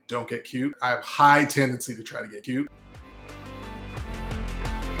don't get cute. I have high tendency to try to get cute.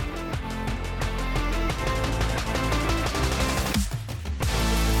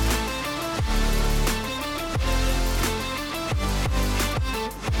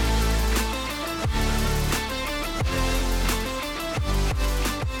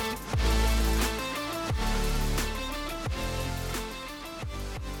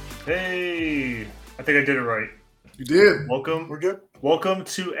 Hey, I think I did it right. You did. Welcome. We're good. Welcome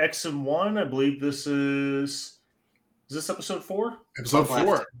to X and One. I believe this is this episode 4? Episode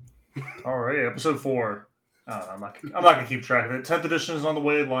 4. All right, episode 4. I'm not gonna keep track of it. 10th edition is on the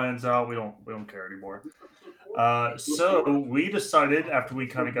way. Lions out. We don't care anymore. So we decided after we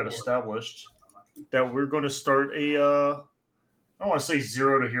kind of got established that we're going to start a. I don't want to say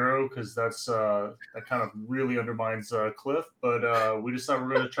 0 to hero because that kind of really undermines Cliff. But we decided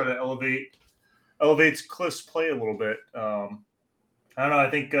we're going to try to elevate Cliff's play a little bit. I don't know.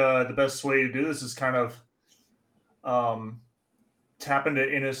 I think the best way to do this is kind of tap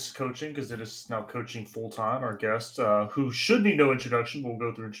into Innes coaching because it is now coaching full time. Our guest, who should need no introduction, we'll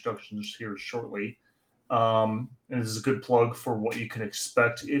go through introductions here shortly. And this is a good plug for what you can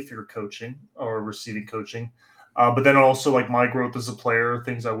expect if you're coaching or receiving coaching. But then also like my growth as a player,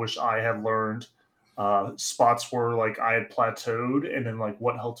 things I wish I had learned, spots where like I had plateaued, and then like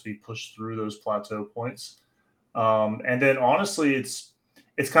what helped me push through those plateau points. And then honestly, it's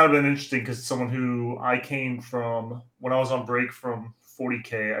kind of been interesting because someone who I came from when I was on break from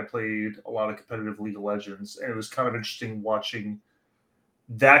 40K, I played a lot of competitive League of Legends, and it was kind of interesting watching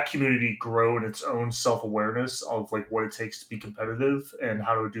that community grow in its own self-awareness of like what it takes to be competitive and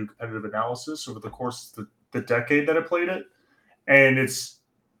how to do competitive analysis over the course of the decade that I played it. And it's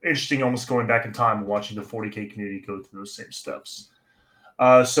interesting almost going back in time and watching the 40K community go through those same steps.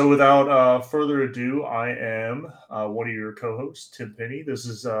 So without further ado, I am one of your co-hosts, Tim Penny. This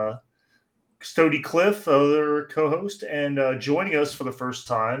is Stody Cliff, other co-host, and joining us for the first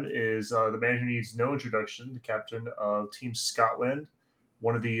time is the man who needs no introduction, the captain of Team Scotland,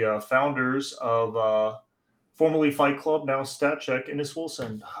 one of the founders of formerly Fight Club, now Stat Check, Innes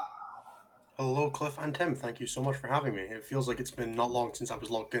Wilson. Hello, Cliff and Tim. Thank you so much for having me. It feels like it's been not long since I was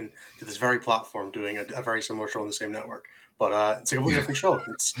logged in to this very platform doing a very similar show on the same network. But it's a completely different show.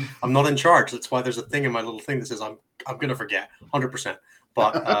 I'm not in charge. That's why there's a thing in my little thing that says I'm going to forget 100%.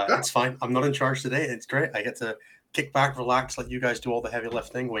 But it's fine. I'm not in charge today. It's great. I get to kick back, relax, let you guys do all the heavy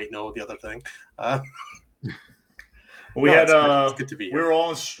lifting. Wait, no, the other thing. It's good to be here. We were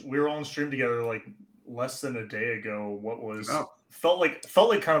all on stream together like less than a day ago. What was felt like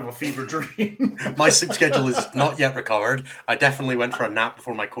kind of a fever dream. My sleep schedule is not yet recovered. I definitely went for a nap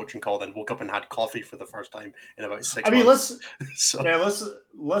before my coaching call, then woke up and had coffee for the first time in about 6 months.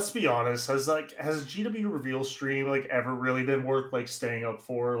 Let's be honest. Has GW reveal stream like ever really been worth like staying up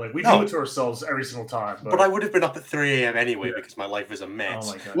for? Like we do it to ourselves every single time. But I would have been up at 3 a.m. anyway because my life is a mess.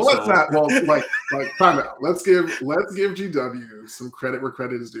 Oh my God. Well, time out. Let's give GW some credit where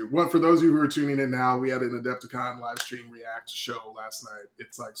credit is due. One, for those of you who are tuning in now, we had an Adepticon live stream react show last night.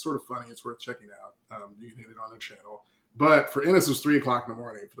 It's like sort of funny. It's worth checking out. You can hit it on the channel. But for Innes, it was 3 o'clock in the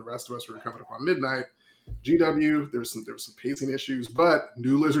morning. For the rest of us, we were coming up on midnight. GW, there was some pacing issues, but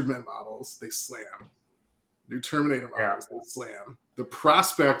new Lizardmen models, they slam. New Terminator models, they slam. The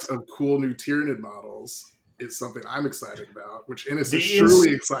prospect of cool new Tyranid models is something I'm excited about, which Innes is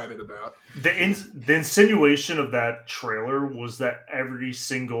surely excited about. The insinuation of that trailer was that every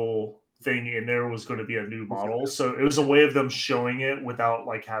single thing in there was going to be a new model, so it was a way of them showing it without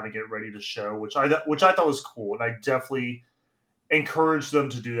like having it ready to show, which I thought was cool, and I definitely encourage them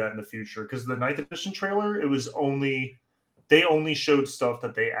to do that in the future because the 9th edition trailer, they only showed stuff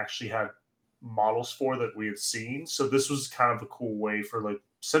that they actually had models for that we had seen. So this was kind of a cool way for like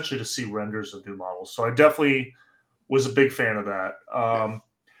essentially to see renders of new models. So I definitely was a big fan of that. I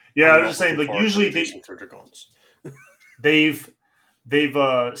was just saying, like usually they've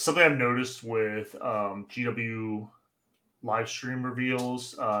something I've noticed with GW live stream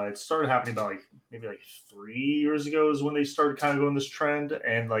reveals, it started happening about maybe 3 years ago is when they started kind of going this trend,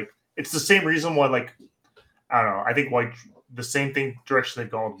 and like it's the same reason why like I don't know, I think like the same thing direction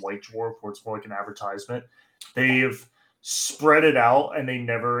they've gone with White Dwarf, where it's more like an advertisement. They've spread it out, and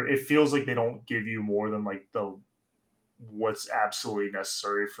it feels like they don't give you more than like what's absolutely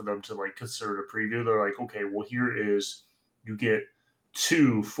necessary for them to like consider a preview. They're like, okay, well here is, you get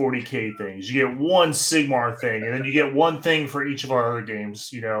 2 40K things, you get 1 Sigmar thing, and then you get 1 thing for each of our other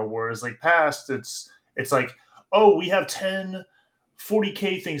games, whereas like past it's like, oh, we have 10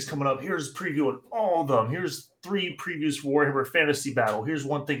 40K things coming up. Here's a preview of all of them. Here's 3 previews for Warhammer Fantasy Battle. Here's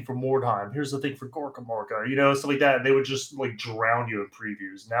one thing for Mordheim. Here's the thing for Gorka Morka, stuff like that. And they would just like drown you in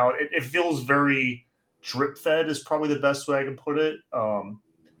previews. Now it feels very drip fed is probably the best way I can put it. And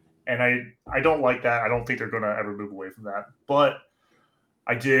I don't like that. I don't think they're going to ever move away from that. But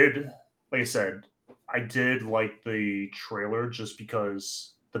I did, like I said, I did like the trailer just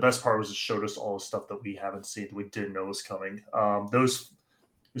because the best part was it showed us all the stuff that we haven't seen that we didn't know was coming. Those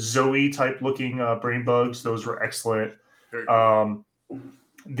Zoe type looking brain bugs, those were excellent. I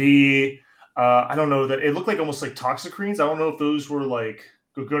don't know that it looked like almost like Toxicreens. I don't know if those were like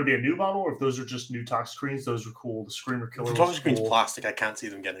going to be a new model or if those are just new Toxicreens. Those were cool. The Screamer Killer. The Toxicreen's cool. Plastic. I can't see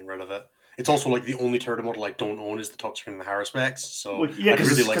them getting rid of it. It's also like the only turtle model I don't own is the Toxicreen and the Haruspex. So yeah,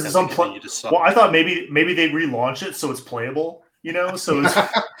 because really it's well, I thought maybe they relaunch it so it's playable. So it's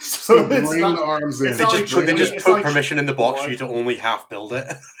so bring the arms in. They just put permission in the box for you to only half build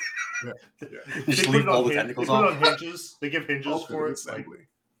it. Yeah. Just leave all the tentacles off. Hinges. They give hinges for it.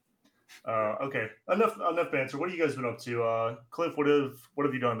 Okay. Enough banter. What have you guys been up to? Cliff, what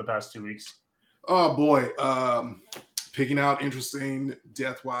have you done in the past 2 weeks? Oh boy. Picking out interesting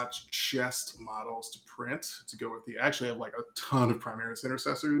Deathwatch chest models to print to go with I actually have like a ton of Primaris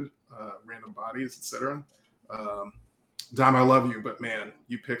Intercessors, random bodies, etc. Dime, I love you, but man,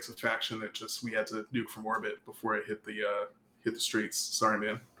 you picked a faction that we had to nuke from orbit before it hit the streets. Sorry,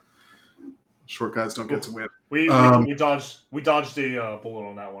 man. Short guys don't get to win. We dodged a bullet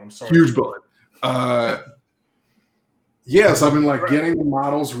on that one. I'm sorry. Huge bullet. Yes, I've been getting the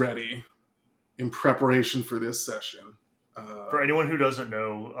models ready in preparation for this session. For anyone who doesn't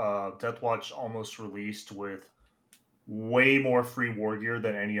know, Deathwatch almost released with way more free war gear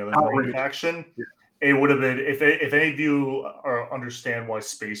than any other faction. Yeah. It would have been if any of you understand why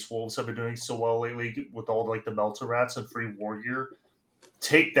Space Wolves have been doing so well lately with all the Melta Rats and free war gear.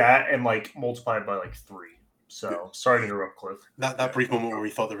 Take that and multiply it by 3. So sorry to interrupt, Cliff. That brief moment where we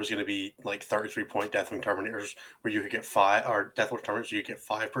thought there was going to be 33-point Deathwing Terminators where you could get 5, or Deathwatch Terminators you could get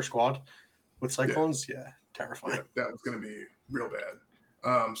 5 per squad with Cyclones. Yeah, terrifying. Yeah, that was going to be real bad.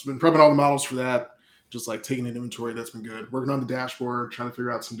 So I've been prepping all the models for that. Just taking an inventory. That's been good. Working on the dashboard, trying to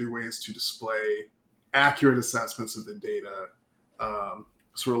figure out some new ways to display accurate assessments of the data.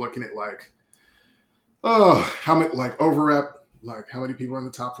 So we're looking at how many overrep. How many people are in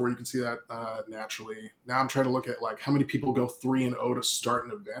the top 4? You can see that naturally. Now I'm trying to look at how many people go 3-0 to start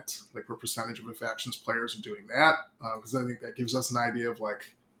an event. What percentage of a faction's players are doing that? Because I think that gives us an idea of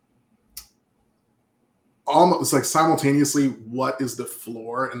almost simultaneously what is the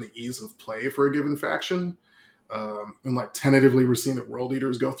floor and the ease of play for a given faction. And tentatively we're seeing that World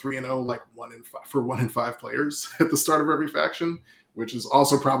Eaters go 3-0 for 1 in 5 players at the start of every faction. Which is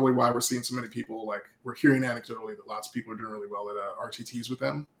also probably why we're seeing so many people, we're hearing anecdotally that lots of people are doing really well at RTTs with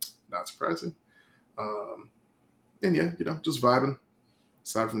them. Not surprising. And yeah, just vibing.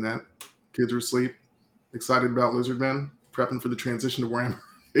 Aside from that, kids are asleep. Excited about Lizardmen. Prepping for the transition to Warhammer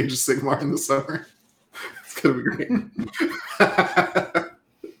Age of Sigmar in the summer. It's going to be great.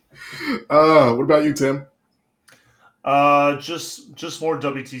 What about you, Tim? Just more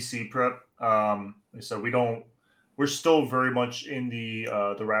WTC prep. So we're still very much in the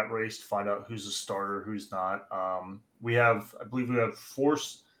rat race to find out who's a starter, who's not. I believe we have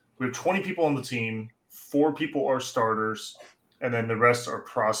 20 people on the team. 4 people are starters, and then the rest are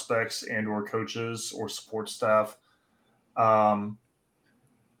prospects and or coaches or support staff. I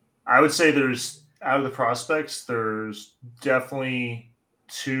would say out of the prospects, there's definitely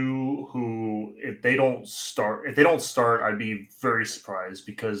 2 who, if they don't start, I'd be very surprised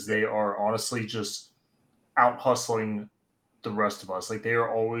because they are honestly just out hustling the rest of us. They are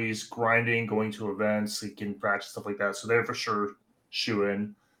always grinding, going to events, in practice, stuff like that. So they're for sure shoe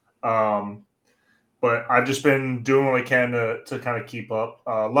in. But I've just been doing what I can to kind of keep up.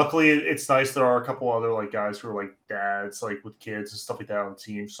 Luckily, it's nice. There are a couple other guys who are dads, with kids and stuff like that on the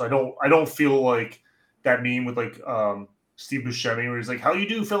team. So I don't feel like that meme with Steve Buscemi where he's how you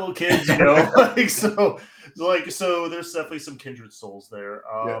do, fellow kids, so there's definitely some kindred souls there.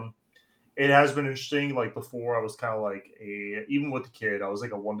 It has been interesting. Before, I was kind of even with the kid, I was a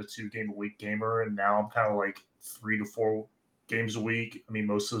 1 to 2 game a week gamer, and now I'm kind of 3 to 4 games a week. I mean,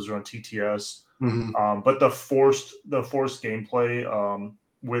 most of those are on TTS. Mm-hmm. But the forced gameplay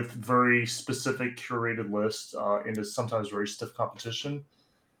with very specific curated lists into sometimes very stiff competition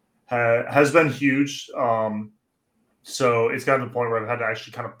has been huge. So it's gotten to the point where I've had to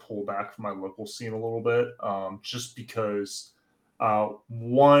actually kind of pull back from my local scene a little bit, just because.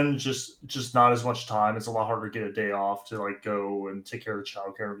 One, just not as much time. It's a lot harder to get a day off to go and take care of the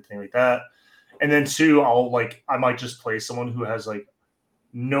childcare and everything like that. And then 2, I might just play someone who has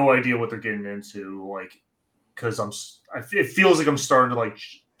no idea what they're getting into, like, because it feels like I'm starting to like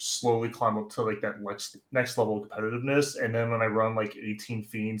slowly climb up to like that next level of competitiveness, and then when I run like 18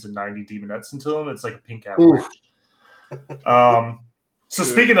 fiends and 90 demonettes into them, it's like a pink average. So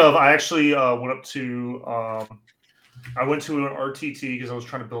speaking of, I actually went up to I went to an RTT because I was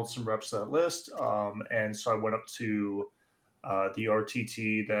trying to build some reps to that list, and so I went up to the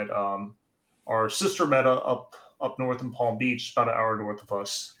RTT that our sister meta up north in Palm Beach, about an hour north of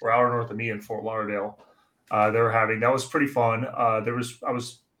us, or hour north of me in Fort Lauderdale. They were having, that was pretty fun. I was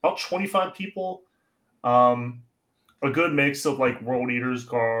about 25 people, a good mix of like World Eaters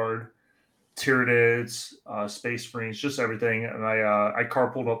Guard, Tyranids, Space Marines, just everything. And I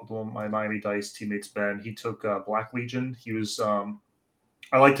carpooled up with my Miami Dice teammates, Ben. He took Black Legion. He was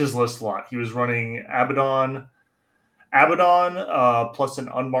I liked his list a lot. He was running Abaddon, plus an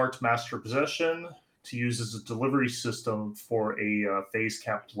unmarked Master of Possession to use as a delivery system for a phase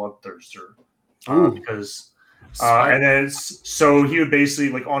cap Bloodthirster. Because and then so he would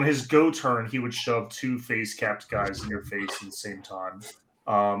basically, like, on his go turn, he would shove 2 phase capped guys in your face at the same time.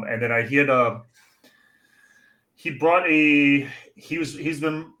 And then he's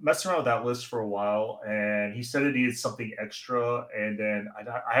been messing around with that list for a while, and he said it needed something extra. And then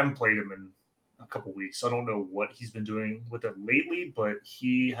I haven't played him in a couple weeks, so I don't know what he's been doing with it lately, but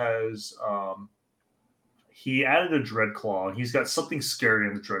he has he added a Dreadclaw, and he's got something scary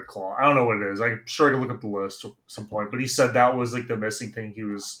in the Dreadclaw. I don't know what it is. I'm sure I can look up the list at some point, but he said that was like the missing thing.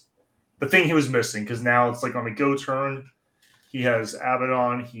 The thing he was missing, because now it's like on the go turn, he has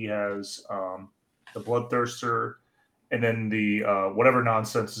Abaddon, he has the Bloodthirster, and then the whatever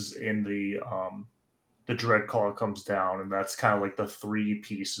nonsense is in the Dreadclaw comes down, and that's kind of like the 3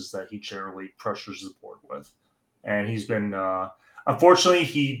 pieces that he generally pressures the board with. And he's been unfortunately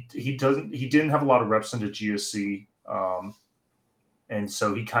he didn't have a lot of reps into GSC, and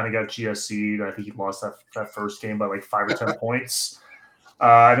so he kind of got GSC'd. I think he lost that first game by like 5 or 10 points.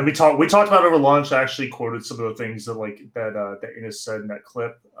 And then we talked about over lunch. I actually quoted some of the things that Innes said in that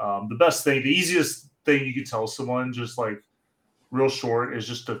clip. The easiest thing you could tell someone, just like real short, is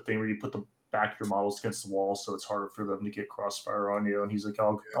just a thing where you put the back of your models against the wall, so it's harder for them to get crossfire on you. And he's like,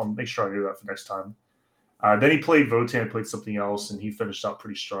 I'll make sure I do that for next time. Then he played Votan, played something else, and he finished out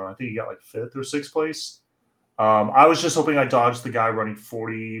pretty strong. I think he got like 5th or 6th place. I was just hoping I dodged the guy running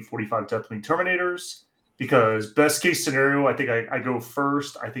 40, 45 Deathwing Terminators, because best case scenario, I think I go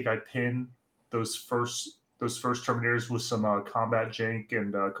first. I think I pin those first Terminators with some combat jank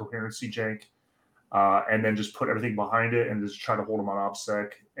and coherency jank, and then just put everything behind it and just try to hold them on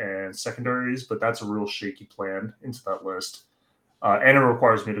OPSEC and secondaries. But that's a real shaky plan into that list. And it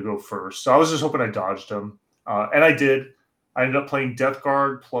requires me to go first. So I was just hoping I dodged him. And I did. I ended up playing Death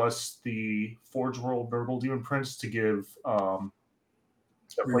Guard plus the Forge World Verbal Demon Prince to give rerolls.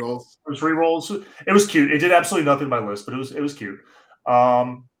 It was rerolls. It was cute. It did absolutely nothing in my list, but it was cute.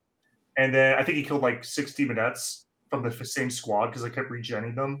 And then I think he killed like 6 demonettes from the same squad because I kept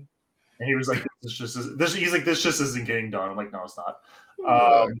regenning them. And he was like, this just isn't getting done. I'm like, no, it's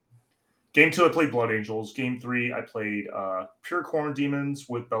not. Game 2, I played Blood Angels. Game 3, I played Pure Corn Demons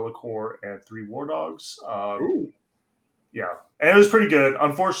with Bellacore and 3 War Dogs. Yeah, and it was pretty good.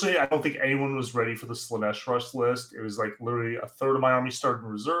 Unfortunately, I don't think anyone was ready for the Slanesh Rush list. It was like literally a third of my army started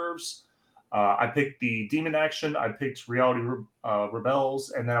in reserves. I picked the Demon Action. I picked Reality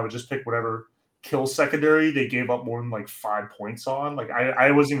Rebels, and then I would just pick whatever kill secondary they gave up more than like 5 points on. Like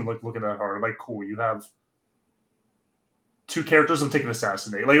I wasn't even like looking that hard. I'm like, cool, you have 2 characters. I'm taking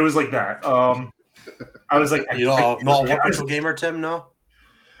Assassinate. Like it was like that. I was like, you know, not a wonderful gamer, Tim. No,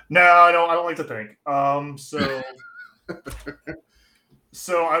 I don't like to think.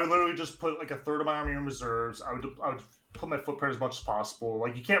 So I would literally just put like a third of my army in reserves. I would put my footprint as much as possible.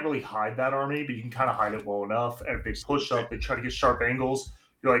 Like you can't really hide that army, but you can kind of hide it well enough. And if they push up, they try to get sharp angles.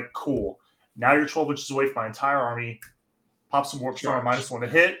 You're like, cool. Now you're 12 inches away from my entire army. Pop some Warp Star, -1 to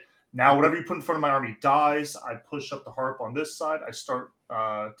hit. Now whatever you put in front of my army dies. I push up the Harp on this side. I start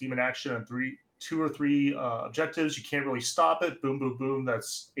Demon Action on 2 or 3 objectives. You can't really stop it. Boom, boom, boom.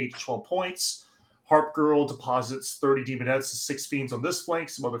 That's 8 to 12 points. Harp Girl deposits 30 demonettes, 6 fiends on this flank,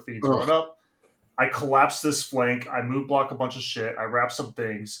 some other fiends run up. I collapse this flank. I move block a bunch of shit. I wrap some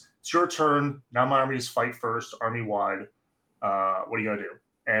things. It's your turn. Now my army is fight first, army wide. What are you gonna do?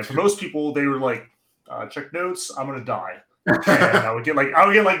 And for most people, they were like, check notes. I'm gonna die. And I would get like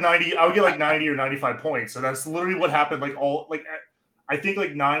 90. I would get like 90 or 95 points. So that's literally what happened. I think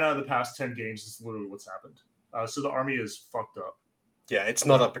like 9 out of the past 10 games is literally what's happened. So the army is fucked up. Yeah, it's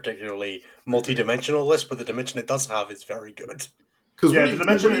not a particularly multi-dimensional list, but the dimension it does have is very good. Because the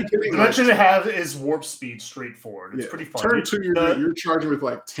dimension it has is warp speed straightforward. It's pretty fun. Turn 2, you're charging with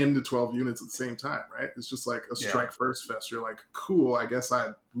like 10 to 12 units at the same time, right? It's just like a strike first fest. You're like, cool, I guess I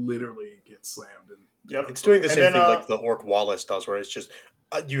literally get slammed. And it's doing the same thing like the Orc Wallace does, where it's just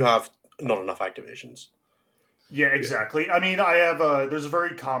you have not enough activations. Yeah, exactly. I mean, I have there's a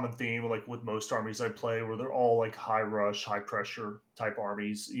very common theme like with most armies I play where they're all like high rush, high pressure type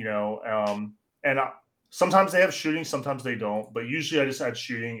armies, and sometimes they have shooting, sometimes they don't. But usually I just add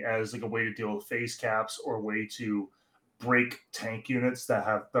shooting as like a way to deal with phase caps or a way to break tank units that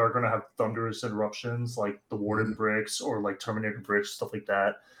are going to have thunderous interruptions like the Warden bricks or like Terminator bricks, stuff like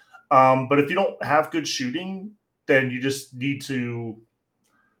that. But if you don't have good shooting, then you just need to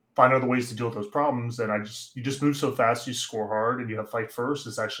find other ways to deal with those problems. And you just move so fast, you score hard, and you have fight first.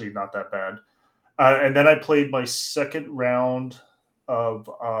 It's actually not that bad. And then I played my second round of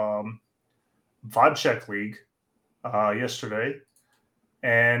Vibe Check League yesterday,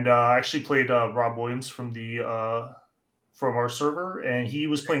 and I actually played Rob Williams from our server, and he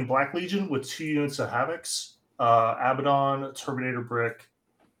was playing Black Legion with 2 units of Havocs, Abaddon, Terminator Brick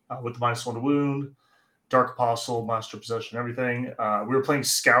with the -1 to wound, Dark Apostle, Master Possession, everything. We were playing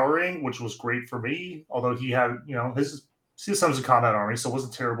Scouring, which was great for me, although he had, his CSM's a combat army, so it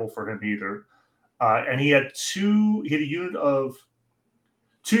wasn't terrible for him either. And he had a unit of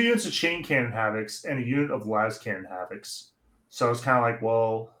 2 units of Chain Cannon Havocs and a unit of Las Cannon Havocs. So I was kind of like,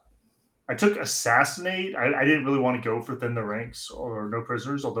 well, I took Assassinate. I didn't really want to go for Thin the Ranks or No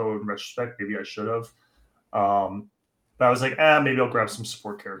Prisoners, although in retrospect, maybe I should have. But I was like, maybe I'll grab some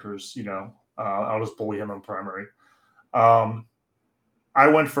support characters, I'll just bully him on primary. I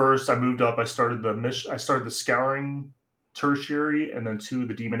went first. I moved up. I started the Scouring Tertiary and then 2 of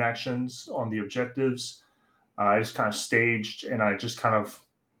the Demon actions on the objectives. I just kind of staged and I just kind of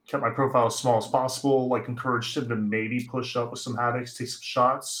kept my profile as small as possible, like encouraged him to maybe push up with some Havocs, take some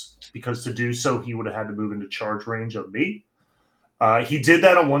shots, because to do so, he would have had to move into charge range of me. He did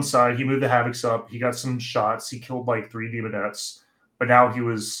that on one side. He moved the Havocs up. He got some shots. He killed like 3 Demonettes, but now he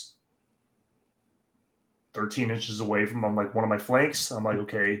was 13 inches away from like one of my flanks. I'm like,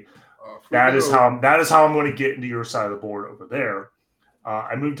 okay, that is how I'm going to get into your side of the board over there.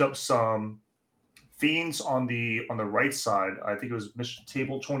 I moved up some Fiends on the right side. I think it was mission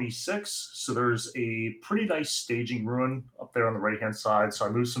table 26. So there's a pretty nice staging ruin up there on the right hand side. So I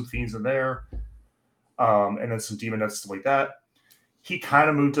moved some Fiends in there, and then some Demonettes, stuff like that. He kind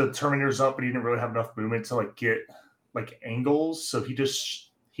of moved the Terminators up, but he didn't really have enough movement to like get like angles. So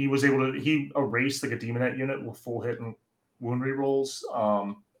he was able to erased like a Demonette unit with full hit and wound rerolls.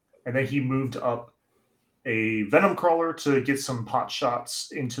 And then he moved up a Venom Crawler to get some pot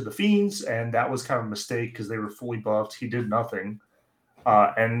shots into the Fiends, and that was kind of a mistake because they were fully buffed. He did nothing.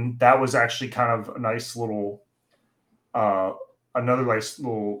 And that was actually kind of a nice little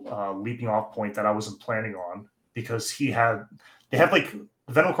leaping off point that I wasn't planning on, because they have like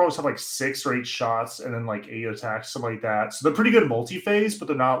Venom Crawlers have like 6 or 8 shots and then like 8 attacks, something like that. So they're pretty good multi-phase, but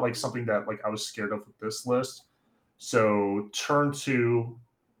they're not like something that like I was scared of with this list. So turn 2,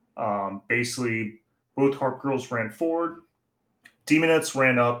 basically both Harp Girls ran forward. Demonettes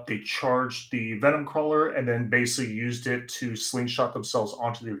ran up. They charged the Venom Crawler and then basically used it to slingshot themselves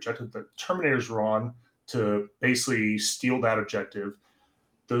onto the objective that Terminators were on to basically steal that objective.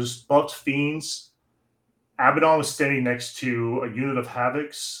 Those buffed Fiends, Abaddon was standing next to a unit of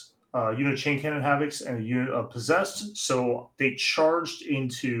Havocs, a unit of Chain Cannon Havocs, and a unit of Possessed. So they charged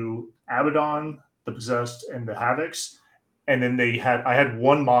into Abaddon, the Possessed, and the Havocs. And then I had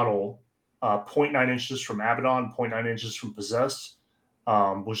one model, 0.9 inches from Abaddon, 0.9 inches from Possessed,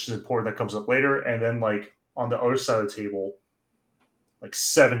 which is important. That comes up later. And then like on the other side of the table, like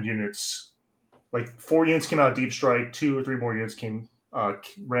 7 units, like 4 units came out of Deep Strike, 2 or 3 more units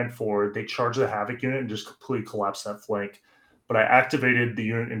ran forward. They charged the Havoc unit and just completely collapsed that flank. But I activated the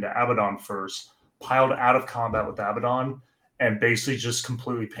unit into Abaddon first, piled out of combat with Abaddon, and basically just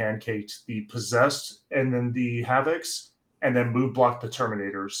completely pancaked the Possessed and then the Havocs, and then move blocked the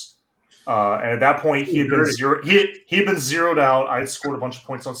Terminators. And at that point, he had been zeroed out. I had scored a bunch of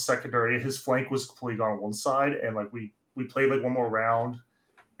points on secondary. His flank was completely gone on one side, and like we played like one more round,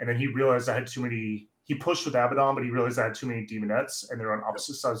 and then he realized I had too many. He pushed with Abaddon, but he realized I had too many Demonettes, and they're on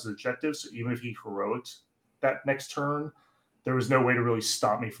opposite sides of the objective. So even if he heroicked that next turn, there was no way to really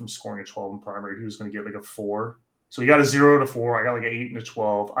stop me from scoring a 12 in primary. He was going to get like a 4. So he got a 0 to 4. I got like an 8 and a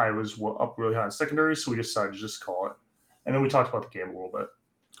 12. I was up really high in secondary, so we decided to just call it. And then we talked about the game a little bit.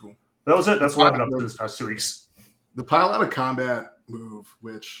 Cool. That was it. That's what I've been up to this past 2 weeks. The pile out of combat move,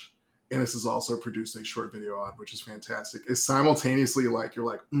 which Ennis has also produced a short video on, which is fantastic, is simultaneously like, you're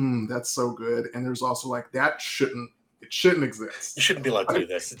like, that's so good. And there's also like, that shouldn't It shouldn't exist. You shouldn't be allowed to do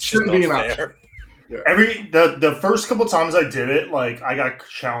this. It's just Shouldn't not be an fair. Yeah. The first couple times I did it, like I got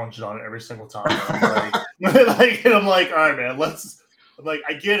challenged on it every single time. I'm like, and I'm like, all right, man, I'm like,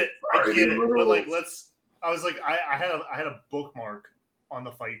 I get it, but like, I was like, I had a bookmark on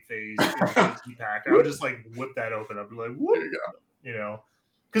the fight phase in the GT pack. I would just like whip that open. I'd be like, whoop, There you go. you know,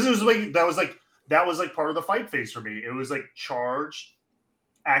 because it was like that was part of the fight phase for me. It was like charge,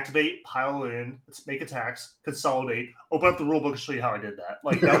 activate, pile in, let's make attacks, consolidate, open up the rule book and show you how I did that.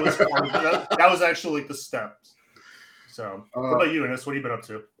 Like that was part of that was actually like the steps. So what about you, Ines? What have you been up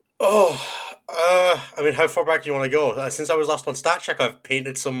to? I mean, how far back do you want to go? Since I was last on Stat Check, I've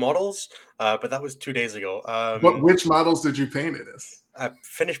painted some models, but that was 2 days ago. Which models did you paint, Ines? I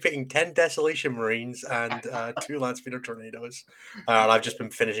finished painting 10 Desolation Marines and 2 Landspeeder Tornadoes. And I've just been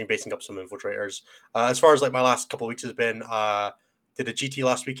finishing basing up some Infiltrators. As far as like my last couple of weeks has been, did a GT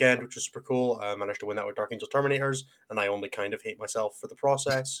last weekend, which was super cool. I managed to win that with Dark Angels Terminators, and I only kind of hate myself for the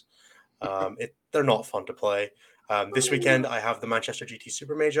process. They're not fun to play. This weekend, I have the Manchester GT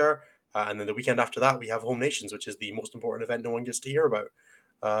Super Major, and then the weekend after that, we have Home Nations, which is the most important event no one gets to hear about.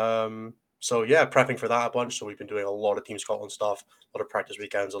 So yeah, prepping for that a bunch. So we've been doing a lot of Team Scotland stuff, a lot of practice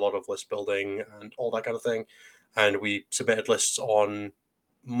weekends, a lot of list building and all that kind of thing. And we submitted lists on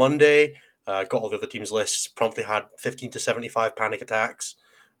Monday, got all the other teams' lists, promptly had 15 to 75 panic attacks,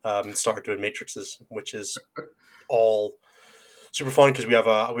 started doing matrices, which is all super fun because we have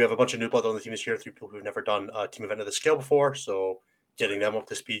a bunch of new blood on the team this year, 3 people who've never done a team event of this scale before. So getting them up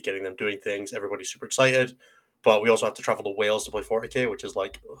to speed, getting them doing things, everybody's super excited. But we also have to travel to Wales to play 40K, which is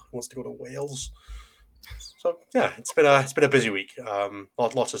like, who wants to go to Wales? So yeah, it's been a busy week.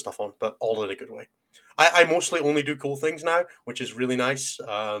 Lots of stuff on, but all in a good way. I mostly only do cool things now, which is really nice.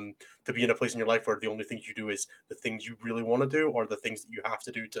 To be in a place in your life where the only things you do is the things you really want to do, or the things that you have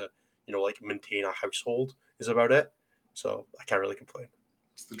to do to, like maintain a household is about it. So I can't really complain.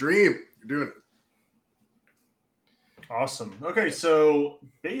 It's the dream. You're doing it. Awesome. Okay, so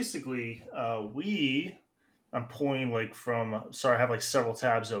basically, I'm pulling like sorry, I have like several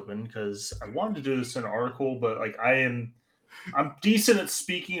tabs open because I wanted to do this in an article, but like I'm decent at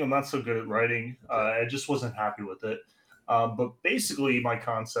speaking. I'm not so good at writing. I just wasn't happy with it. But basically, my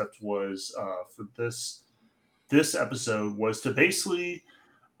concept was for this episode was to basically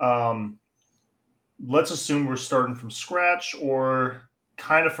let's assume we're starting from scratch or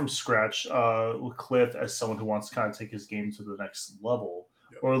kind of from scratch with Cliff as someone who wants to kind of take his game to the next level,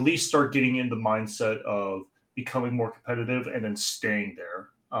 or at least start getting in the mindset of becoming more competitive and then staying there.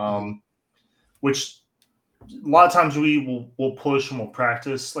 Which a lot of times we'll push and we'll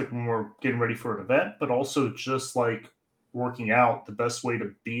practice like when we're getting ready for an event, but also just like working out, the best way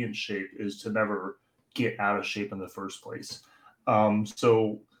to be in shape is to never get out of shape in the first place.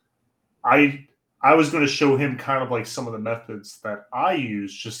 So I was going to show him kind of like some of the methods that I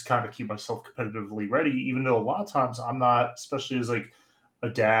use just to kind of keep myself competitively ready, even though a lot of times I'm not, especially as like a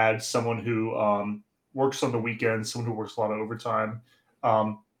dad, someone who works on the weekends, someone who works a lot of overtime.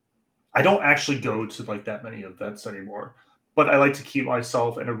 I don't actually go to like that many events anymore, but I like to keep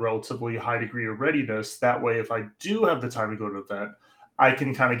myself in a relatively high degree of readiness. That way, if I do have the time to go to an event, I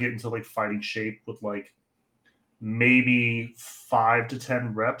can kind of get into like fighting shape with like maybe 5 to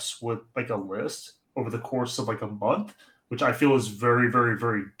 10 reps with like a list over the course of like a month, which I feel is very, very,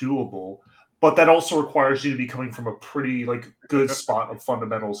 very doable. But that also requires you to be coming from a pretty like good spot of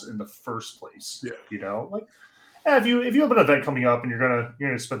fundamentals in the first place. Yeah. Like if you have an event coming up and you're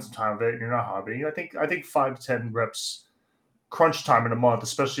gonna spend some time with it and you're not hobbying, I think 5 to 10 reps crunch time in a month,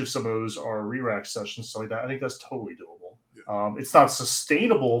 especially if some of those are re-rack sessions, stuff like that, I think that's totally doable. Yeah. It's not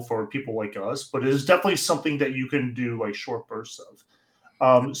sustainable for people like us, but it is definitely something that you can do like short bursts of.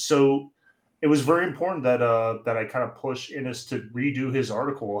 So it was very important that I kind of push Innes to redo his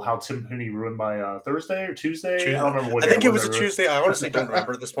article, how Tim Pooney ruined my Thursday or Tuesday. I don't remember what. I think it was a Tuesday. I honestly don't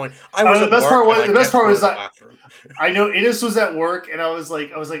remember at this point. The best part was that I know Innes was at work, and I was like,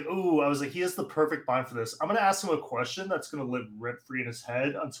 he has the perfect mind for this. I'm gonna ask him a question that's gonna live rent free in his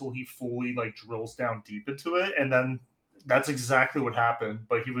head until he fully like drills down deep into it, and then that's exactly what happened.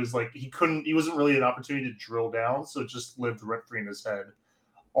 But he was like, he wasn't really an opportunity to drill down, so it just lived rent free in his head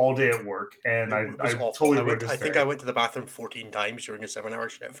all day at work, and I totally I think I went to the bathroom 14 times during a 7-hour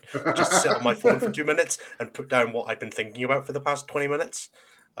shift. Just sit on my phone for 2 minutes and put down what I've been thinking about for the past 20 minutes.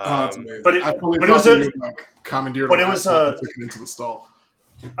 But it was into the stall.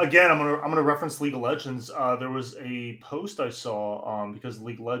 Again, I'm gonna reference League of Legends. There was a post I saw because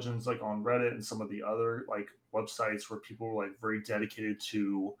League of Legends, like on Reddit and some of the other like websites where people were like very dedicated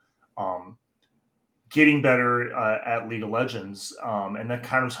to getting better at League of Legends. And that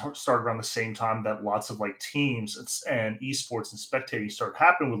kind of started around the same time that lots of like teams and esports and spectating started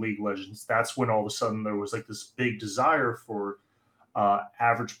happening with League of Legends. That's when all of a sudden there was like this big desire for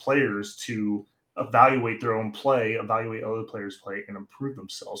average players to evaluate their own play, evaluate other players' play, and improve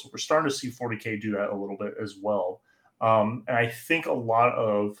themselves. We're starting to see 40K do that a little bit as well. And I think a lot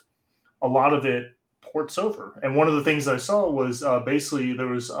of it ports over. And one of the things I saw was basically there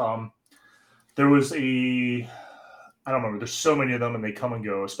was a, I don't remember, there's so many of them and they come and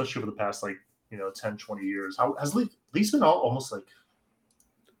go, especially over the past 10, 20 years. How has League's been almost like,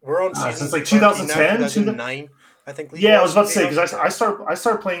 we're on season since like 2010, 2009, I think. Yeah, I was about to say, because I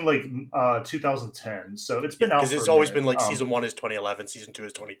started playing like 2010, so it's been out. Because it's always been like season 1 is 2011, season 2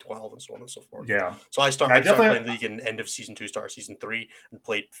 is 2012, and so on and so forth. Yeah. So I started playing League in end of season 2, start season 3, and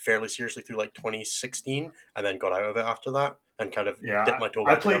played fairly seriously through like 2016, and then got out of it after that, and kind of dipped my toe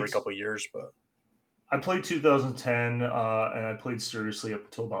back every couple of years. But I played 2010, and I played seriously up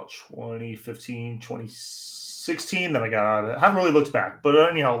until about 2015, 2016. Then I got out of it. I haven't really looked back, but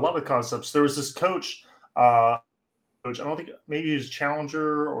anyhow, a lot of the concepts. There was this coach. I don't think maybe he's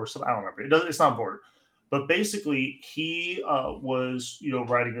Challenger or something. I don't remember. It's not important. But basically, he was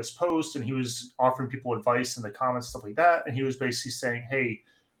writing this post and he was offering people advice in the comments, stuff like that. And he was basically saying, "Hey,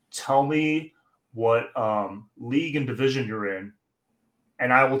 tell me what league and division you're in,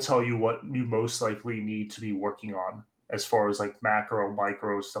 and I will tell you what you most likely need to be working on as far as like macro,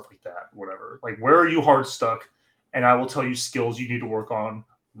 micro, stuff like that, whatever. Like, where are you hard stuck? And I will tell you skills you need to work on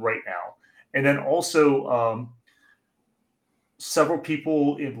right now." And then also, several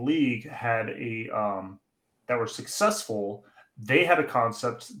people in League had that were successful. They had a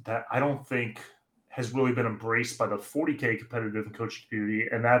concept that I don't think has really been embraced by the 40K competitive and coaching community,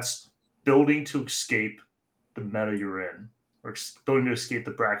 and that's building to escape the meta you're in, or building to escape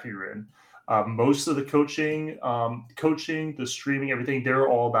the bracket you're in. Most of the coaching, the streaming, everything, they're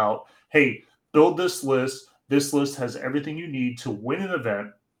all about, hey, build this list. This list has everything you need to win an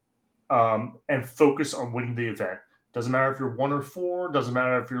event, and focus on winning the event. Doesn't matter if you're 1 or 4. Doesn't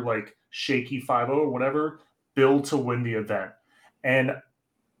matter if you're like shaky 5-0 or whatever. Build to win the event. And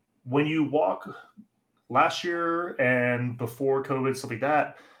when you walk last year and before COVID, stuff like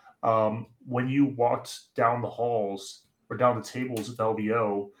that, when you walked down the halls or down the tables at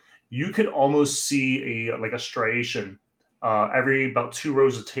LVO, you could almost see a striation every about 2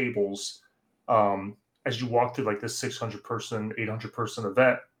 rows of tables as you walk through like this 600 person, 800 person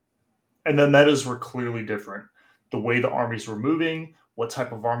event. And the metas were clearly different. The way the armies were moving, what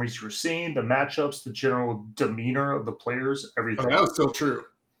type of armies you were seeing, the matchups, the general demeanor of the players, everything. Oh, that was still true.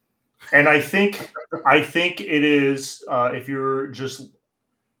 And I think it is, if you're just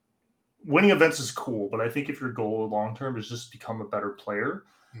winning events is cool, but I think if your goal long term is just become a better player,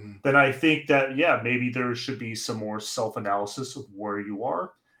 then I think that maybe there should be some more self-analysis of where you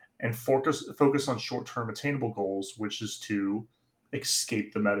are and focus on short-term attainable goals, which is to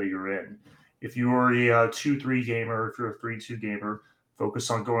escape the meta you're in. If you're a 2-3 gamer, if you're a 3-2 gamer, focus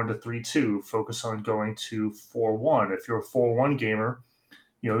on going to 3-2. Focus on going to 4-1. If you're a 4-1 gamer,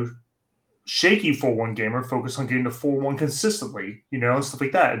 shaky 4-1 gamer, focus on getting to 4-1 consistently, and stuff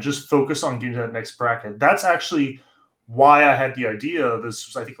like that. And just focus on getting to that next bracket. That's actually why I had the idea. This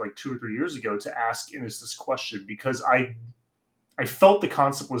was, I think, like 2 or 3 years ago to ask Innes this question, because I felt the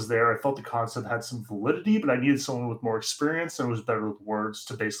concept was there. I felt the concept had some validity, but I needed someone with more experience and was better with words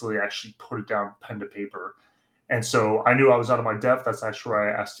to basically actually put it down pen to paper. And so I knew I was out of my depth. That's actually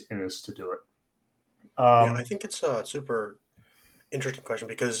why I asked Innes to do it. I think it's a super interesting question,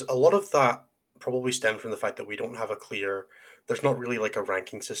 because a lot of that probably stems from the fact that we don't have there's not really like a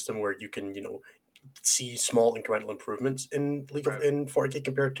ranking system where you can, see small incremental improvements in in 40K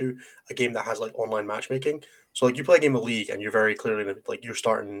compared to a game that has like online matchmaking. So like you play a game of League and you're very clearly like you're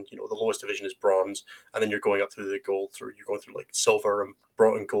starting, the lowest division is bronze, and then you're going up through the gold, you're going through like silver and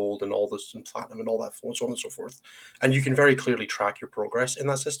bronze and gold and all this and platinum and all that, so on and so forth. And you can very clearly track your progress in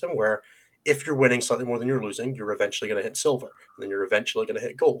that system, where if you're winning slightly more than you're losing, you're eventually going to hit silver, and then you're eventually going to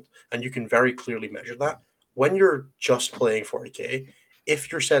hit gold. And you can very clearly measure that. When you're just playing 40K,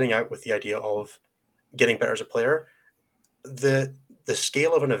 if you're setting out with the idea of getting better as a player, the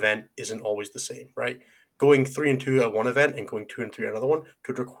scale of an event isn't always the same, right? Going 3-2 at one event and going 2-3 at another one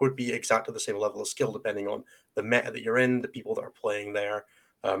could be exactly the same level of skill, depending on the meta that you're in, the people that are playing there,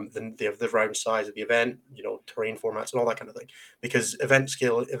 the round size of the event, terrain formats and all that kind of thing. Because events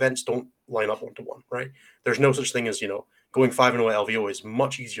don't line up 1-to-1, right? There's no such thing as, going 5-0 at LVO is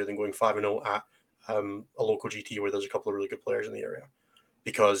much easier than going 5-0 at a local GT where there's a couple of really good players in the area,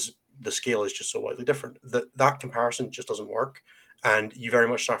 because the scale is just so widely different. That comparison just doesn't work. And you very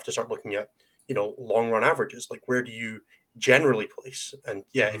much have to start looking at, long run averages. Like, where do you generally place? And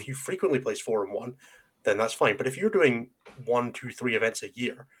yeah, if you frequently place 4 and 1, then that's fine. But if you're doing 1, 2, 3 events a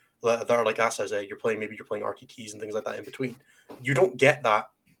year that are like us, as you're playing RTTs and things like that in between, you don't get that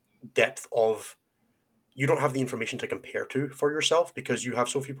depth of. You don't have the information to compare to for yourself because you have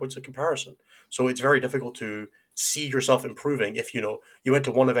so few points of comparison. So it's very difficult to see yourself improving if you went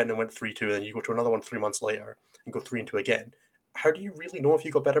to one event and went 3-2, and then you go to another one 3 months later and go 3-2 again. How do you really know if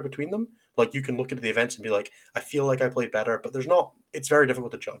you got better between them? Like, you can look at the events and be like, I feel like I played better, but there's not. It's very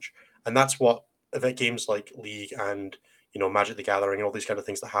difficult to judge, and that's what event games like League and Magic the Gathering and all these kind of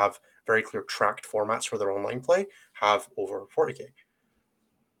things that have very clear tracked formats for their online play have over 40k.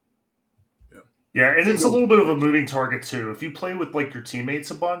 Yeah, and it's a little bit of a moving target too. If you play with like your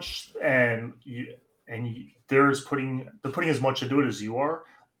teammates a bunch and they're putting as much into it as you are,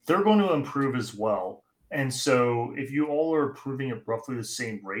 they're going to improve as well. And so if you all are improving at roughly the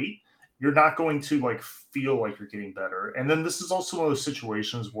same rate, you're not going to like feel like you're getting better. And then this is also one of those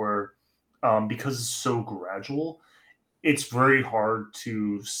situations where because it's so gradual, it's very hard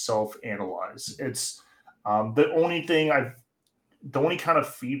to self-analyze. It's the only kind of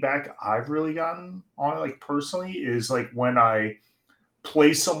feedback I've really gotten on it, like personally, is like when I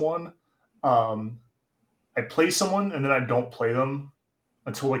play someone, and then I don't play them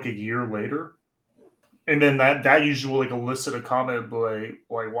until like a year later. And then that usually will like elicit a comment like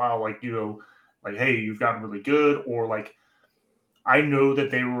wow, like, like, hey, you've gotten really good. Or like, I know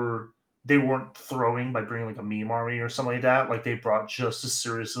that they weren't throwing by bringing like a meme army or something like that. Like, they brought just as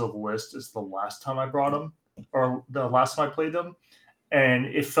serious of a list as the last time I brought them or the last time I played them. And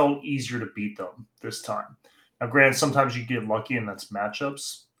it felt easier to beat them this time. Now, granted, sometimes you get lucky, and that's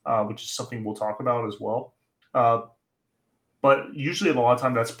matchups, which is something we'll talk about as well. But usually, a lot of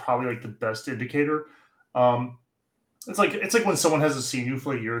time, that's probably like the best indicator. It's like when someone hasn't seen you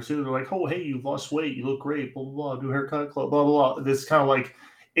for a year or two, they're like, "Oh, hey, you lost weight, you look great, blah blah blah, new haircut, blah blah blah." It's kind of like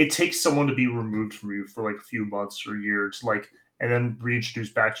it takes someone to be removed from you for like a few months or years, and then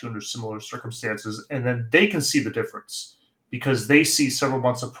reintroduced back to you under similar circumstances, and then they can see the difference, because they see several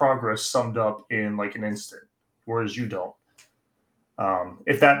months of progress summed up in like an instant, whereas you don't.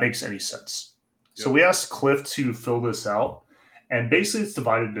 If that makes any sense. Yep. So we asked Cliff to fill this out, and basically it's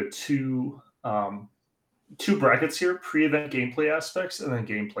divided into two brackets here: pre-event gameplay aspects and then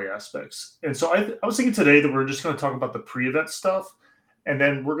gameplay aspects. And so I was thinking today that we're just going to talk about the pre-event stuff, and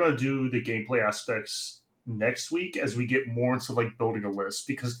then we're going to do the gameplay aspects next week as we get more into like building a list,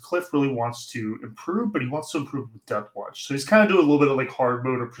 because Cliff really wants to improve, but he wants to improve with Deathwatch. So he's kind of doing a little bit of like hard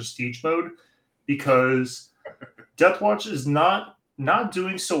mode or prestige mode, because Deathwatch is not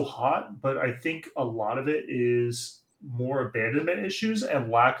doing so hot, but I think a lot of it is more abandonment issues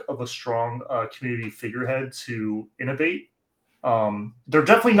and lack of a strong community figurehead to innovate. They're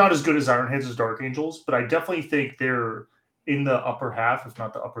definitely not as good as Ironheads as Dark Angels, but I definitely think they're in the upper half, if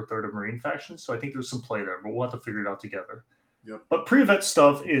not the upper third of Marine factions. So I think there's some play there, but we'll have to figure it out together. Yep. But pre-event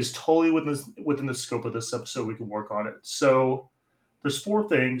stuff is totally within the scope of this episode. We can work on it. So there's 4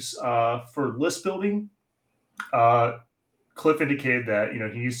 things for list building. Cliff indicated that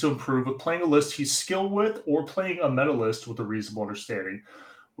he needs to improve with playing a list he's skilled with, or playing a meta list with a reasonable understanding.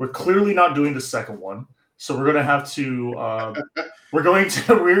 We're clearly not doing the second one, so we're gonna have to we're gonna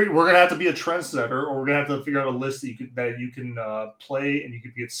have to be a trendsetter, or we're gonna have to figure out a list that you can play and you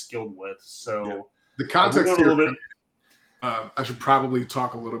can get skilled with. So yeah. The context here, I should probably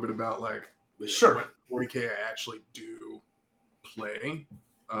talk a little bit about like sure what 40k I actually do play.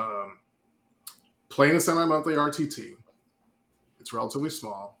 Playing a semi-monthly RTT. It's relatively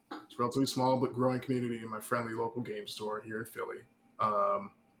small. It's a relatively small but growing community in my friendly local game store here in Philly.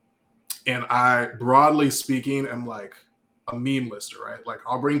 And I, broadly speaking, am like a meme lister, right? Like,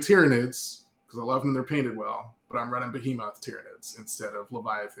 I'll bring Tyranids because I love them, they're painted well, but I'm running Behemoth Tyranids instead of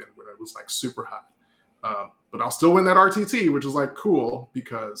Leviathan when it was like super hot. But I'll still win that RTT, which is like cool,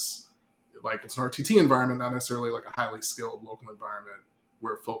 because like it's an RTT environment, not necessarily like a highly skilled local environment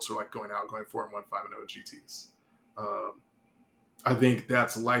where folks are like going 4 and 1, 5 and 0 GTs. I think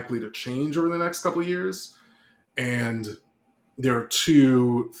that's likely to change over the next couple of years. And there are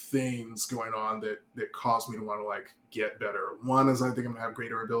 2 things going on that cause me to want to like get better. One is I think I'm gonna have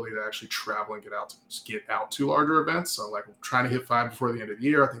greater ability to actually travel and get out to larger events. So like, I'm trying to hit 5 before the end of the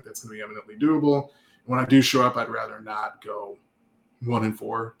year. I think that's gonna be eminently doable. And when I do show up, I'd rather not go 1 and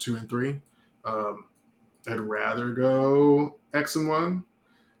 4, 2 and 3. I'd rather go X and 1.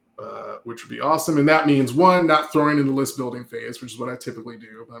 Which would be awesome. And that means, 1, not throwing in the list building phase, which is what I typically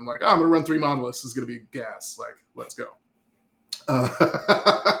do. I'm like, I'm going to run 3 monoliths. It's going to be gas. Like, let's go.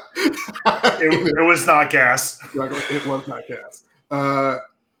 It was not gas. It was not gas.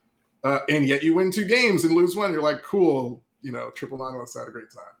 and yet you win 2 games and lose 1. You're like, cool, triple nonetheless, had a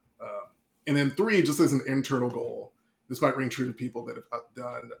great time. And then 3, just as an internal goal, this might ring true to people that have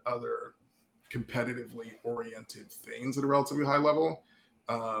done other competitively oriented things at a relatively high level.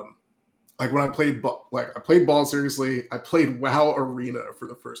 Like when I played ball seriously. I played WoW Arena for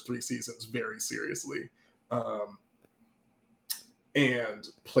the first 3 seasons very seriously, and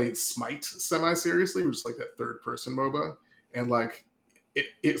played Smite semi-seriously, which is like that third-person MOBA. And like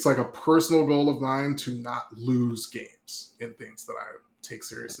it's like a personal goal of mine to not lose games in things that I take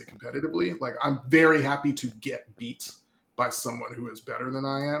seriously competitively. Like I'm very happy to get beat by someone who is better than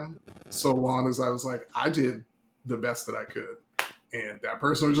I am, so long as I was like, I did the best that I could, and that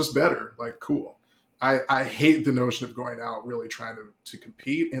person was just better. Like, cool. I hate the notion of going out really trying to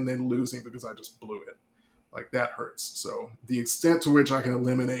compete and then losing because I just blew it. Like, that hurts. So the extent to which I can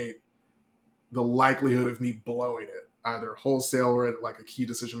eliminate the likelihood of me blowing it, either wholesale or at like a key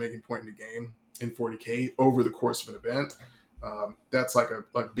decision-making point in the game in 40K over the course of an event, that's like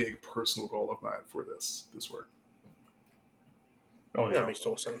a big personal goal of mine for this work. Oh, yeah, that makes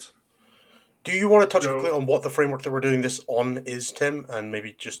total sense. Do you want to touch quickly on what the framework that we're doing this on is, Tim, and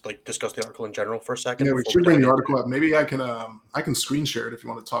maybe just like discuss the article in general for a second? Yeah, we should bring the article up. Maybe I can screen share it if you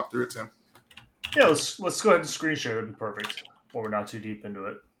want to talk through it, Tim. Yeah, let's go ahead and screen share. That'd be perfect. While we're not too deep into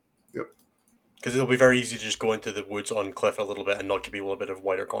it. Yep. Because it'll be very easy to just go into the woods on Cliff a little bit and not give people a bit of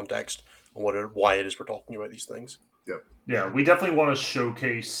wider context on why it is we're talking about these things. Yep. Yeah, we definitely want to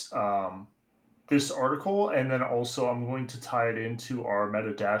showcase this article, and then also I'm going to tie it into our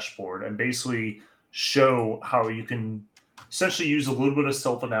meta dashboard and basically show how you can essentially use a little bit of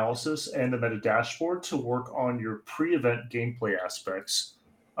self-analysis and the meta dashboard to work on your pre-event gameplay aspects.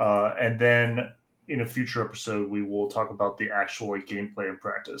 And then in a future episode, we will talk about the actual gameplay and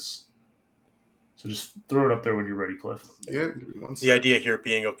practice. So just throw it up there when you're ready, Cliff. Yeah. The idea here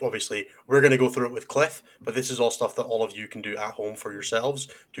being, obviously, we're going to go through it with Cliff, but this is all stuff that all of you can do at home for yourselves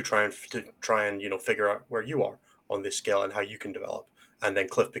to try and figure out where you are on this scale and how you can develop. And then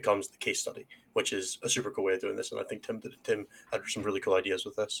Cliff becomes the case study, which is a super cool way of doing this. And I think Tim had some really cool ideas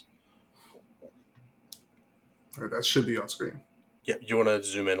with this. All right, that should be on screen. Yeah, you want to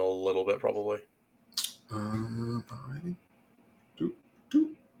zoom in a little bit, probably. All right.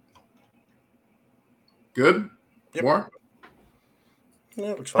 Good? Yep. More? Yeah,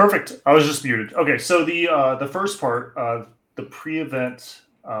 looks fine. Perfect. I was just muted. Okay, so the first part, the pre-event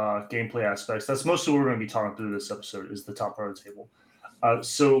gameplay aspects, that's mostly what we're going to be talking through this episode, is the top part of the table.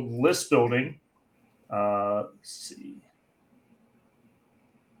 So list building, let's see.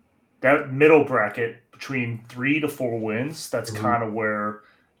 That middle bracket between 3 to 4 wins, that's kind of where,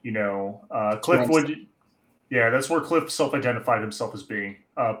 Cliff would... Yeah, that's where Cliff self-identified himself as being.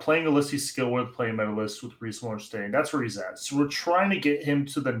 Playing a list he's skilled with, playing meta list with reasonable understanding. That's where he's at. So we're trying to get him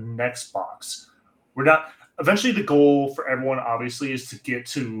to the next box. We're not... Eventually, the goal for everyone, obviously, is to get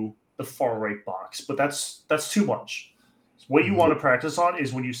to the far right box. But that's too much. So what you want to practice on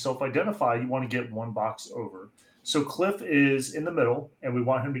is when you self-identify, you want to get one box over. So Cliff is in the middle, and we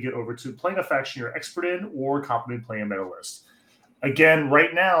want him to get over to playing a faction you're expert in or competent playing a meta list. Again,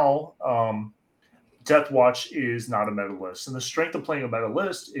 right now... Deathwatch is not a meta list. And the strength of playing a meta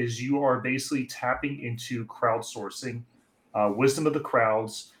list is you are basically tapping into crowdsourcing, wisdom of the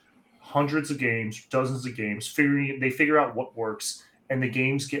crowds, hundreds of games, dozens of games, they figure out what works, and the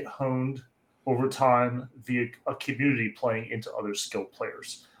games get honed over time via a community playing into other skilled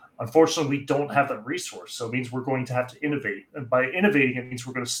players. Unfortunately, we don't have that resource, so it means we're going to have to innovate. And by innovating, it means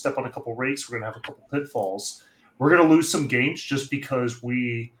we're going to step on a couple rakes, we're going to have a couple pitfalls. We're going to lose some games just because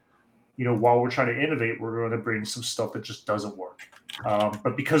while we're trying to innovate, we're going to bring some stuff that just doesn't work.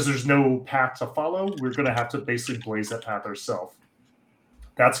 But because there's no path to follow, we're going to have to basically blaze that path ourselves.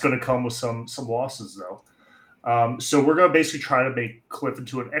 That's going to come with some losses, though. So we're going to basically try to make Cliff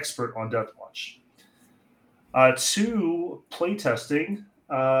into an expert on Deathwatch. To playtesting,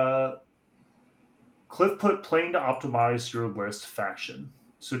 Cliff put playing to optimize your list faction.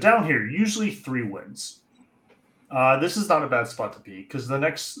 So down here, usually 3 wins. This is not a bad spot to be because the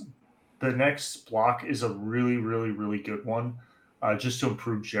next block is a really, really, really good one, just to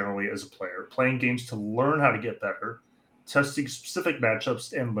improve generally as a player. Playing games to learn how to get better, testing specific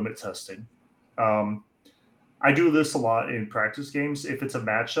matchups, and limit testing. I do this a lot in practice games. If it's a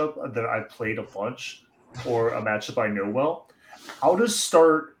matchup that I've played a bunch or a matchup I know well, I'll just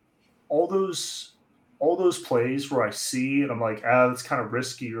start all those plays where I see and I'm like, that's kind of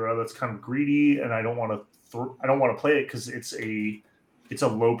risky or that's kind of greedy, and I don't want to play it because it's a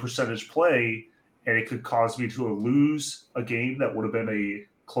low percentage play, and it could cause me to lose a game that would have been a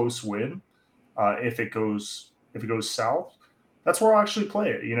close win if it goes south. that's where I'll actually play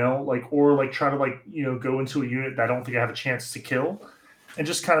it, or try to go into a unit that I don't think I have a chance to kill, and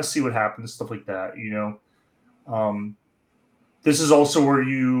just kind of see what happens, stuff like that. This is also where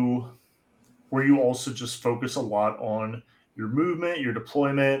you also just focus a lot on your movement, your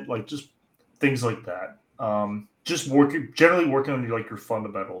deployment, like just things like that. Just generally working on your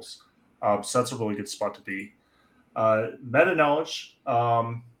fundamentals. So that's a really good spot to be. Meta knowledge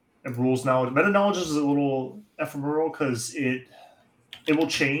and rules knowledge. Meta knowledge is a little ephemeral because it will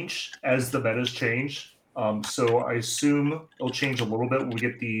change as the metas change. So I assume it'll change a little bit when we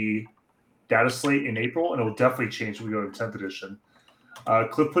get the data slate in April, and it will definitely change when we go to 10th edition.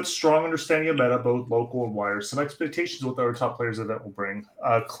 Cliff puts strong understanding of meta, both local and wider. Some expectations with other top players that will bring.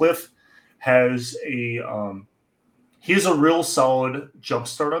 Cliff has a real solid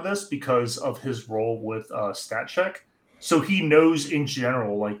jumpstart on this because of his role with Stat Check. So he knows in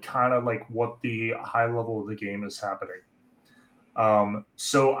general, what the high level of the game is happening.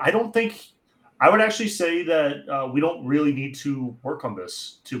 So I would actually say that we don't really need to work on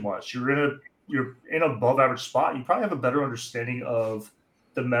this too much. You're in an above average spot. You probably have a better understanding of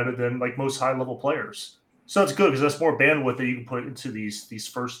the meta than most high level players. So that's good because that's more bandwidth that you can put into these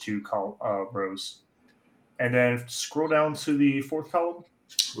first two rows. And then scroll down to the fourth column.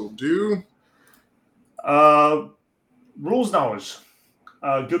 Will do. Rules knowledge.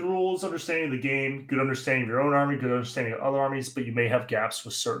 Good rules, understanding of the game, good understanding of your own army, good understanding of other armies, but you may have gaps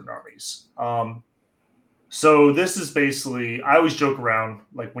with certain armies. So this is basically, I always joke around,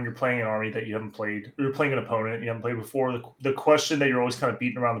 when you're playing an army that you haven't played, or you're playing an opponent you haven't played before, the question that you're always kind of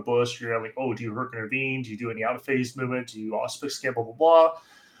beating around the bush, you're like, oh, do you Hurk Intervene? Do you do any out-of-phase movement? Do you Auspic Scan, blah, blah, blah?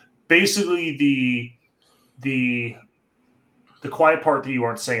 Basically, the quiet part that you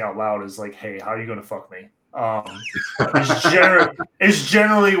aren't saying out loud is hey, how are you going to fuck me? Is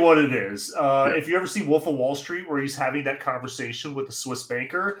generally what it is. If you ever see Wolf of Wall Street, where he's having that conversation with the Swiss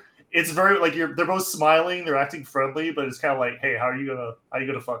banker, it's very they're both smiling, they're acting friendly, but it's kind of hey, how are you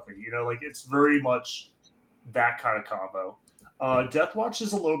gonna fuck me? It's very much that kind of combo. Deathwatch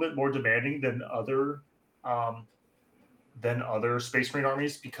is a little bit more demanding than other Space Marine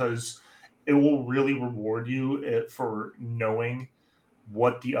armies because it will really reward you for knowing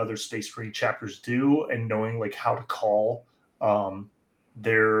what the other Space Marine chapters do and knowing how to call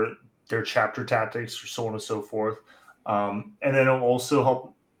their chapter tactics or so on and so forth. And then it'll also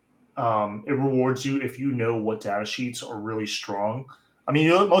help. It rewards you if you know what data sheets are really strong. I mean,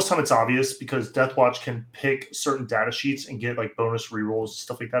 most of the time it's obvious because Deathwatch can pick certain data sheets and get bonus rerolls,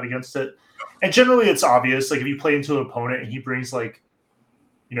 stuff like that against it. And generally it's obvious. If you play into an opponent and he brings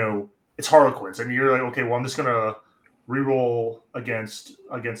it's Harlequins and you're okay, well, I'm just gonna reroll against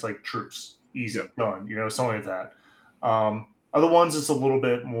troops. Easy, done. Something like that. Other ones, it's a little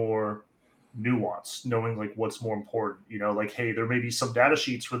bit more nuanced, knowing what's more important. Hey, there may be some data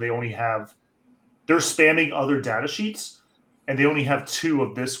sheets where they're spamming other data sheets, and they only have 2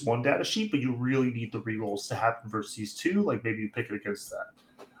 of this one data sheet, but you really need the rerolls to happen versus these 2. Maybe you pick it against that.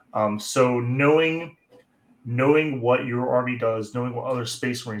 So knowing what your army does, knowing what other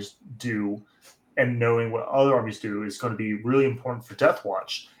Space Marines do, and knowing what other armies do is going to be really important for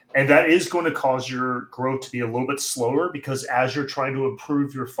Deathwatch. And that is going to cause your growth to be a little bit slower because as you're trying to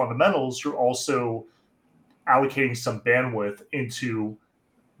improve your fundamentals, you're also allocating some bandwidth into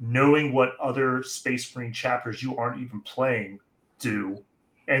knowing what other Space Marine chapters you aren't even playing do,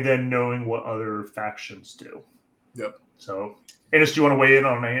 and then knowing what other factions do. Yep. So, Anis, do you want to weigh in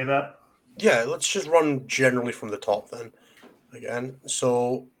on any of that? Yeah, let's just run generally from the top then. Again,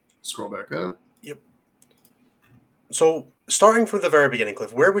 so... Scroll back up. Yep. So, starting from the very beginning,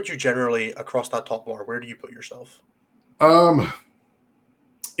 Cliff, where would you generally, across that top bar, where do you put yourself?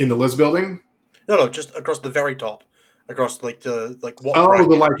 In the list building? No, just across the very top. Across what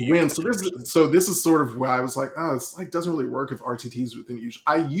win. So this is sort of where I was it's doesn't really work if RTTs within usually.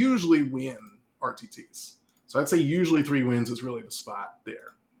 I usually win RTTs. So I'd say usually 3 wins is really the spot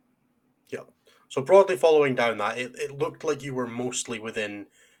there. Yeah. So broadly following down that, it looked like you were mostly within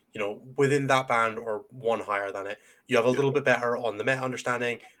that band or one higher than it. You have a little bit better on the meta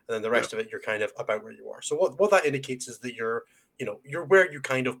understanding, and then the rest of it, you're kind of about where you are. So what that indicates is that you're where you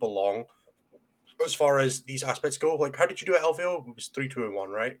kind of belong as far as these aspects go. How did you do at LVO? It was 3, 2, and 1,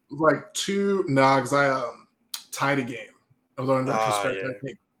 right? 2, because I tied a game. Although in retrospect, I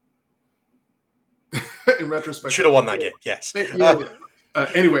think in retrospect, should have won that game. Yes.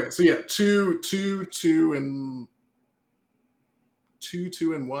 Anyway, so 2, and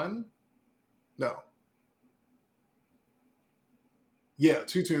 2, and 1. No. Yeah,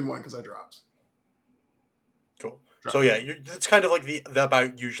 2, 2, and 1 because I dropped. Cool. So yeah, it's kind of like the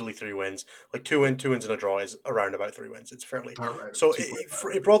about usually 3 wins. Like 2 wins and a draw is around about 3 wins. It's fairly so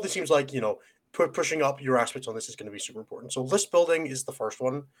it broadly seems like pushing up your aspects on this is going to be super important. So list building is the first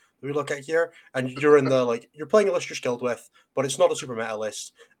one that we look at here, and you're in the you're playing a list you're skilled with, but it's not a super meta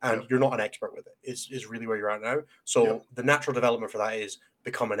list, and you're not an expert with it. Is really where you're at now. So the natural development for that is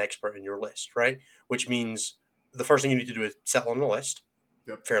become an expert in your list, right? Which means the first thing you need to do is settle on the list.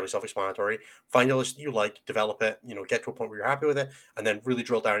 Fairly self-explanatory. Find a list that you like, develop it, get to a point where you're happy with it, and then really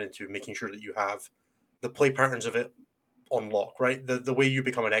drill down into making sure that you have the play patterns of it on lock, right? The way you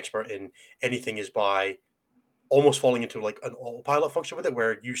become an expert in anything is by almost falling into like an autopilot function with it,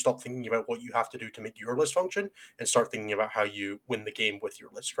 where you stop thinking about what you have to do to make your list function and start thinking about how you win the game with your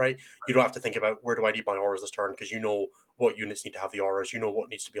list, right? You don't have to think about where do I need my auras this turn, because you know what units need to have the auras, you know what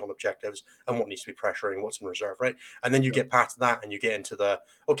needs to be on objectives and what needs to be pressuring, what's in reserve, right? And then you get past that and you get into the,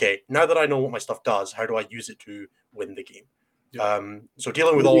 okay, now that I know what my stuff does, how do I use it to win the game? So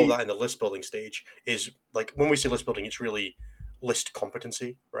dealing with all of that in the list building stage is like, when we say list building, it's really list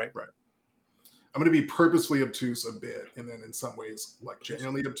competency, right? Right. I'm going to be purposefully obtuse a bit, and then in some ways, like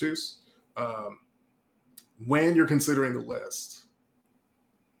genuinely obtuse. When you're considering the list,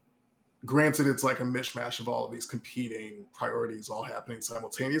 granted, it's like a mishmash of all of these competing priorities all happening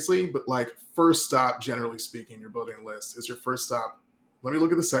simultaneously, but like first stop, generally speaking, you're building a list is your first stop. Let me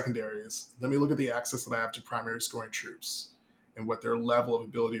look at the secondaries. Let me look at the access that I have to primary scoring troops and what their level of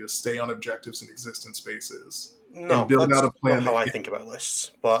ability to stay on objectives and exist in spaces. No, build out a plan. Not how I think about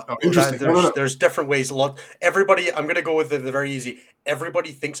lists, but there's different ways. Everybody, I'm going to go with the very easy.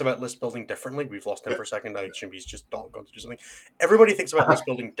 Everybody thinks about list building differently. We've lost him for a second. I assume he's just not going to do something. Everybody thinks about list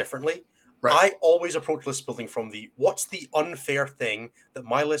building differently. Right. I always approach list building from what's the unfair thing that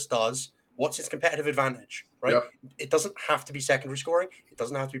my list does? What's its competitive advantage? Right. Yep. It doesn't have to be secondary scoring. It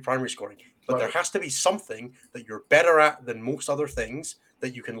doesn't have to be primary scoring. But there has to be something that you're better at than most other things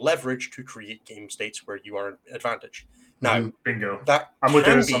that you can leverage to create game states where you are an advantage. Now, bingo. I'm with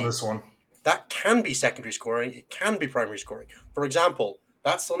us on this one. That can be secondary scoring. It can be primary scoring. For example,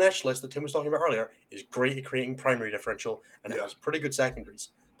 that Slanesh list that Tim was talking about earlier is great at creating primary differential, and it has pretty good secondaries.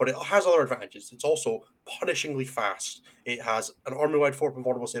 But it has other advantages. It's also punishingly fast. It has an army-wide 4-point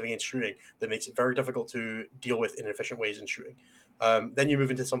vulnerable save against shooting that makes it very difficult to deal with in efficient ways in shooting. Then you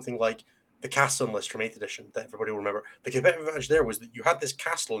move into something like the Castellan list from 8th edition that everybody will remember. The competitive advantage there was that you had this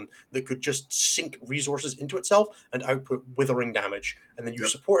Castellan that could just sink resources into itself and output withering damage, and then you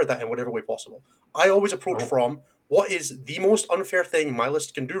supported that in whatever way possible. I always approach from what is the most unfair thing my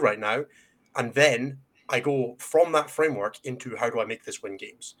list can do right now, and then I go from that framework into how do I make this win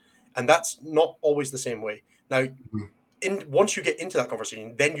games. And that's not always the same way. Now, once you get into that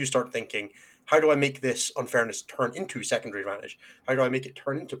conversation, then you start thinking, how do I make this unfairness turn into secondary advantage? How do I make it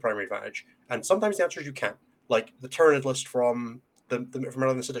turn into primary advantage? And sometimes the answer is you can. Like the Tyranid list from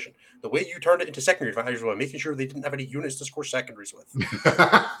from this edition. The way you turned it into secondary advantage was making sure they didn't have any units to score secondaries with.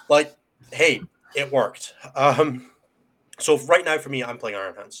 Like, hey, it worked. So right now for me, I'm playing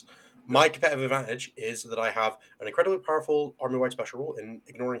Iron Hands. My competitive advantage is that I have an incredibly powerful army-wide special rule in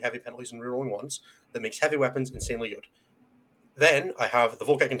ignoring heavy penalties and rerolling ones that makes heavy weapons insanely good. Then I have the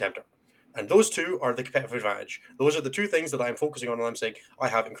Volkite Contemptor. And those two are the competitive advantage. Those are the two things that I'm focusing on, and I'm saying I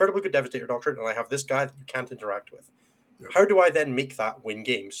have incredibly good Devastator Doctrine, and I have this guy that you can't interact with. How do I then make that win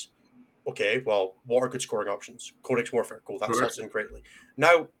games? Okay, well, what are good scoring options? Codex Warfare, cool, that slots in greatly.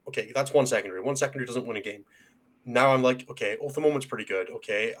 Now, okay, that's one secondary. One secondary doesn't win a game. Now I'm like, okay, Oath of Moment's pretty good.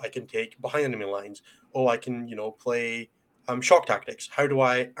 Okay, I can take behind enemy lines. Oh, I can, play shock tactics. How do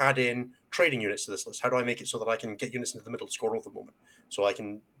I add in trading units to this list? How do I make it so that I can get units into the middle to score Oath of Moment? So I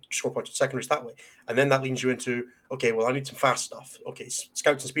can score points with secondaries that way. And then that leads you into, okay, well, I need some fast stuff. Okay,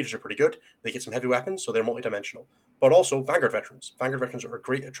 scouts and speeders are pretty good. They get some heavy weapons, so they're multidimensional. But also Vanguard Veterans. Vanguard Veterans are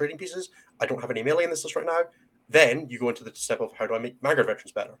great at trading pieces. I don't have any melee in this list right now. Then you go into the step of how do I make Vanguard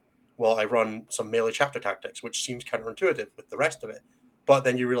Veterans better? Well, I run some melee chapter tactics, which seems counterintuitive with the rest of it. But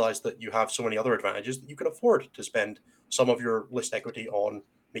then you realize that you have so many other advantages that you can afford to spend some of your list equity on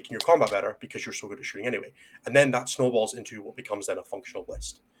making your combat better because you're so good at shooting anyway. And then that snowballs into what becomes then a functional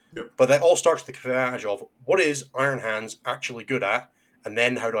list. Yep. But that all starts with the advantage of what is Iron Hands actually good at, and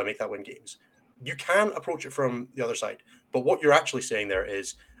then how do I make that win games? You can approach it from the other side, but what you're actually saying there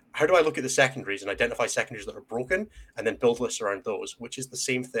is, how do I look at the secondaries and identify secondaries that are broken and then build lists around those, which is the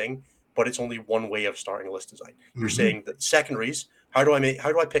same thing, but it's only one way of starting a list design. You're saying that secondaries, how do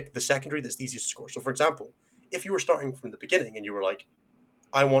I pick the secondary that's the easiest to score? So for example, if you were starting from the beginning and you were like,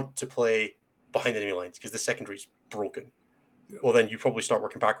 I want to play behind enemy lines because the secondary is broken. Yeah. Well, then you probably start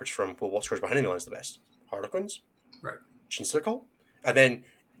working backwards from, well, what scores behind enemy lines the best? Harlequins? Right. Chinsical? And then,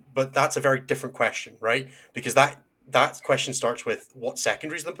 but that's a very different question, right? Because that that question starts with what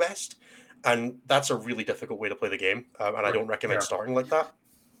secondary is the best, and that's a really difficult way to play the game, and I don't recommend starting like that.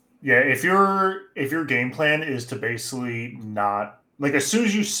 Yeah, if your game plan is to basically not like as soon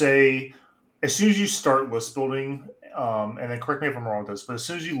as you start list building, and then correct me if I'm wrong with this, but as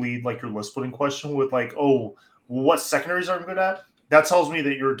soon as you lead like your list building question with like, oh, what secondaries are I'm good at? That tells me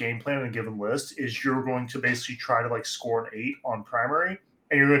that your game plan in a given list is you're going to basically try to like score an 8 on primary,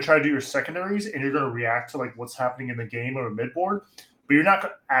 and you're going to try to do your secondaries, and you're going to react to like what's happening in the game or mid board, but you're not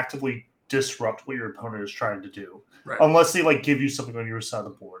going to actively disrupt what your opponent is trying to do, unless they like give you something on your side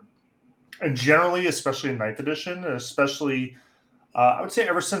of the board. And generally, especially in 9th edition, especially I would say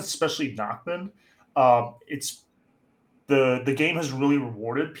ever since especially Nachman, it's the game has really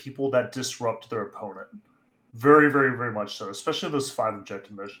rewarded people that disrupt their opponent. Very, very, very much so, especially those 5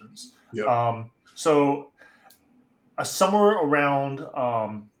 objective missions. Yep. So somewhere around,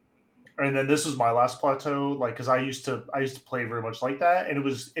 and then this was my last plateau, like because I used to play very much like that, and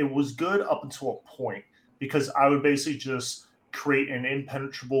it was good up until a point because I would basically just create an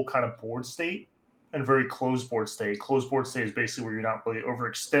impenetrable kind of board state and very closed board state. Closed board state is basically where you're not really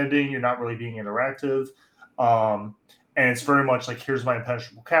overextending, you're not really being interactive, and it's very much like here's my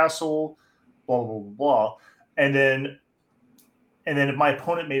impenetrable castle, blah blah blah blah. And then if my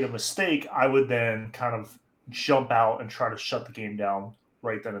opponent made a mistake, I would then kind of jump out and try to shut the game down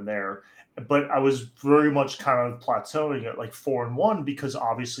right then and there. But I was very much kind of plateauing at like 4-1 because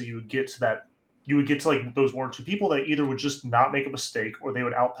obviously you would get to like those 1 or 2 people that either would just not make a mistake or they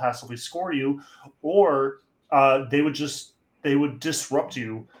would outpassively score you, or they would disrupt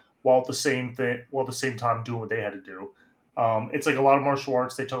you while at the same time doing what they had to do. It's like a lot of martial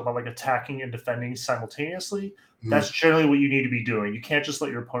arts, they talk about like attacking and defending simultaneously. Mm-hmm. That's generally what you need to be doing. You can't just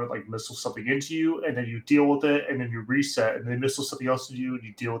let your opponent like missile something into you and then you deal with it and then you reset and they missile something else into you and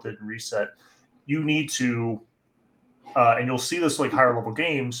you deal with it and reset. You need to, and you'll see this like higher level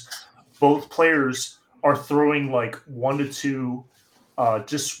games, both players are throwing like 1 to 2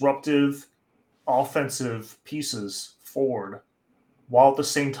 disruptive offensive pieces forward while at the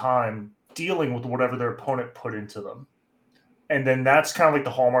same time dealing with whatever their opponent put into them. And then that's kind of like the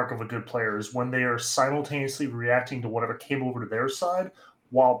hallmark of a good player is when they are simultaneously reacting to whatever came over to their side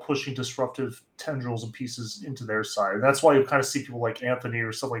while pushing disruptive tendrils and pieces into their side. And that's why you kind of see people like Anthony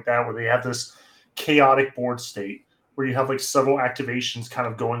or stuff like that, where they have this chaotic board state where you have like several activations kind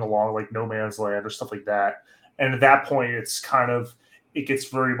of going along like No Man's Land or stuff like that. And at that point, it gets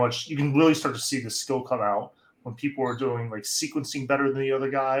very much, you can really start to see the skill come out when people are doing like sequencing better than the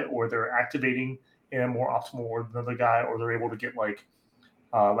other guy, or they're activating in a more optimal order than the other guy, or they're able to get like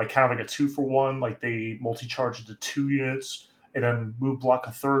kind of like a 2-for-1, like they multi-charge into 2 units and then move block a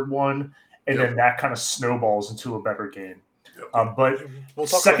 3rd one, and then that kind of snowballs into a better game. But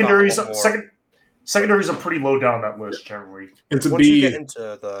secondaries are pretty low down that list generally. And once you get into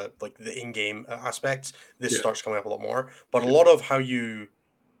the in-game aspects, this starts coming up a lot more. But a lot of how you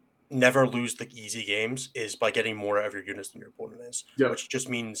never lose the easy games is by getting more out of your units than your opponent is, which just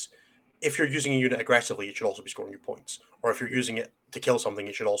means if you're using a unit aggressively, it should also be scoring your points. Or if you're using it to kill something,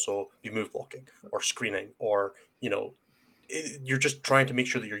 it should also be move blocking or screening, or you're just trying to make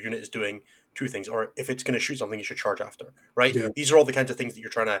sure that your unit is doing 2 things. Or if it's going to shoot something, you should charge after, right? Yeah. These are all the kinds of things that you're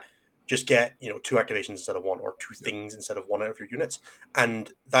trying to just get, 2 activations instead of 1, or 2 things instead of 1 out of your units.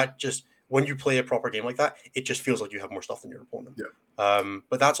 And that just, when you play a proper game like that, it just feels like you have more stuff than your opponent. Yeah.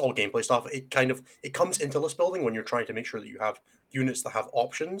 But that's all gameplay stuff. It comes into list building when you're trying to make sure that you have units that have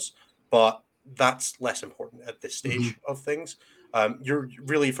options, but that's less important at this stage of things. You're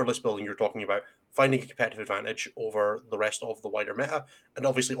really, for list building, you're talking about finding a competitive advantage over the rest of the wider meta. And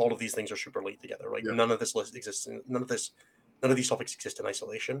obviously all of these things are super linked together, right? Yeah. None of this list exists none of these topics exist in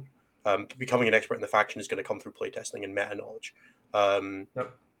isolation. Becoming an expert in the faction is going to come through playtesting and meta knowledge,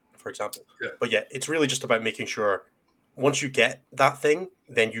 for example. Yeah. But yeah, it's really just about making sure once you get that thing,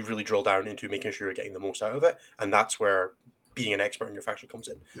 then you really drill down into making sure you're getting the most out of it. And that's where being an expert in your faction comes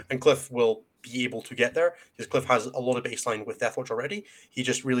in. Yeah. And Cliff will be able to get there because Cliff has a lot of baseline with Deathwatch already. He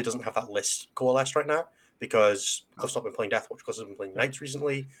just really doesn't have that list coalesced right now because Cliff's not been playing Deathwatch. Cliff's been playing Knights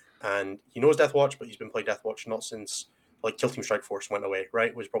recently, and he knows Deathwatch, but he's been playing Deathwatch not since like Kill Team Strike Force went away,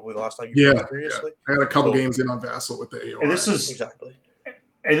 right? Was probably the last time you played seriously. I had a couple games in on Vassal with the AOR.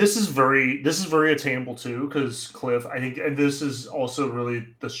 And this is very attainable too, because Cliff, I think, and this is also really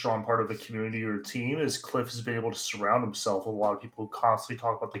the strong part of the community or team, is Cliff has been able to surround himself with a lot of people who constantly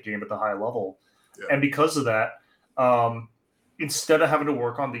talk about the game at the high level. Yeah. And because of that, instead of having to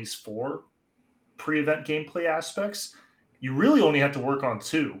work on these 4 pre-event gameplay aspects, you really only have to work on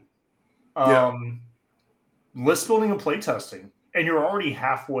 2. List building and playtesting. And you're already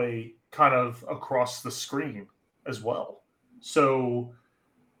halfway kind of across the screen as well. So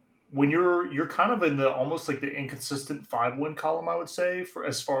when you're kind of in the almost like the inconsistent 5-win column, I would say, for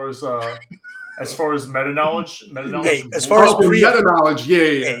as far as meta knowledge. Hey, as far as meta knowledge,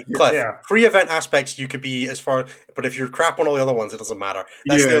 Hey, Cliff, Yeah. pre-event aspects, you could be as far, but if you're crap on all the other ones, it doesn't matter.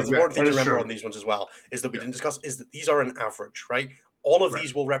 That's the important thing to remember on these ones as well, is that we didn't discuss, is that these are an average, right? All of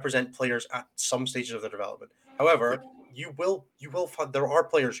these will represent players at some stages of their development. However, you will find there are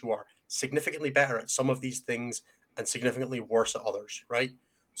players who are significantly better at some of these things and significantly worse at others, right?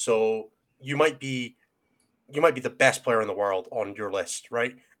 So you might be the best player in the world on your list,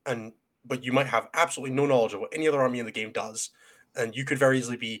 right? But you might have absolutely no knowledge of what any other army in the game does. And you could very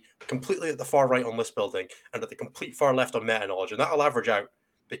easily be completely at the far right on list building and at the complete far left on meta knowledge. And that'll average out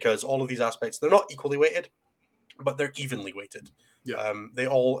because all of these aspects, they're not equally weighted, but they're evenly weighted. Yeah. They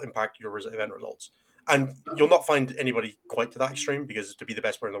all impact your event results. And you'll not find anybody quite to that extreme, because to be the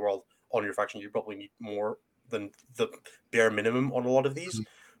best player in the world on your faction, you probably need more than the bare minimum on a lot of these. Mm-hmm.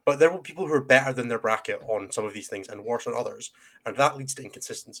 But there will be people who are better than their bracket on some of these things and worse on others. And that leads to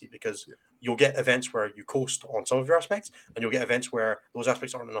inconsistency, because you'll get events where you coast on some of your aspects, and you'll get events where those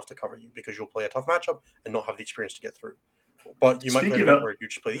aspects aren't enough to cover you because you'll play a tough matchup and not have the experience to get through. But you might play an event where you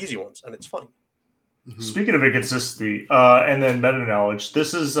just play the easy ones, and it's fine. Mm-hmm. Speaking of inconsistency and then meta knowledge,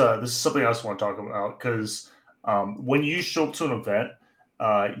 this is something else I want to talk about, because when you show up to an event,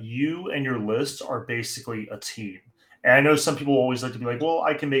 you and your list are basically a team. And I know some people always like to be like, well,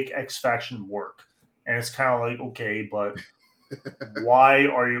 I can make X faction work. And it's kind of like, okay, but why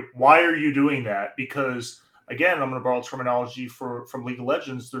are you doing that? Because again, I'm going to borrow terminology from League of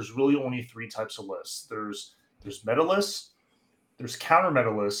Legends. There's really only 3 types of lists. There's meta lists, there's counter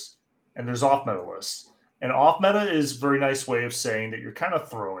meta lists, and there's off meta lists. And off meta is a very nice way of saying that you're kind of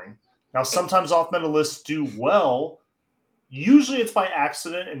throwing. Now, sometimes off meta lists do well. Usually it's by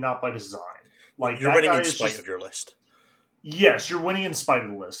accident and not by design. Like, you're winning in spite of your list. Yes, you're winning in spite of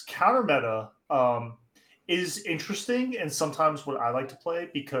the list. Counter meta is interesting, and sometimes what I like to play,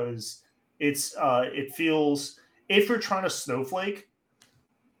 because it feels, if you're trying to snowflake,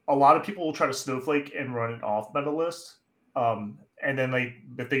 a lot of people will try to snowflake and run an off meta list, and then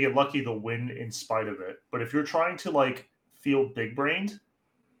if they get lucky, they'll win in spite of it. But if you're trying to feel big brained,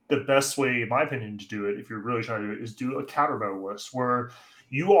 the best way, in my opinion, to do it, if you're really trying to do it, is do a counter meta list where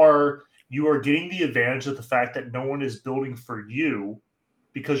you are getting the advantage of the fact that no one is building for you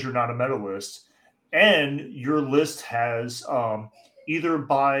because you're not a meta list, and your list has either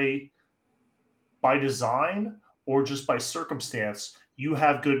by design or just by circumstance, you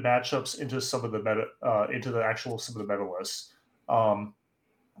have good matchups into some of the meta, some of the meta lists.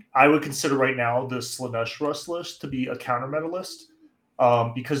 I would consider right now the Slanesh Rust list to be a counter meta list,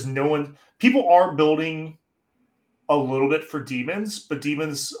 because people are building a little bit for demons, but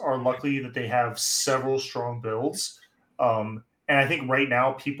demons are lucky that they have several strong builds. And I think right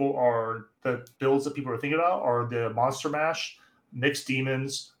now the builds that people are thinking about are the Monster Mash, Mixed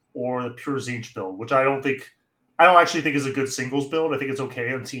Demons, or the Pure Zinch build, which I don't actually think is a good singles build. I think it's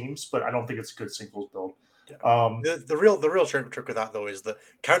okay on teams, but I don't think it's a good singles build. The real trick with that, though, is that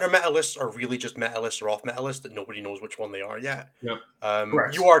counter meta lists are really just meta lists or off meta lists that nobody knows which one they are yet. Yep.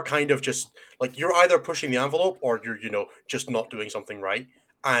 You are kind of just like, you're either pushing the envelope or you're just not doing something right,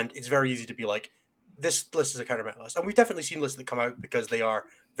 and it's very easy to be like, this list is a counter meta list. And we've definitely seen lists that come out because they are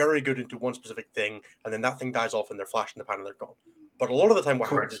very good into one specific thing, and then that thing dies off and they're flash in the pan and they're gone. But a lot of the time, what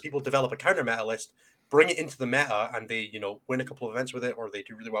happens is people develop a counter meta list, bring it into the meta, and they, win a couple of events with it, or they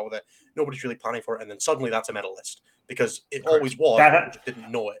do really well with it. Nobody's really planning for it, and then suddenly that's a meta list, because it always was, people just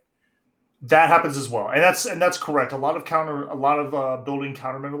didn't know it. That happens as well, and that's correct. A lot of building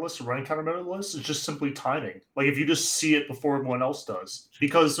counter meta lists or running counter meta lists is just simply timing. Like, if you just see it before everyone else does,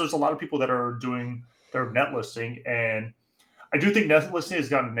 because there's a lot of people that are doing their net listing, and I do think net listing has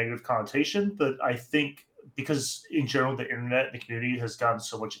gotten a negative connotation, but I think because in general the internet and the community has gotten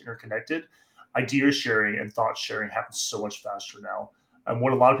so much interconnected, idea sharing and thought sharing happens so much faster now. And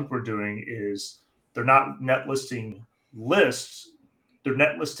what a lot of people are doing is they're not net listing lists, they're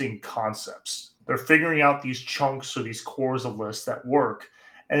net listing concepts. They're figuring out these chunks or these cores of lists that work,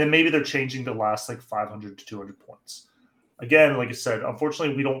 and then maybe they're changing the last 500 to 200 points. Again, like I said,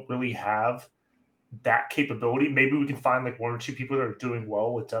 unfortunately, we don't really have that capability. Maybe we can find 1 or 2 people that are doing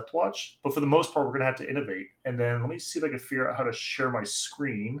well with Deathwatch, but for the most part, we're going to have to innovate. And then let me see if I can figure out how to share my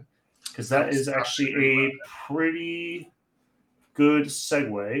screen, because that is actually a pretty good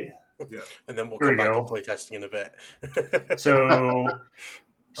segue. Yeah. And then we'll come back to play testing in a bit. So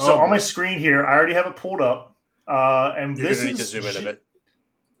on my screen here, I already have it pulled up. And You're this going to need to zoom in a bit.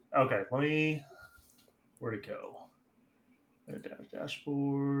 Okay, where'd it go?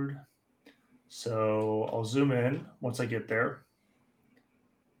 Dashboard. So I'll zoom in once I get there.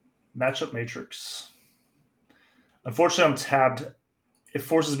 Matchup matrix. Unfortunately, I'm tabbed. It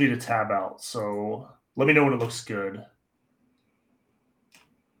forces me to tab out. So let me know when it looks good.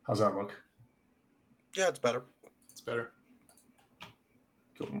 How's that look? Yeah, it's better. It's better.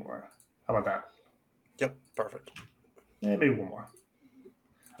 Go more. How about that? Yep, perfect. Yeah, maybe one more.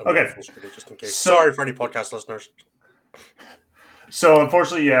 I'll Okay. full screen just in case. Sorry for any podcast listeners. So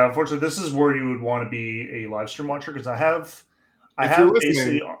unfortunately, this is where you would want to be a live stream watcher because I have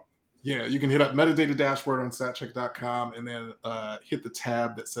basically. Yeah, you can hit up metadata dashboard on statcheck.com and then hit the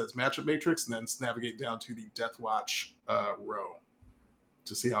tab that says matchup matrix and then navigate down to the Deathwatch row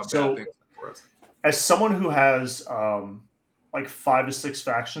to see how bad things are for us. As someone who has like 5 to 6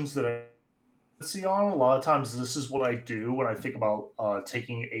 factions that I see on, a lot of times this is what I do when I think about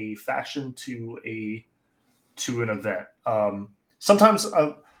taking a faction to an event.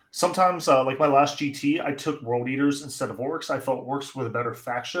 Sometimes like my last GT, I took World Eaters instead of Orcs. I felt Orcs were the better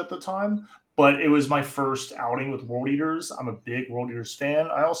faction at the time, but it was my first outing with World Eaters. I'm a big World Eaters fan.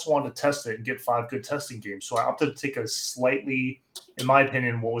 I also wanted to test it and get 5 good testing games. So I opted to take a slightly, in my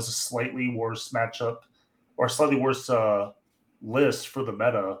opinion, what was a slightly worse matchup or a slightly worse list for the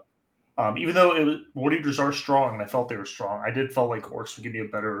meta. Even though World Eaters are strong and I felt they were strong, I did feel like Orcs would give me a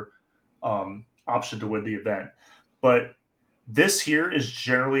better option to win the event. But this here is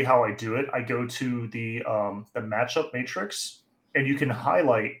generally how I do it. I go to the matchup matrix, and you can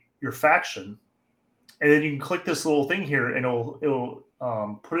highlight your faction, and then you can click this little thing here, and it'll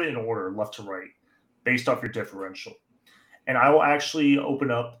put it in order, left to right, based off your differential. And I will actually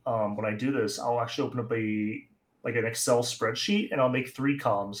open up when I do this. I'll actually open up an Excel spreadsheet, and I'll make 3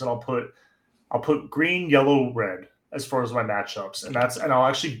 columns, and I'll put green, yellow, red as far as my matchups. And I'll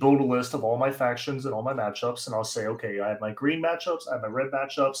actually build a list of all my factions and all my matchups. And I'll say, okay, I have my green matchups, I have my red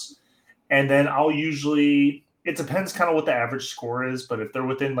matchups. And then I'll usually, it depends kind of what the average score is, but if they're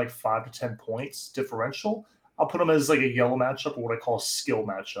within like 5 to 10 points differential, I'll put them as like a yellow matchup or what I call a skill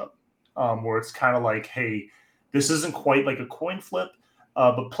matchup, where it's kind of like, hey, this isn't quite like a coin flip,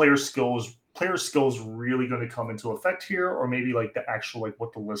 but player skill is really going to come into effect here, or maybe like the actual, like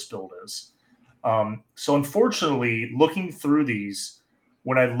what the list build is. So unfortunately, looking through these,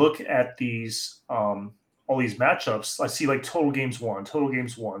 when I look at these, all these matchups, I see like total games 1, total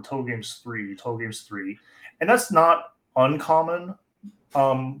games 1, total games 3, total games 3. And that's not uncommon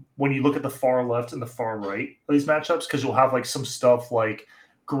when you look at the far left and the far right of these matchups, because you'll have like some stuff like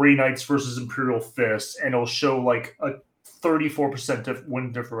Grey Knights versus Imperial Fists, and it'll show like a 34%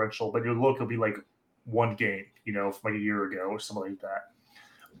 win differential, but your look will be like 1 game, from like a year ago or something like that.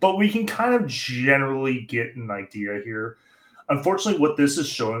 But we can kind of generally get an idea here. Unfortunately, what this is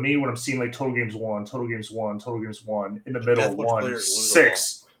showing me when I'm seeing like total games 1, total games 1, total games 1, in the middle, 1,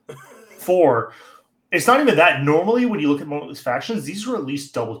 6, 4. It's not even that. Normally, when you look at most of these factions, these are at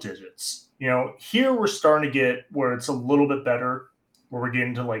least double digits. Here we're starting to get where it's a little bit better, where we're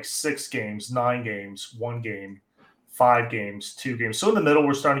getting to like 6 games, 9 games, 1 game, 5 games, 2 games. So in the middle,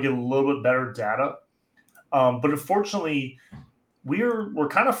 we're starting to get a little bit better data. But unfortunately, we're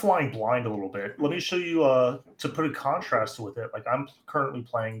kind of flying blind a little bit. Let me show you to put a contrast with it. Like I'm currently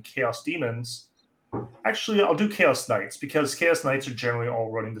playing Chaos Demons. Actually, I'll do Chaos Knights because Chaos Knights are generally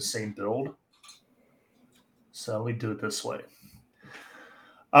all running the same build. So let me do it this way.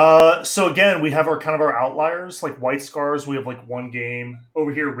 So again, we have our outliers, like White Scars. We have like 1 game.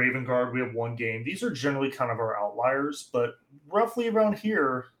 Over here, Raven Guard, we have 1 game. These are generally kind of our outliers, but roughly around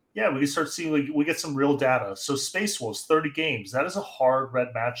here, yeah, we can start seeing like we get some real data. So Space Wolves, 30 games. That is a hard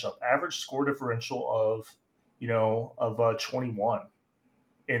red matchup. Average score differential of 21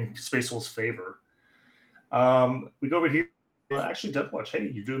 in Space Wolves' favor. We go over here. Actually, Deathwatch. Hey,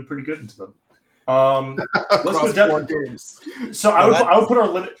 you're doing pretty good into them. Let's go Death games. So I would put our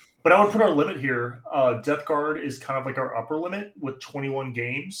limit, but I would put our limit here. Death Guard is kind of like our upper limit with 21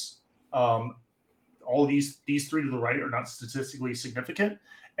 games. All these 3 to the right are not statistically significant.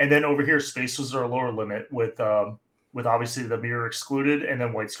 And then over here, Space was our lower limit with obviously the mirror excluded, and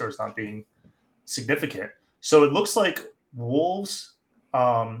then White Scars not being significant. So it looks like Wolves,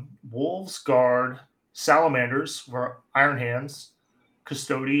 Guard, Salamanders, were Iron Hands,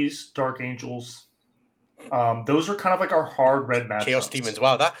 Custodes, Dark Angels. Those are kind of like our hard red matchups. Chaos Demons.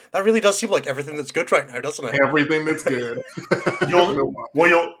 Wow, that really does seem like everything that's good right now, doesn't it? Everything that's good.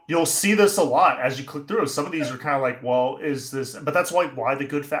 You'll see this a lot as you click through. Some of these are kind of like, well, is this? But that's why the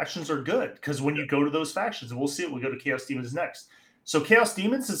good factions are good, because when you go to those factions, and we'll see it. We go to Chaos Demons next. So Chaos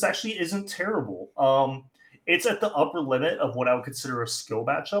Demons, this actually isn't terrible. It's at the upper limit of what I would consider a skill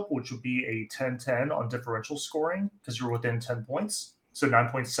matchup, which would be a 10-10 on differential scoring because you're within 10 points, so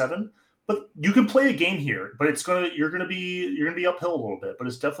 9.7. but you can play a game here, but you're gonna be uphill a little bit. But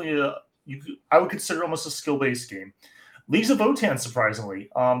it's definitely I would consider it almost a skill based game. Leagues of Votann, surprisingly,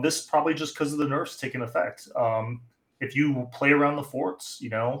 this probably just because of the nerfs taking effect. If you play around the forts,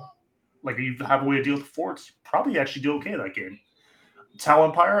 like you have a way to deal with the forts, you probably actually do okay that game. Tau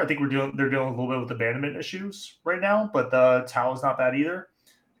Empire, I think they're dealing a little bit with abandonment issues right now, but the Tau is not bad either.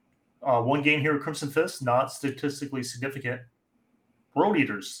 One game here with Crimson Fist, not statistically significant. World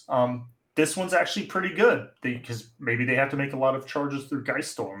Eaters. This one's actually pretty good because maybe they have to make a lot of charges through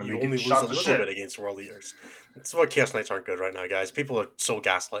Geiststorm and you they only get lose shot a to little shit. bit against World Eaters. That's why Chaos Knights aren't good right now, guys. People are so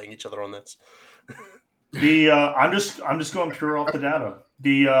gaslighting each other on this. I'm just going pure off the data.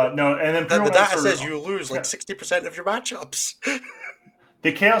 No, and then the data says you lose like 60% of your matchups.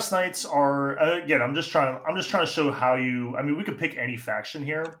 The Chaos Knights are again. I'm just trying to show how you. I mean, we could pick any faction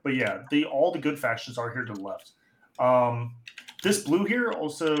here, but yeah, all the good factions are here to the left. This blue here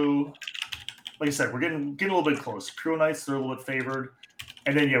also, like I said, we're getting a little bit close. Pure Knights, they're a little bit favored,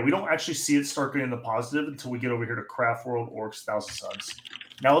 and then we don't actually see it start getting the positive until we get over here to Craft World, Orcs, Thousand Suns.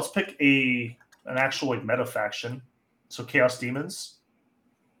 Now let's pick an actual like meta faction. So Chaos Demons.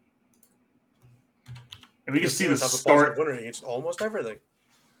 And we can see the start winner against almost everything.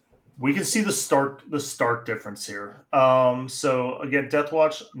 We can see the start difference here. So again,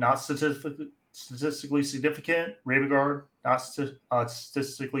 Deathwatch not statistically significant. Ravenguard not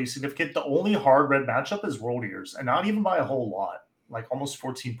statistically significant. The only hard red matchup is World Eaters, and not even by a whole lot, like almost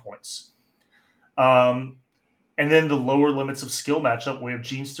 14 points. And then the lower limits of skill matchup, we have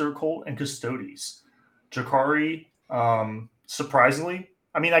Genestealer Cult and Custodes. Jakari, surprisingly,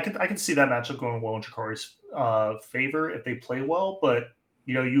 I mean, I can see that matchup going well in Jakari's favor if they play well, but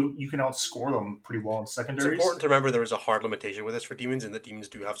you can outscore them pretty well in secondaries. It's important to remember there is a hard limitation with this for demons, and that demons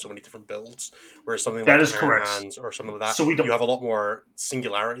do have so many different builds. Whereas something that like is correct. Hands or something like that, so you have a lot more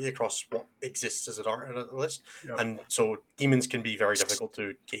singularity across what exists as a list, and so demons can be very difficult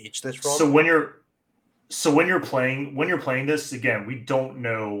to gauge this from. So when you're playing this again, we don't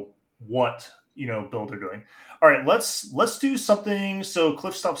know what build they're doing. All right, let's do something. So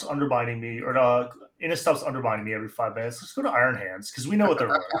Cliff stops undermining me, or Inna stops undermining me every 5 minutes. Let's go to Iron Hands because we know what they're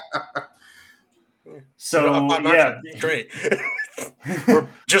running. So great. We're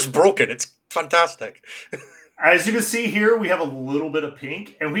just broken. It's fantastic. As you can see here, we have a little bit of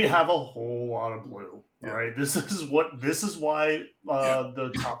pink and we have a whole lot of blue. Yeah. All right, this is why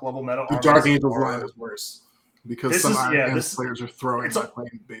the top level meta. The Dark Angels line is worse because some Iron Hands players are throwing by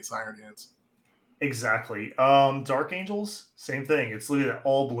playing base Iron Hands. Exactly. Dark Angels, same thing. It's literally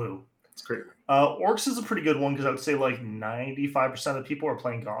all blue. It's crazy. Orcs is a pretty good one because I would say like 95% of the people are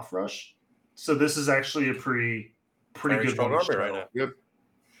playing Goth Rush. So this is actually a pretty good strong army right now. Yep.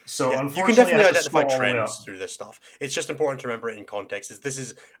 So unfortunately, you can definitely identify trends through this stuff. It's just important to remember it in context. This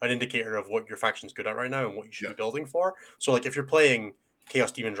is an indicator of what your faction's good at right now and what you should be building for. So like if you're playing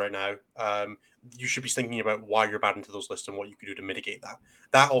Chaos Demons right now, you should be thinking about why you're bad into those lists and what you could do to mitigate that.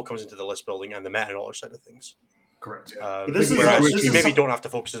 That all comes into the list building and the meta knowledge side of things. Correct. You maybe don't have to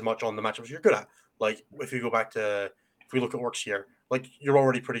focus as much on the matchups you're good at. Like if we look at Orcs here, like you're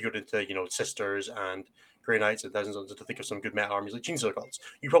already pretty good into Sisters and Grey Knights and Thousands to think of some good meta armies like Genestealer Cults.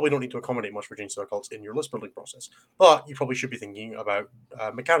 You probably don't need to accommodate much for Genestealer Cults in your list building process, but you probably should be thinking about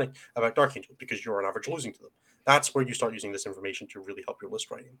about Dark Angel because you're on average losing to them. That's where you start using this information to really help your list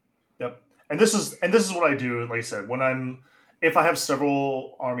writing. Yep. And this is what I do. Like I said, if I have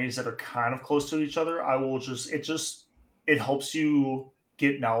several armies that are kind of close to each other, I will it helps you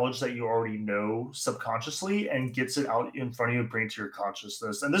get knowledge that you already know subconsciously and gets it out in front of you and bring it to your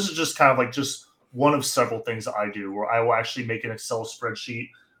consciousness. And this is just kind of like just one of several things that I do where I will actually make an Excel spreadsheet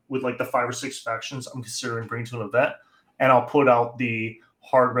with like the 5 or 6 factions I'm considering bringing to an event. And I'll put out the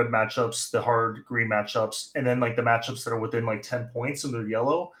hard red matchups, the hard green matchups, and then like the matchups that are within like 10 points and they're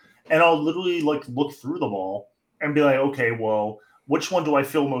yellow. And I'll literally like look through them all and be like, okay, well, which one do I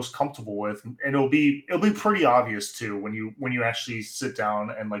feel most comfortable with? And it'll be pretty obvious too when you actually sit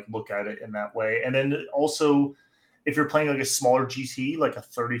down and like look at it in that way. And then also, if you're playing like a smaller GT, like a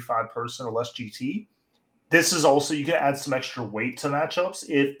 35 person or less GT, this is also, you can add some extra weight to matchups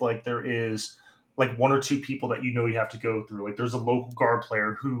if like there is like 1 or 2 people that you have to go through. Like there's a local guard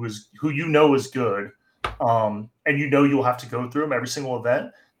player who is good, and you'll have to go through them every single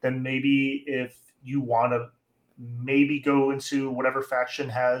event. Then maybe if you want to maybe go into whatever faction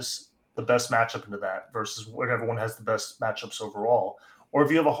has the best matchup into that versus whatever one has the best matchups overall. Or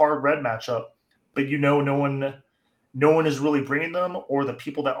if you have a hard red matchup, but no one is really bringing them, or the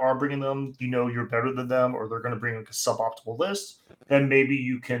people that are bringing them, you're better than them, or they're going to bring like a suboptimal list, then maybe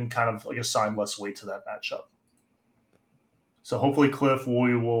you can kind of like assign less weight to that matchup. So hopefully, Cliff,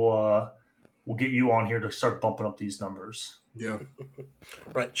 we will we'll get you on here to start bumping up these numbers. Yeah.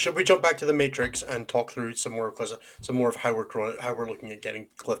 Right. Should we jump back to the Matrix and talk through some more of how we're looking at getting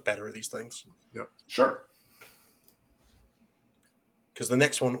Cliff better at these things? Yep. Sure. Because the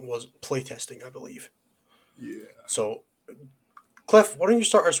next one was playtesting, I believe. Yeah. So, Cliff, why don't you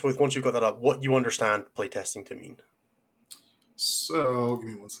start us with, once you've got that up, what you understand playtesting to mean? So, give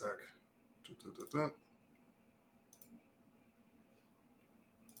me one sec.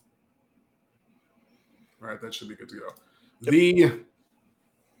 All right, that should be good to go. Yep.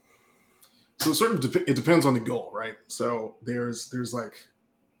 So it depends on the goal, right? So there's like,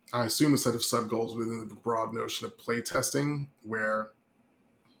 I assume, a set of sub goals within the broad notion of play testing, where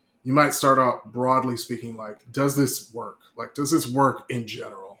you might start out broadly speaking, like, does this work? Like, does this work in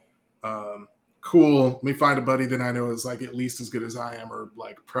general? Cool. Let me find a buddy that I know is like at least as good as I am, or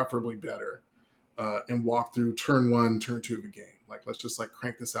like preferably better, and walk through turn 1, turn 2 of a game. Like, let's just like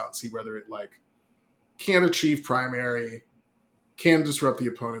crank this out and see whether it like can achieve primary, can disrupt the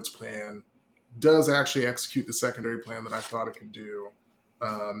opponent's plan, does actually execute the secondary plan that I thought it could do,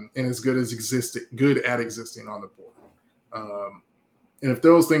 and is good at existing on the board. And if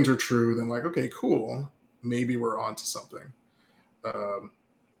those things are true, then like, okay, cool, maybe we're onto something.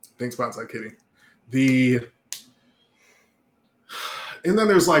 Thanks, Bonsai Kitty. And then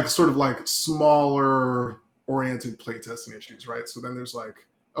there's like sort of like smaller oriented playtesting issues, right? So then there's like,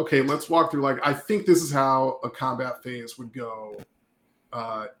 okay, let's walk through, like, I think this is how a combat phase would go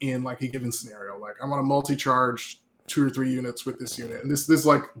in like a given scenario. Like, I want to multi-charge 2 or 3 units with this unit. And this is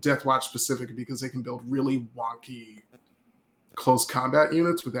like Deathwatch specific, because they can build really wonky close combat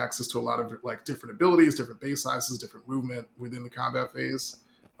units with access to a lot of like different abilities, different base sizes, different movement within the combat phase.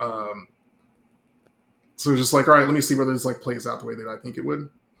 So just like, all right, let me see whether this like plays out the way that I think it would.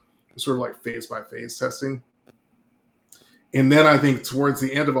 Sort of like phase by phase testing. And then I think towards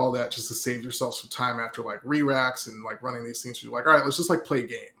the end of all that, just to save yourself some time after like re-racks and like running these things, you're like, all right, let's just like play a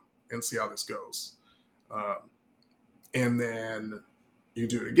game and see how this goes. And then you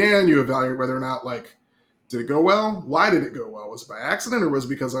do it again. You evaluate whether or not, like, did it go well? Why did it go well? Was it by accident, or was it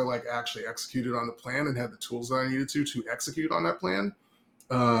because I like actually executed on the plan and had the tools that I needed to execute on that plan?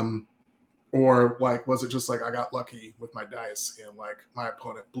 Or like, was it just like I got lucky with my dice and like my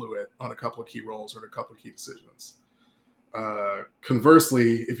opponent blew it on a couple of key rolls or a couple of key decisions?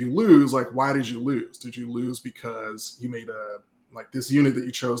 Conversely, if you lose, like, why did you lose? Did you lose because you made this unit that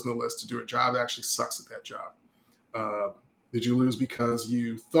you chose in the list to do a job actually sucks at that job? Did you lose because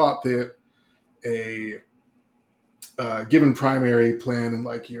you thought that a given primary plan and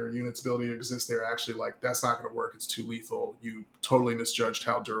like your unit's ability to exist there, actually like that's not going to work, it's too lethal, you totally misjudged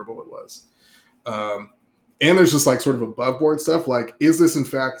how durable it was? And there's just like sort of above board stuff. Like, is this in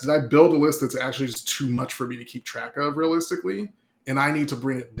fact, did I build a list that's actually just too much for me to keep track of realistically? And I need to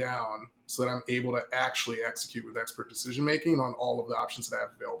bring it down so that I'm able to actually execute with expert decision-making on all of the options that I have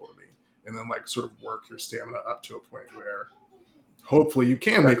available to me. And then like sort of work your stamina up to a point where hopefully you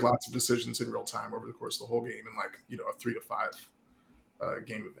can make lots of decisions in real time over the course of the whole game in like, you know, a 3 to 5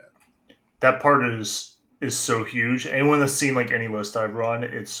 game event. That part is so huge. Anyone that's seen like any list I've run,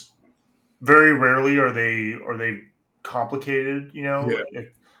 it's very rarely are they complicated, you know. Yeah.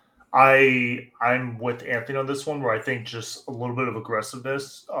 I'm with Anthony on this one, where I think just a little bit of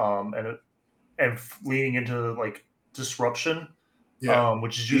aggressiveness and leaning into like disruption,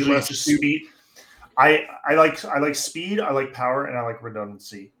 which is usually just speed. I like speed, I like power, and I like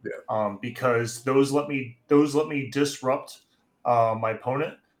redundancy. Because those let me disrupt my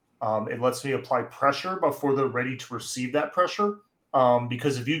opponent. It lets me apply pressure before they're ready to receive that pressure.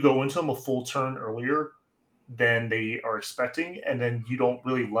 Because if you go into them a full turn earlier than they are expecting, and then you don't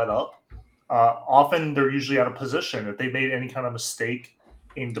really let up, often they're usually out of position. If they made any kind of mistake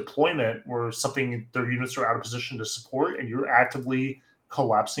in deployment where their units are out of position to support, and you're actively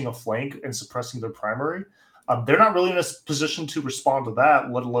collapsing a flank and suppressing their primary, they're not really in a position to respond to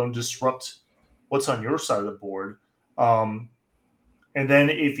that, let alone disrupt what's on your side of the board. And then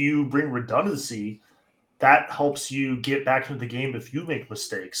if you bring redundancy, that helps you get back into the game if you make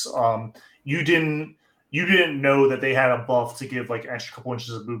mistakes. You didn't know that they had a buff to give like an extra couple inches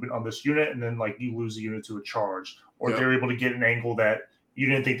of movement on this unit, and then like you lose a unit to a charge, or they're able to get an angle that you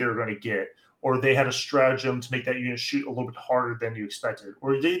didn't think they were going to get, or they had a stratagem to make that unit shoot a little bit harder than you expected,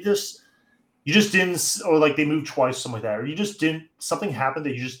 or you just didn't, or like they moved twice, something like that, or something happened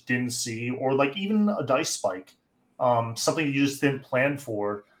that you just didn't see, or like even a dice spike, something you just didn't plan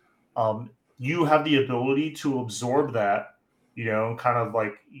for. You have the ability to absorb that, you know, kind of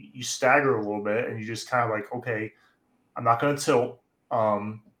like you stagger a little bit and you just kind of like, okay, I'm not going to tilt.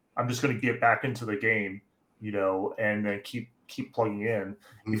 I'm just going to get back into the game, you know, and then keep keep plugging in.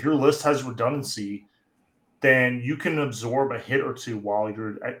 If your list has redundancy, then you can absorb a hit or two while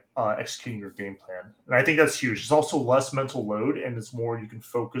you're executing your game plan. And I think that's huge. It's also less mental load, and it's more you can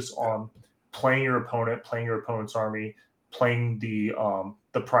focus on playing your opponent, playing your opponent's army, playing the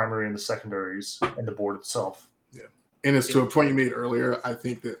primary and the secondaries and the board itself. Yeah. And it's to a point you made earlier, I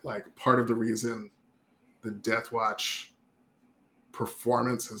think that like part of the reason the Deathwatch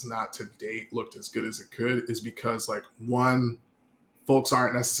performance has not to date looked as good as it could is because like one, folks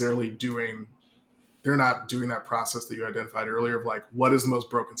aren't necessarily they're not doing that process that you identified earlier of like, what is the most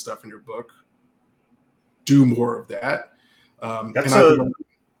broken stuff in your book? Do more of that.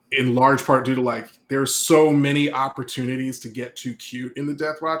 In large part due to like, there's so many opportunities to get too cute in the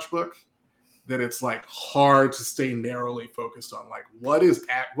Deathwatch book that it's like hard to stay narrowly focused on like, what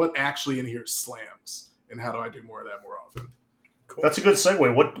actually in here slams and how do I do more of that more often? Cool. That's a good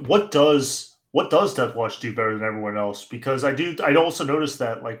segue. What does Deathwatch do better than everyone else? Because I also noticed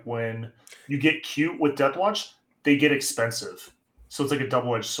that like when you get cute with Deathwatch, they get expensive. So it's like a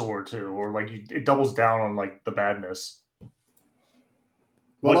double-edged sword too, or like it doubles down on like the badness.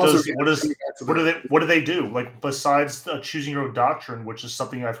 Well, what do they do? Like besides choosing your own doctrine, which is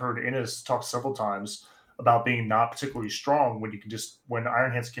something I've heard Innes talk several times about being not particularly strong when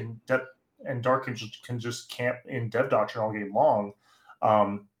Iron Hands and Dark Angel can just camp in Dev Doctrine all game long.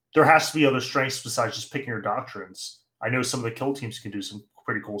 There has to be other strengths besides just picking your doctrines. I know some of the kill teams can do some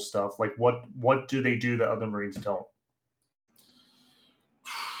pretty cool stuff. Like what do they do that other Marines don't?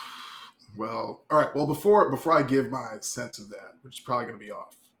 Well, all right. Well, before I give my sense of that, which is probably going to be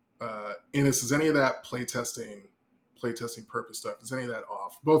off, Innes, is any of that playtesting purpose stuff? Is any of that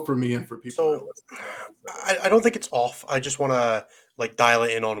off? Both for me and for people. So, I don't think it's off. I just want to like dial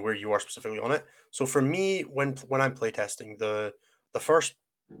it in on where you are specifically on it. So for me, when I'm playtesting, the first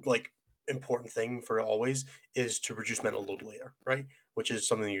like important thing for always is to reduce mental load later, right? Which is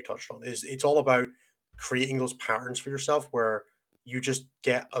something you touched on. It's all about creating those patterns for yourself where you just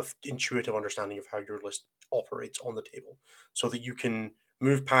get an intuitive understanding of how your list operates on the table so that you can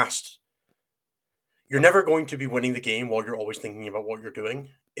move past. You're never going to be winning the game while you're always thinking about what you're doing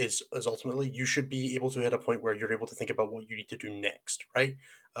is ultimately you should be able to hit a point where you're able to think about what you need to do next, right?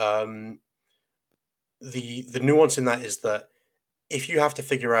 The nuance in that is that if you have to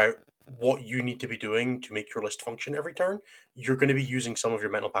figure out what you need to be doing to make your list function every turn, you're going to be using some of your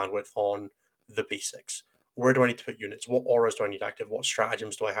mental bandwidth on the basics. Where do I need to put units? What auras do I need active? What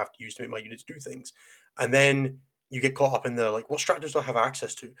stratagems do I have to use to make my units do things? And then you get caught up in the like, what stratagems do I have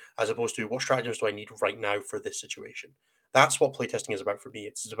access to, as opposed to what stratagems do I need right now for this situation? That's what playtesting is about for me.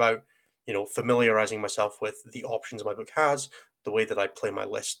 It's about, familiarizing myself with the options my book has, the way that I play my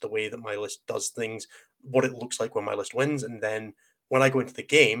list, the way that my list does things, what it looks like when my list wins. And then when I go into the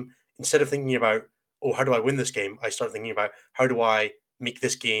game, instead of thinking about, oh, how do I win this game? I start thinking about how do I make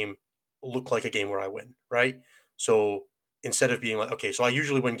this game look like a game where I win, right? So instead of being like, okay, so I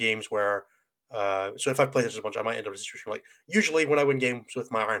usually win games where, so if I play this a bunch, I might end up in a situation like, usually when I win games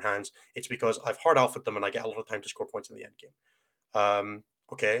with my Iron Hands, it's because I've hard alphaed them and I get a lot of time to score points in the end game.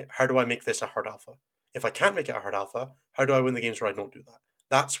 Okay, how do I make this a hard alpha? If I can't make it a hard alpha, how do I win the games where I don't do that?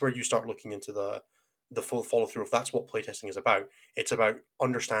 That's where you start looking into the full follow through of that's what playtesting is about. It's about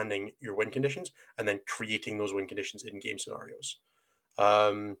understanding your win conditions and then creating those win conditions in game scenarios.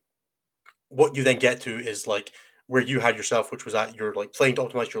 What you then get to is like where you had yourself, which was at your like playing to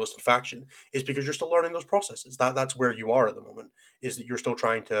optimize your list and faction, is because you're still learning those processes. That's where you are at the moment, is that you're still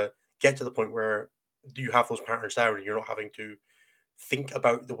trying to get to the point where you have those patterns down and you're not having to think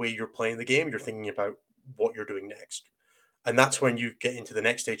about the way you're playing the game. You're thinking about what you're doing next. And that's when you get into the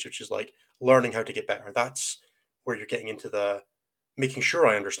next stage, which is like learning how to get better. That's where you're getting into the making sure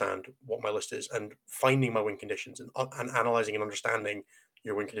I understand what my list is and finding my win conditions and analyzing and understanding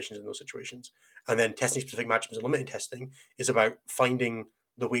your win conditions in those situations. And then testing specific matchups and limited testing is about finding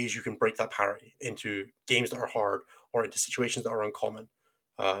the ways you can break that parity into games that are hard or into situations that are uncommon.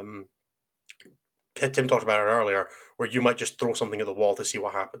 Tim talked about it earlier, where you might just throw something at the wall to see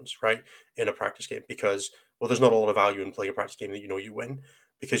what happens, right? In a practice game, because, well, there's not a lot of value in playing a practice game that you win,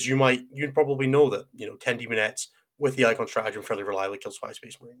 because you'd probably know that, 10 demonettes with the icon stratagem fairly reliably kills 5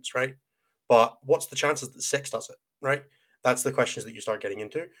 Space Marines, right? But what's the chances that 6 does it, right? That's the questions that you start getting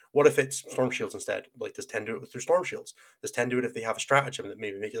into. What if it's Storm Shields instead? Like, does 10 do it through Storm Shields? Does 10 do it if they have a stratagem that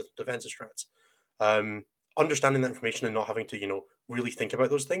maybe makes it defensive strats? Understanding that information and not having to, really think about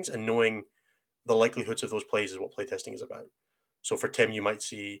those things and knowing the likelihoods of those plays is what playtesting is about. So for Tim, you might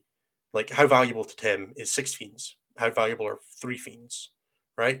see, like, how valuable to Tim is 6 Fiends? How valuable are 3 Fiends,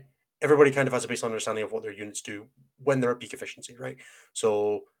 right? Everybody kind of has a basic understanding of what their units do when they're at peak efficiency, right?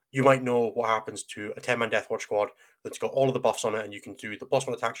 So you might know what happens to a 10-man Deathwatch squad that's got all of the buffs on it, and you can do the plus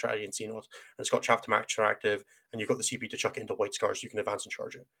one attack strategy in CNOS, and it's got chapter max interactive, and you've got the CP to chuck it into white scars so you can advance and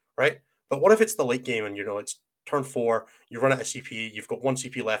charge it, right? But what if it's the late game and it's turn 4, you run out of CP, you've got 1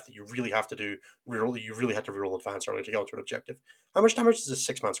 CP left that you really have to do, you really have to reroll advance early to get onto an objective. How much damage does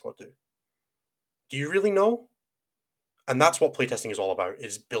a 6-man squad do? Do you really know? And that's what playtesting is all about,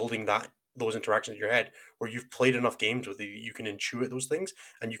 is building those interactions in your head where you've played enough games with it, you can intuit those things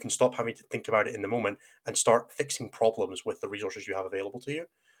and you can stop having to think about it in the moment and start fixing problems with the resources you have available to you.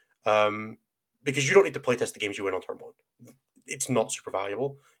 Because you don't need to playtest the games you win on turn 1. It's not super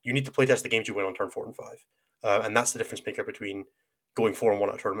valuable. You need to playtest the games you win on turn 4 and 5. And that's the difference maker between going 4-1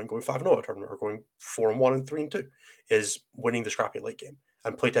 at a tournament and going 5-0 at a tournament, or going 4-1 and 3-2, is winning the scrappy late game.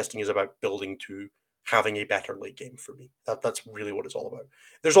 And playtesting is about building to having a better late game for me. That's really what it's all about.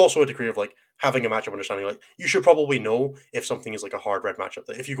 There's also a degree of like having a matchup understanding. Like, you should probably know if something is like a hard red matchup,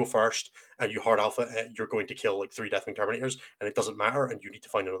 that if you go first and you hard alpha, you're going to kill like 3 Deathwing Terminators and it doesn't matter and you need to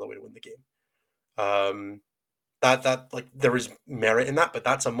find another way to win the game. That like, there is merit in that, but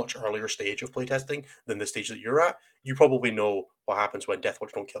that's a much earlier stage of playtesting than the stage that you're at. You probably know what happens when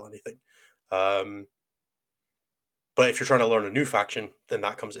Deathwatch don't kill anything. But if you're trying to learn a new faction, then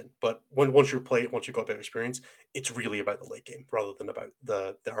that comes in. But once you've got a bit of experience, it's really about the late game rather than about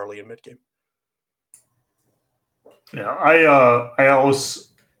the early and mid game. Yeah, I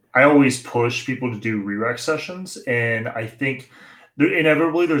always push people to do re-rec sessions, and I think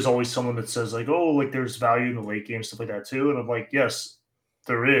inevitably there's always someone that says like, oh, like there's value in the late game, stuff like that too. And I'm like, yes,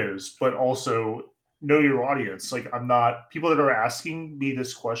 there is, but also know your audience. Like, people that are asking me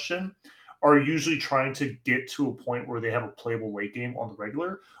this question are usually trying to get to a point where they have a playable late game on the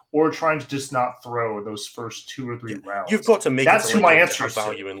regular, or trying to just not throw those first 2 or 3 rounds. You've got to make that's it who my answer is.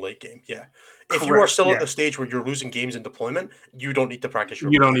 Value in late game, yeah. If you are still at the stage where you're losing games in deployment, you don't need to practice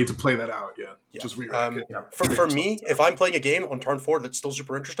your. You don't need to play that out yet. Yeah. Just for me, if I'm playing a game on turn 4 that's still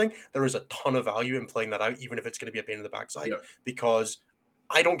super interesting, there is a ton of value in playing that out, even if it's going to be a pain in the backside, because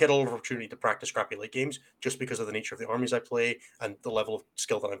I don't get a lot of opportunity to practice scrappy late games just because of the nature of the armies I play and the level of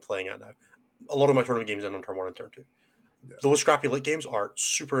skill that I'm playing at now. A lot of my tournament games end on turn 1 and turn 2. Yeah. Those scrappy late games are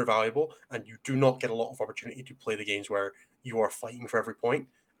super valuable, and you do not get a lot of opportunity to play the games where you are fighting for every point.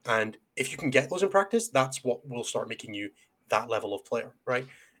 And if you can get those in practice, that's what will start making you that level of player, right?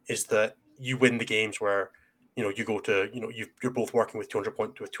 Is that you win the games where, you go to, you're both working with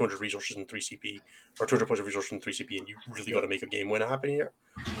 200 resources and 3 CP, or 200 points of resources and 3 CP, and you really got to make a game win happen here.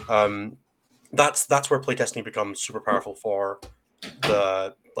 That's where playtesting becomes super powerful for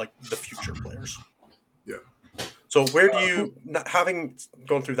the future players. Yeah. So where do you, having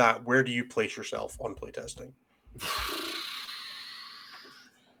gone through that, where do you place yourself on playtesting?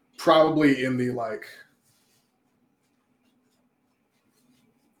 Probably in the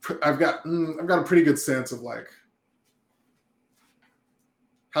I've got a pretty good sense of like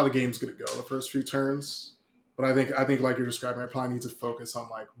how the game's going to go the first few turns, but I think like you're describing, I probably need to focus on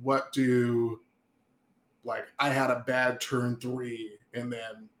like I had a bad turn 3 and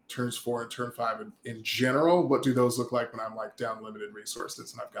then turns 4 and turn 5 in general. What do those look like when I'm like down limited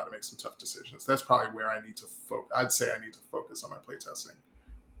resources and I've got to make some tough decisions? That's probably where I need to focus. I'd say I need to focus on my playtesting.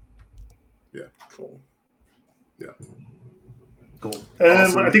 Yeah. Cool. Yeah. Cool. And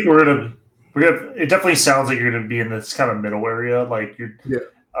awesome. I think it definitely sounds like you're going to be in this kind of middle area. Like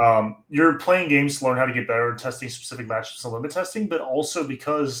you're playing games to learn how to get better and testing specific matchups and limit testing, but also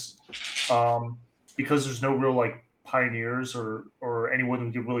because there's no real like pioneers or anyone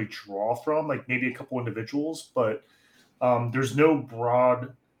we can really draw from, like maybe a couple individuals, but there's no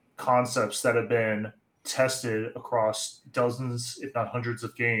broad concepts that have been tested across dozens, if not hundreds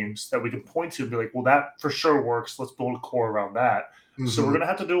of games that we can point to and be like, well, that for sure works. Let's build a core around that. Mm-hmm. So we're going to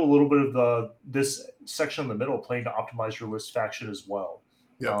have to do a little bit of this section in the middle, playing to optimize your list faction as well.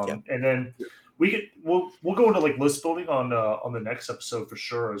 And then we'll go into like list building on the next episode for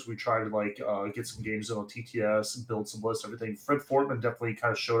sure, as we try to like get some games in on TTS and build some lists, everything. Fred Fortman definitely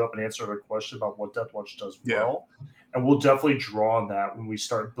kind of showed up and answered our question about what Deathwatch does well. And we'll definitely draw on that when we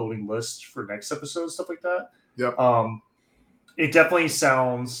start building lists for next episode, stuff like that. Yep. It definitely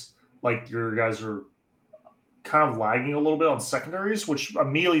sounds like your guys are kind of lagging a little bit on secondaries, which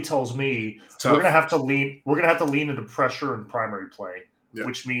immediately tells me we're gonna have to lean into pressure and primary play,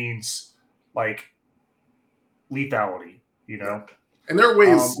 which means like lethality, And there are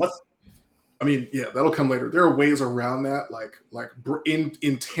ways. That'll come later. There are ways around that, like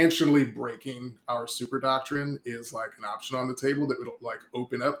intentionally breaking our super doctrine is like an option on the table that would like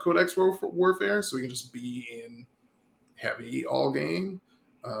open up Codex Warfare, so we can just be in heavy all game,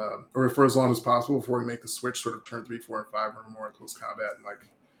 or for as long as possible before we make the switch, sort of turn 3, 4, and 5, or more in close combat, and like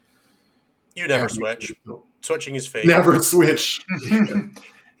You never switch. Switching is fake. Never switch.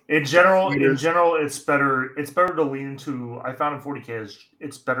 In general, it's better. It's better to lean into. I found in 40K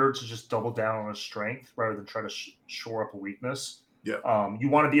it's better to just double down on a strength rather than try to shore up a weakness. Yeah. You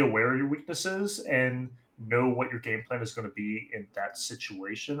want to be aware of your weaknesses and know what your game plan is going to be in that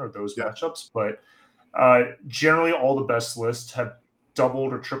situation or those matchups. But generally, all the best lists have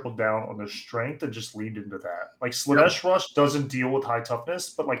doubled or tripled down on their strength and just leaned into that. Like Slanesh Rush doesn't deal with high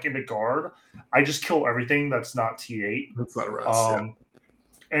toughness, but like in the guard, I just kill everything that's not T8. That's not a rush.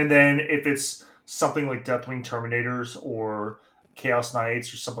 And then if it's something like Deathwing Terminators or Chaos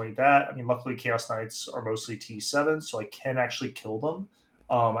Knights or something like that, I mean, luckily Chaos Knights are mostly T7, so I can actually kill them.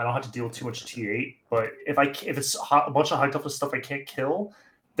 I don't have to deal with too much T8. But if it's a bunch of high toughness stuff I can't kill,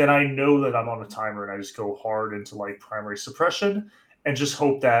 then I know that I'm on a timer and I just go hard into like primary suppression and just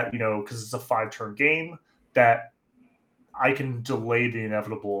hope that, because it's a 5-turn game, that I can delay the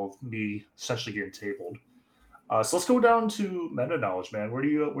inevitable of me essentially getting tabled. So let's go down to meta knowledge, man. Where do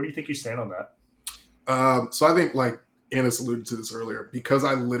you think you stand on that? So I think, like Annis alluded to this earlier, because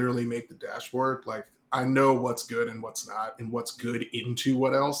I literally make the dashboard, like I know what's good and what's not, and what's good into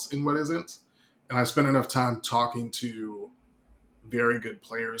what else and what isn't. And I spent enough time talking to very good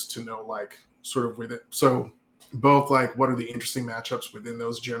players to know, like, sort of with it. So both like what are the interesting matchups within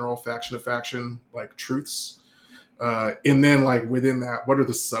those general faction to faction like truths, and then like within that, what are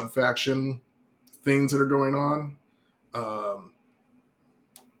the sub faction things that are going on,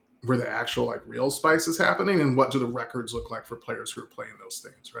 where the actual like real spice is happening, and what do the records look like for players who are playing those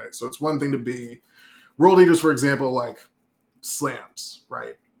things, right? So it's one thing to be world leaders, for example, like slams,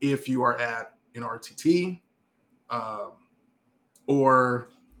 right? If you are at an RTT, or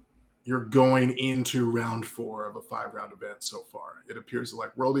you're going into round 4 of a 5-round event so far, it appears that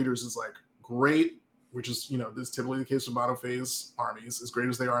like world leaders is like great, which is, this is typically the case with monophase armies, as great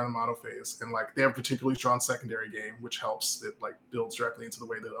as they are in a monophase. And like they have a particularly strong secondary game, which helps. It like builds directly into the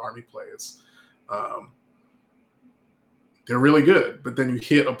way that the army plays. They're really good, but then you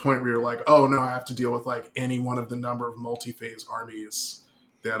hit a point where you're like, oh no, I have to deal with like any one of the number of multi-phase armies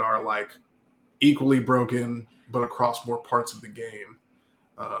that are like equally broken, but across more parts of the game,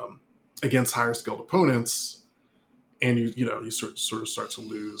 against higher skilled opponents. And you sort of start to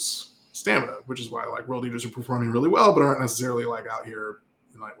lose stamina, which is why like world leaders are performing really well, but aren't necessarily like out here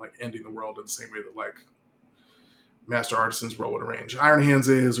and like ending the world in the same way that like Master Artisans roll at a range Iron Hands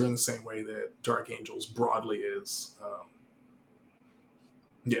is, or in the same way that Dark Angels broadly is.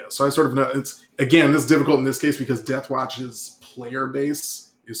 So I sort of know it's, again, this is difficult in this case because Deathwatch's player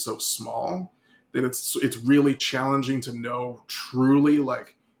base is so small that it's really challenging to know truly,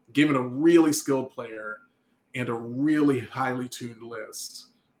 like, given a really skilled player and a really highly tuned list,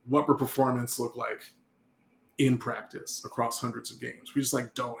 what would performance look like in practice across hundreds of games. We just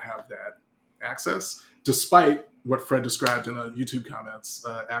like don't have that access, despite what Fred described in the YouTube comments,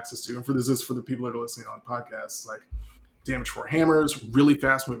 access to. And for this is for the people that are listening on podcasts, like damage for hammers, really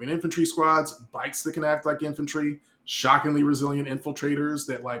fast moving infantry squads, bikes that can act like infantry, shockingly resilient infiltrators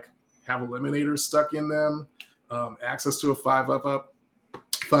that like have eliminators stuck in them, access to a 5-up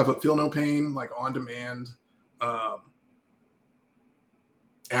feel no pain, like on demand,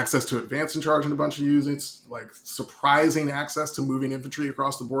 access to advance and charge in a bunch of units, like surprising access to moving infantry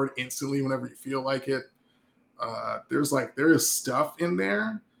across the board instantly whenever you feel like it. There is stuff in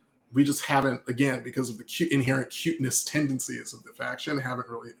there. We just haven't, again, because of the inherent cuteness tendencies of the faction, haven't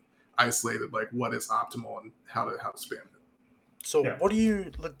really isolated like what is optimal and how to spam it. So what do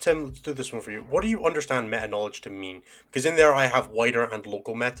you, Tim, let's do this one for you. What do you understand meta knowledge to mean? Because in there I have wider and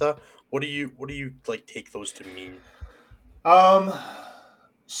local meta. What do you like take those to mean?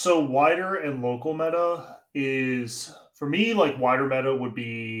 So wider and local meta is, for me, like wider meta would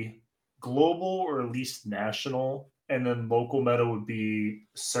be global or at least national, and then local meta would be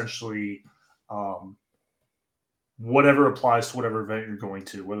essentially whatever applies to whatever event you're going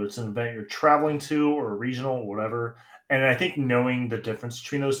to, whether it's an event you're traveling to or regional or whatever. And I think knowing the difference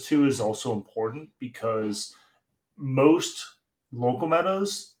between those two is also important because most local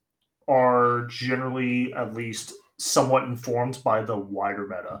metas are generally at least somewhat informed by the wider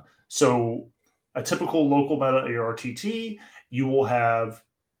meta. So a typical local meta ARTT, you'll have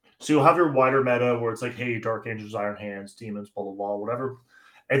your wider meta where it's like, hey, Dark Angels, Iron Hands, Demons, blah, blah, blah, whatever.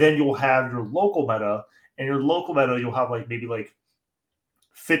 And then you'll have your local meta, and your local meta, you'll have like maybe like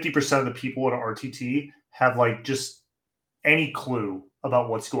 50% of the people in an RTT have like just any clue about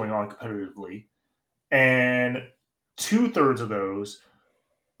what's going on competitively. And 2/3 of those,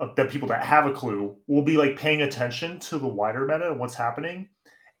 the people that have a clue, will be like paying attention to the wider meta and what's happening.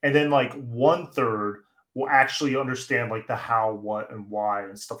 And then like 1/3 will actually understand like the how, what, and why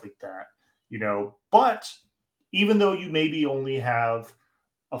and stuff like that. But even though you maybe only have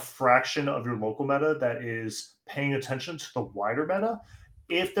a fraction of your local meta that is paying attention to the wider meta,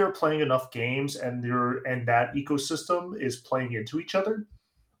 if they're playing enough games and that ecosystem is playing into each other,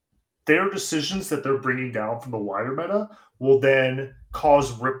 their decisions that they're bringing down from the wider meta will then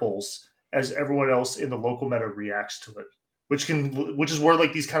cause ripples as everyone else in the local meta reacts to it, which is where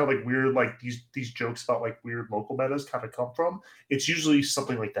like these kind of like weird like these jokes about like weird local metas kind of come from. It's usually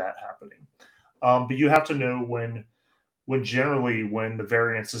something like that happening. But you have to know when the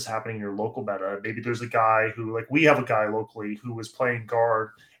variance is happening in your local meta. Maybe there's a guy who, like, we have a guy locally who was playing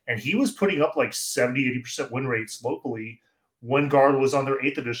guard and he was putting up like 70-80% win rates locally when guard was on their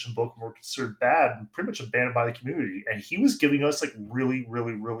 8th edition book and were considered bad and pretty much abandoned by the community. And he was giving us like really,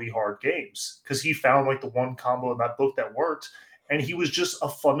 really, really hard games because he found like the one combo in that book that worked. And he was just a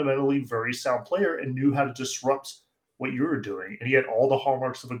fundamentally very sound player and knew how to disrupt what you were doing. And he had all the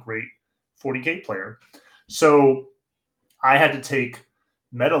hallmarks of a great 40K player. So I had to take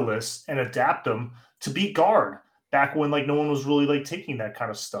meta lists and adapt them to beat guard back when like no one was really like taking that kind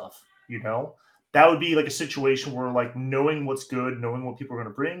of stuff, That would be like a situation where like knowing what's good, knowing what people are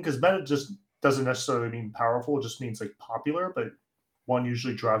going to bring, because meta just doesn't necessarily mean powerful. It just means like popular, but one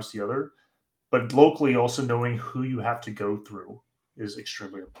usually drives the other. But locally, also knowing who you have to go through is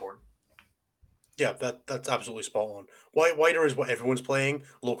extremely important. Yeah, that's absolutely spot on. Wider is what everyone's playing.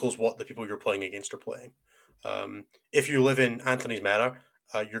 Local's what the people you're playing against are playing. If you live in Anthony's meta,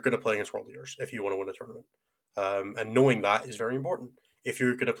 you're going to play against world leaders if you want to win a tournament. And knowing that is very important. If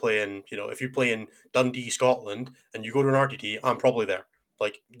you're going to play in, if you play in Dundee, Scotland, and you go to an RTT, I'm probably there.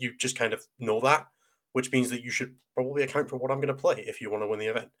 Like, you just kind of know that, which means that you should probably account for what I'm going to play if you want to win the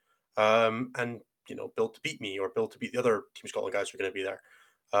event. And, build to beat me or build to beat the other Team Scotland guys who are going to be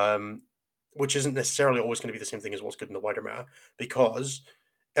there. Which isn't necessarily always going to be the same thing as what's good in the wider meta, because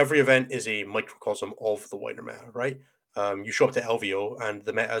every event is a microcosm of the wider meta, right? You show up to LVO and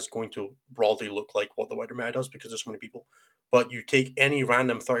the meta is going to broadly look like what the wider meta does because there's so many people. But you take any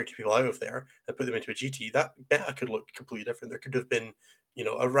random 32 people out of there and put them into a GT, that meta could look completely different. There could have been,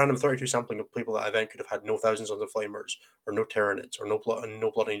 a random 32 sampling of people that event could have had no Thousand Sons of Flamers or no Tyranids or no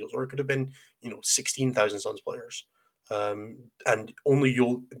Blood Angels, or it could have been, 16,000 Sons players. And only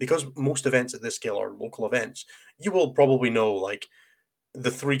because most events at this scale are local events, you will probably know like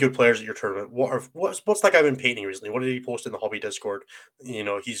the 3 good players at your tournament. What's that guy been painting recently? What did he post in the hobby Discord?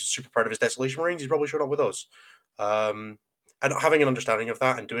 He's super proud of his Desolation Marines. He's probably showed up with those. And having an understanding of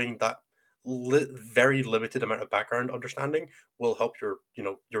that and doing that very limited amount of background understanding will help your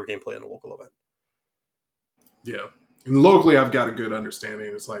gameplay in a local event. Yeah. And locally, I've got a good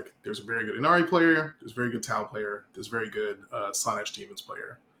understanding. It's like there's a very good Inari player, there's a very good Tau player, there's a very good Slaanesh Demons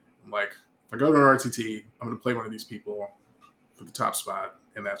player. I'm like, if I go to an RTT, I'm going to play one of these people for the top spot,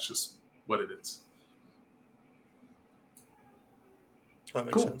 and that's just what it is. That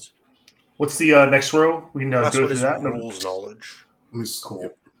makes sense. What's the next row? We can go through that. Rules knowledge.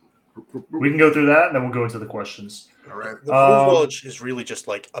 Cool. We can go through that, and then we'll go into the questions. All right. The rules knowledge is really just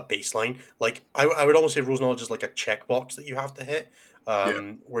like a baseline. Like I would almost say rules knowledge is like a checkbox that you have to hit,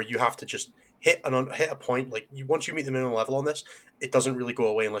 where you have to just hit a point. Like once you meet the minimum level on this, it doesn't really go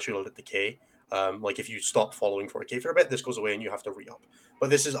away unless you let it decay. Like if you stop following 4K for a bit, this goes away and you have to re-up.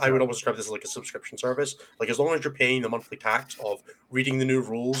 But I would almost describe this as like a subscription service. Like as long as you're paying the monthly tax of reading the new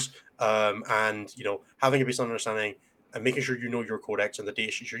rules, and having a baseline understanding and making sure you know your codex and the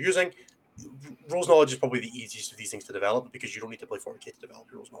data sheets you're using, rules knowledge is probably the easiest of these things to develop because you don't need to play 4K to develop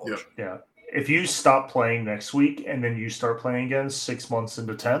your rules knowledge. Yeah. If you stop playing next week and then you start playing again 6 months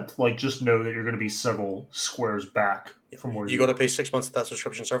into 10th, like just know that you're going to be several squares back from where you got to pay 6 months of that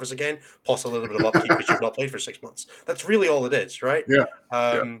subscription service again, plus a little bit of upkeep because you've not played for 6 months. That's really all it is, right? Yeah.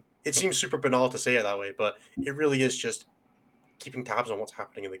 It seems super banal to say it that way, but it really is just keeping tabs on what's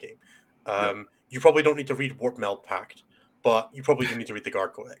happening in the game. You probably don't need to read Warp Meld Pact, but you probably do need to read the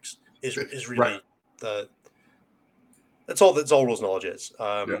Guard Codex. Is really that's all rules knowledge is.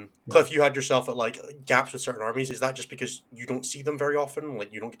 Cliff, you had yourself at like gaps with certain armies. Is that just because you don't see them very often,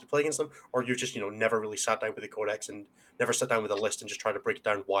 like you don't get to play against them, or you just never really sat down with the codex and never sat down with a list and just try to break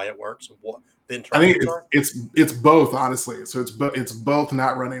down why it works and what the interactions are? It's both, honestly. So it's both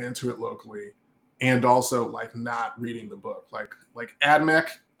not running into it locally and also like not reading the book. Like AdMech,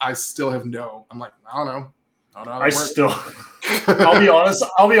 I still have I'm like, I don't know. I'll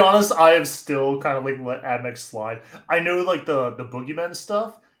be honest, I have still kind of like let AdMech slide. I know like the boogeyman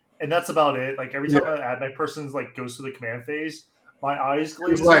stuff, and that's about it. Like every time an AdMech person like goes through the command phase, my eyes He's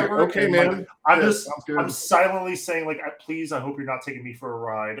glaze like, over. okay, and, man. like, I'm Yeah, just, sounds good. I'm silently saying, like, please, I hope you're not taking me for a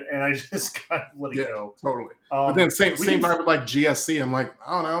ride, and I just kind of let it go. Totally. But then same vibe with like GSC. I'm like,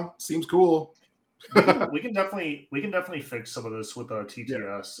 I don't know, seems cool. we can definitely fix some of this with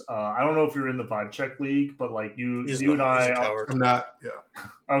TTS. I don't know if you're in the Vibe Check League, but like you and I, I'm not. Yeah.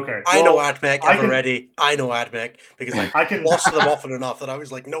 Okay. I know AdMech already. I know AdMech because I can lost to them often enough that I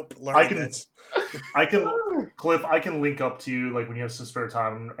was like, nope, learning this. Cliff, I can link up to you like when you have some spare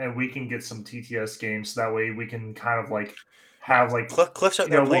time, and we can get some TTS games. So that way we can kind of like have like Cliff's out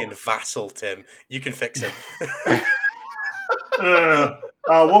there playing Vassal. Tim, you can fix him.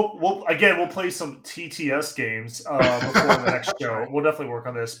 We'll play some TTS games before the next show. We'll definitely work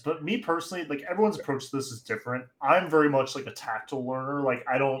on this. But me personally, like everyone's approach to this is different. I'm very much like a tactile learner. Like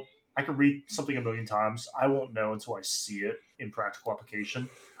I can read something a million times. I won't know until I see it in practical application.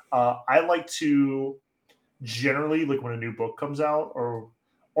 I like to generally like when a new book comes out, or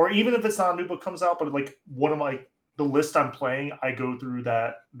even if it's not a new book comes out, but like one of the list I'm playing, I go through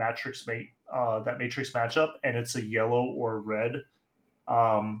that matrix matchup, and it's a yellow or red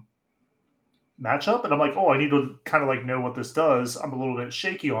matchup, and I'm like, oh, I need to kind of like know what this does. I'm a little bit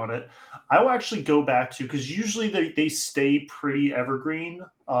shaky on it. I will actually go back to, because usually they stay pretty evergreen.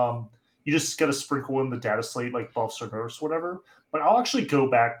 You just got to sprinkle in the data slate like buffs or nerfs, whatever. But I'll actually go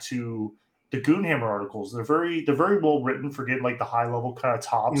back to the Goonhammer articles. They're very well written for getting like the high level kind of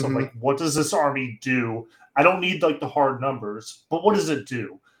tops of like, what does this army do? I don't need like the hard numbers, but what does it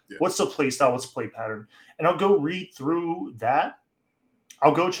do? Yeah. What's the play style? What's the play pattern? And I'll go read through that.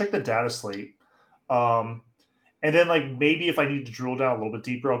 I'll go check the data slate. And then like maybe if I need to drill down a little bit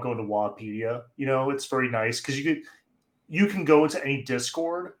deeper, I'll go into Wikipedia. You know, it's very nice because you can go into any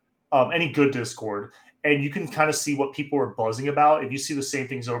Discord, any good Discord, and you can kind of see what people are buzzing about. If you see the same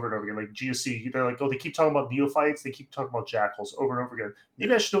things over and over again, like GSC, they're like, oh, they keep talking about neophytes, they keep talking about jackals over and over again.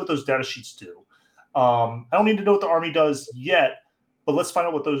 Maybe I should know what those data sheets do. I don't need to know what the army does yet, but let's find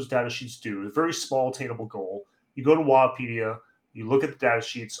out what those data sheets do. It's a very small, attainable goal. You go to Wikipedia, you look at the data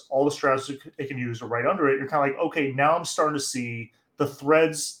sheets, all the strategies it can use are right under it. You're kind of like, okay, now I'm starting to see the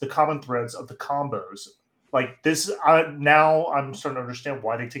threads, the common threads of the combos. Like this, now I'm starting to understand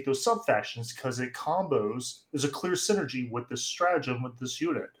why they take those sub-factions, because it combos. There's a clear synergy with this stratagem, with this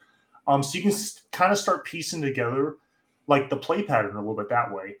unit. So you can kind of start piecing together like the play pattern a little bit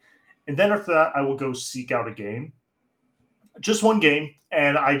that way. And then after that, I will go seek out a game. Just one game,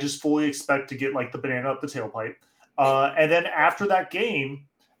 and I just fully expect to get like the banana up the tailpipe. And then after that game,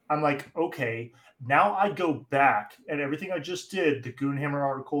 I'm like, okay, now I go back and everything I just did, the Goonhammer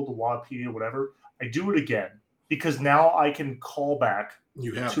article, the Wikipedia, whatever, I do it again, because now I can call back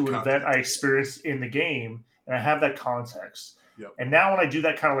to an event I experienced in the game, and I have that context. Yep. And now when I do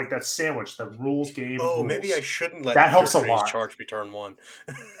that kind of like that sandwich, that rules game. Oh, maybe I shouldn't let that helps a lot. Charge be turn one.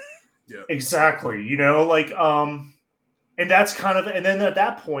 Yeah, exactly. You know, like and that's kind of, and then at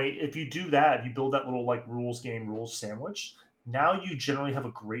that point, if you do that, you build that little like rules sandwich. Now you generally have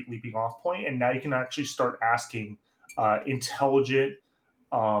a great leaping off point, and now you can actually start asking intelligent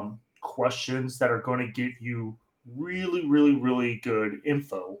questions that are going to give you really, really, really good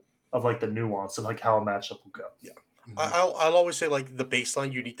info of like the nuance of like how a matchup will go. Yeah, I'll always say like the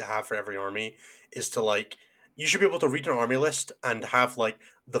baseline you need to have for every army is to like, you should be able to read an army list and have like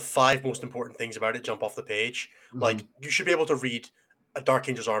the 5 most important things about it jump off the page. Like you should be able to read a Dark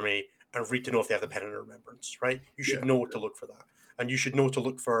Angel's army and read to know if they have the Penitent of Remembrance, right? You should know what to look for that. And you should know to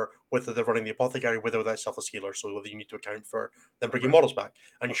look for whether they're running the Apothecary, whether that's Selfless Healer, so whether you need to account for them bringing models back.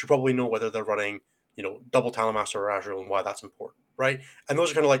 And you should probably know whether they're running, you know, double Talonmaster or Azrael and why that's important, right? And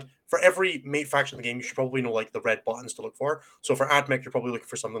those are kind of like, for every main faction in the game, you should probably know like the red buttons to look for. So for AdMech, you're probably looking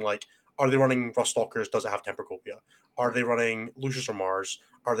for something like, are they running Ruststalkers? Does it have Tempercopia? Are they running Lucius or Mars?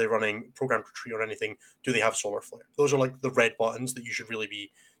 Are they running Programmed Retreat or anything? Do they have Solar Flare? Those are like the red buttons that you should really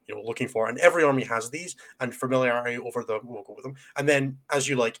be, you know, looking for. And every army has these, and familiarity over them will go with them. And then as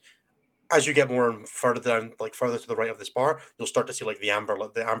you get more and further down, like further to the right of this bar, you'll start to see like the amber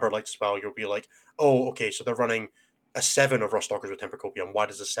lights as well. You'll be like, oh, okay, so they're running a 7 of Ruststalkers with Tempercopia, and why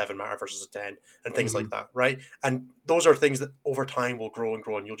does a 7 matter versus a 10, and things like that, right? And those are things that over time will grow and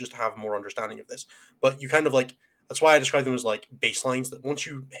grow, and you'll just have more understanding of this. But you kind of like, that's why I describe them as like baselines, that once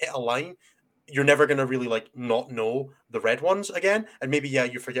you hit a line, you're never going to really like not know the red ones again. And maybe,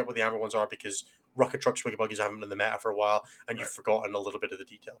 you forget what the amber ones are because Rocket Truck Swiggy Buggies haven't been in the meta for a while, and you've forgotten a little bit of the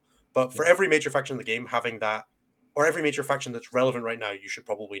detail. But for every major faction in the game, having that, or every major faction that's relevant right now, you should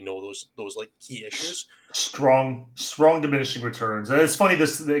probably know those like key issues. Strong diminishing returns. And it's funny,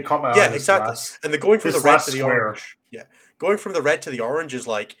 they caught my eye. Yeah, exactly. And the going from the red to the orange. Yeah. Going from the red to the orange is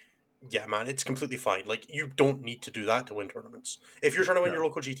like, Yeah, man, it's completely fine. Like, you don't need to do that to win tournaments. If you're trying to win your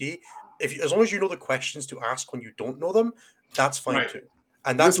local GT, as long as you know the questions to ask when you don't know them, that's fine too.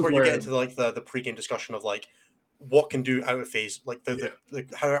 And that's where you get into the pregame discussion of like what can do out of phase, like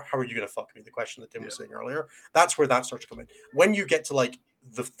how are you gonna fuck me? The question that Tim was saying earlier. That's where that starts to come in. When you get to like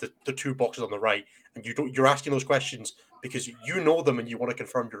the two boxes on the right, and you're asking those questions because you know them and you want to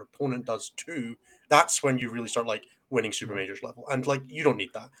confirm your opponent does too. That's when you really start like winning super majors level. And like, you don't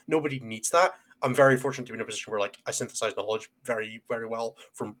need that. Nobody needs that. I'm very fortunate to be in a position where like I synthesize knowledge very, very well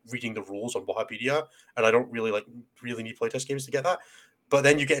from reading the rules on Wikipedia, and I don't really need playtest games to get that. But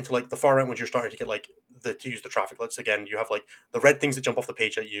then you get into like the far end when you're starting to get like to use the traffic lights again. You have like the red things that jump off the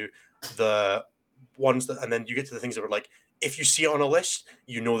page at you, the ones that, and then you get to the things that are like, if you see it on a list,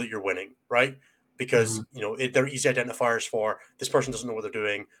 you know that you're winning, right? Because you know they're easy identifiers for this person doesn't know what they're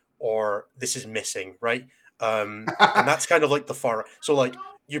doing, or this is missing, right? And that's kind of like the far. So like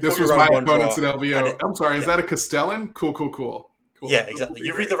this was my opponent's at LVO. I'm sorry, is that a Castellan? Cool. Yeah, exactly.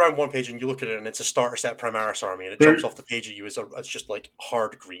 You read the round one page and you look at it, and it's a starter set Primaris army, and it jumps off the page at you as it's just like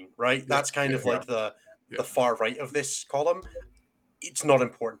hard green, right? That's kind of like the far right of this column. It's not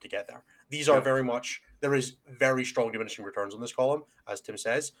important to get there. These are very much, there is very strong diminishing returns on this column, as Tim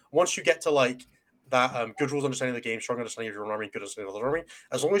says. Once you get to like that good rules understanding of the game, strong understanding of your own army, good understanding of the army,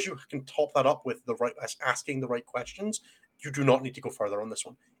 as long as you can top that up with the right, asking the right questions, you do not need to go further on this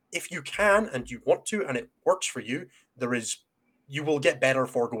one. If you can and you want to, and it works for you, you will get better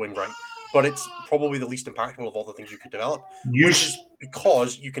for going right. But it's probably the least impactful of all the things you could develop, which is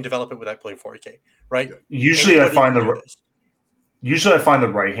because you can develop it without playing 40k, right? Usually I find the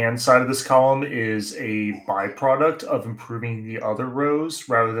right-hand side of this column is a byproduct of improving the other rows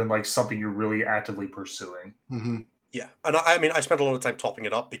rather than like something you're really actively pursuing. Yeah, and I mean, I spent a lot of time topping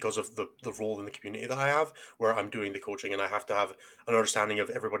it up because of the role in the community that I have, where I'm doing the coaching, and I have to have an understanding of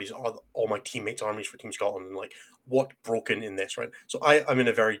everybody's, all my teammates' armies for Team Scotland, and like what broken in this, right? So I'm in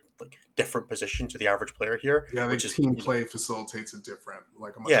a very like different position to the average player here. Yeah, which is team play facilitates a different,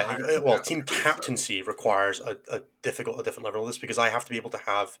 like a much higher team captaincy requires a different level of this, because I have to be able to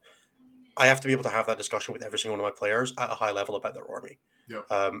have that discussion with every single one of my players at a high level about their army. Yep.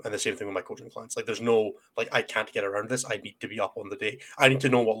 And the same thing with my coaching clients. Like, there's no, like, I can't get around this. I need to be up on the day. I need to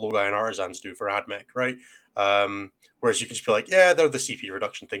know what Logai and Artisans do for AdMech, right? Whereas you can just be like, yeah, they're the CP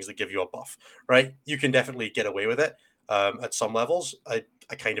reduction things that give you a buff, right? You can definitely get away with it at some levels. I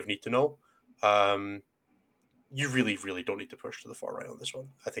kind of need to know. You really, really don't need to push to the far right on this one,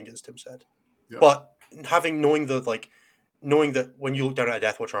 I think, as Tim said. Yep. But knowing that when you look down at a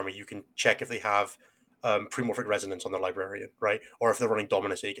Deathwatch army, you can check if they have Premorphic Resonance on their Librarian, right? Or if they're running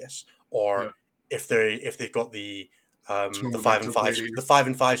Dominus Aegis, or if they've got the 5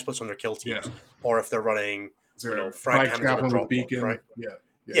 and 5 splits on their kill teams, or if they're running Frank Cannons on a drop Beacon, right?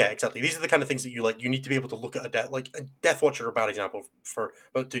 Yeah, exactly. These are the kind of things that you need to be able to look at a Deathwatch are a bad example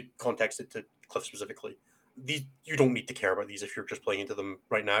but to context it to Cliff specifically. You don't need to care about these if you're just playing into them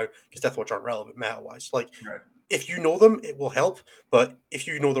right now, because Deathwatch aren't relevant meta-wise. If you know them, it will help, but if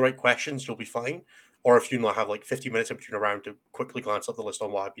you know the right questions, you'll be fine. Or if you not have like 50 minutes in between a round to quickly glance up the list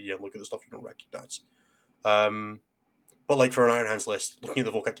on Wikipedia and look at the stuff you don't recognize. But like for an Iron Hands list, looking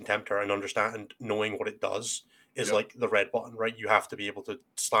at the Volkite Contemptor and understand knowing what it does is like the red button, right? You have to be able to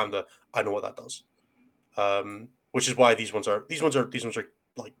slam I know what that does. Which is why these ones are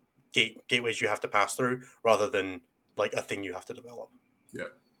like gateways you have to pass through rather than like a thing you have to develop. Yeah.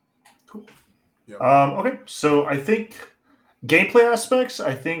 Cool. Yeah. Okay, so I think gameplay aspects,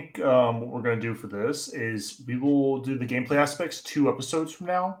 what we're going to do for this is we will do the gameplay aspects 2 episodes from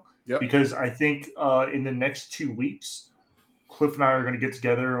now. Yep. Because I think in the next 2 weeks, Cliff and I are going to get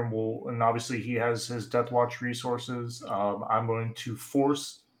together and obviously he has his Deathwatch resources. I'm going to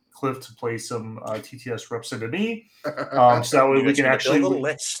force Cliff to play some TTS reps into me. So that way we can actually build a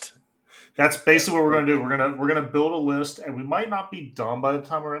list. That's basically what we're going to do. We're going to build a list, and we might not be done by the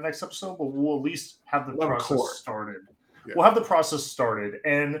time we're at next episode, but we'll at least have the process started. Yeah. We'll have the process started,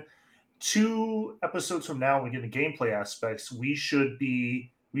 and 2 episodes from now, when we get into gameplay aspects, we should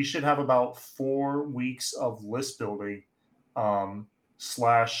have about 4 weeks of list building, / play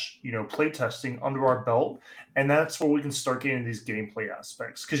testing under our belt, and that's where we can start getting these gameplay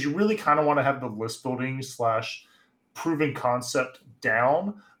aspects, because you really kind of want to have the list building / proven concept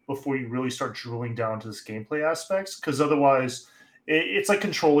down before you really start drilling down to this gameplay aspects, because otherwise it's like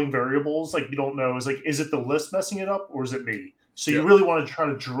controlling variables. Like, you don't know, is it the list messing it up or is it me? So you really want to try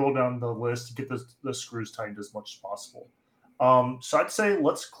to drill down the list to get the screws tightened as much as possible. So I'd say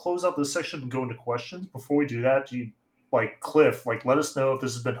let's close out this section and go into questions. Before we do that, Cliff, let us know if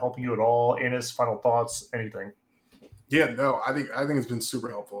this has been helping you at all, and his final thoughts, anything. Yeah, no, I think it's been super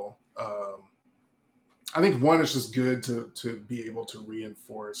helpful. I think one, it's just good to be able to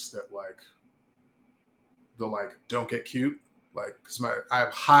reinforce that like the like don't get cute, like because I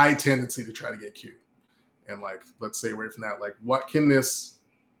have high tendency to try to get cute, and like let's stay away from that. Like what can this,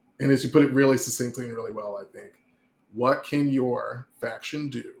 and as you put it really succinctly and really well, I think, what can your faction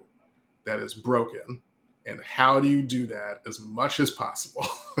do that is broken, and how do you do that as much as possible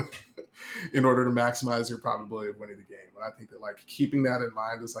in order to maximize your probability of winning the game? And I think that like keeping that in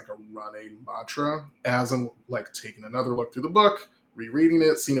mind is like a running mantra as I'm like taking another look through the book, rereading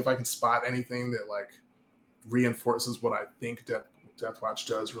it, seeing if I can spot anything that like reinforces what I think Deathwatch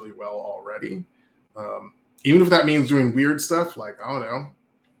does really well already. Even if that means doing weird stuff, like I don't know.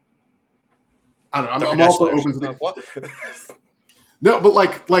 I'm also open to the what? No, but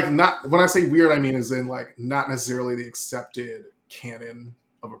like not when I say weird, I mean as in like not necessarily the accepted canon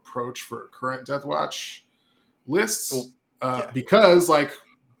of approach for current Deathwatch lists, because like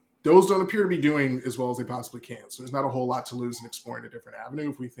those don't appear to be doing as well as they possibly can. So there's not a whole lot to lose in exploring a different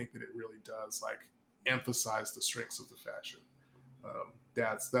avenue if we think that it really does like emphasize the strengths of the faction.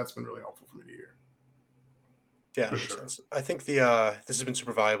 That's been really helpful for me to hear. Yeah, makes sense. I think this has been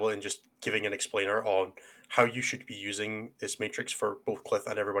super valuable in just giving an explainer on how you should be using this matrix for both Cliff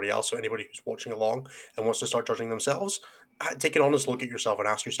and everybody else. So anybody who's watching along and wants to start judging themselves, take an honest look at yourself and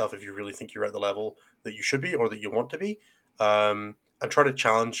ask yourself if you really think you're at the level that you should be or that you want to be. And try to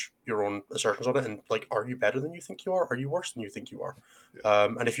challenge your own assertions on it. And like, are you better than you think you are? Are you worse than you think you are?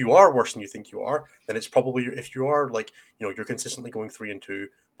 And if you are worse than you think you are, then it's probably, if you are like, you're consistently going 3-2,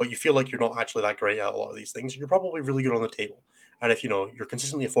 but you feel like you're not actually that great at a lot of these things, you're probably really good on the table. And if, you're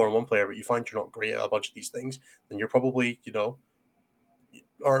consistently a 4-1 player, but you find you're not great at a bunch of these things, then you're probably,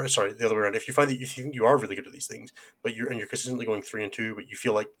 or sorry, the other way around. If you find that you think you are really good at these things, but you're consistently going 3-2, but you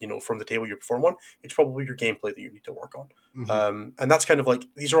feel like from the table you perform one, it's probably your gameplay that you need to work on. Mm-hmm. And that's kind of like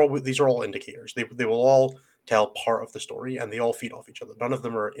these are all indicators. They will all tell part of the story, and they all feed off each other. None of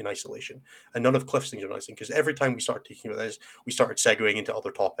them are in isolation, and none of Cliff's things are in isolation. Because every time we start talking about this, we started segueing into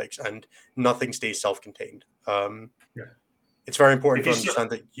other topics, and nothing stays self-contained. It's very important to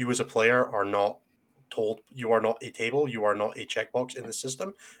understand that you as a player are not told you are not a table, you are not a checkbox in the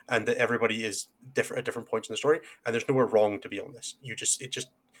system, and that everybody is different at different points in the story, and there's nowhere wrong to be on this. It just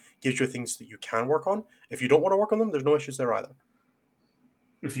gives you things that you can work on. If you don't want to work on them, there's no issues there either.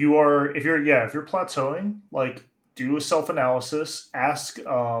 If you're plateauing, like do a self-analysis, ask,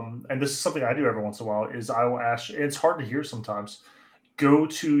 and this is something I do every once in a while, is I will ask, it's hard to hear sometimes, go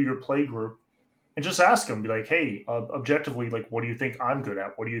to your play group and just ask them, be like, hey, objectively, like, what do you think I'm good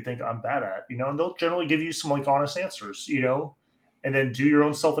at? What do you think I'm bad at? And they'll generally give you some like honest answers, and then do your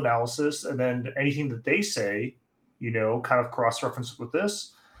own self-analysis. And then anything that they say, kind of cross-reference with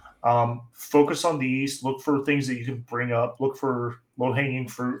this, focus on these, look for things that you can bring up, look for low-hanging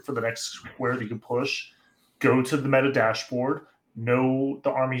fruit for the next square that you can push, go to the meta dashboard, know the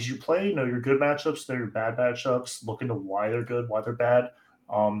armies you play, know your good matchups, know your bad matchups, look into why they're good, why they're bad.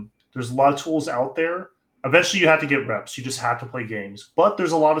 There's a lot of tools out there. Eventually, you have to get reps. You just have to play games. But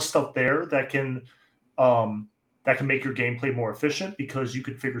there's a lot of stuff there that can make your gameplay more efficient because you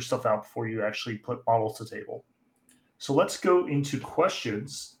can figure stuff out before you actually put models to table. So let's go into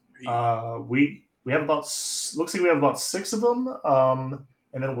questions. We have about looks like we have about 6 of them,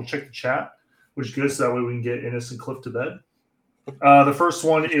 and then we'll check the chat, which is good, so that way we can get Innes and Cliff to bed. The first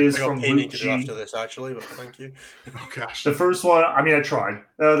one is from Luke G. After this, actually, but thank you. Oh gosh. The first one, I tried.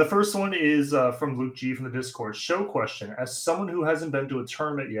 The first one is from Luke G from the Discord. Show question: as someone who hasn't been to a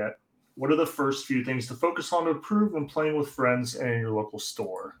tournament yet, what are the first few things to focus on to improve when playing with friends and in your local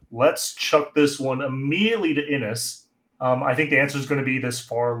store? Let's chuck this one immediately to Innes. I think the answer is going to be this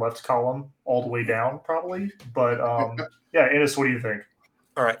far left column, all the way down, probably. But yeah, Innes, what do you think?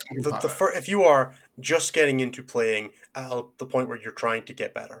 All right. If you are just getting into playing at the point where you're trying to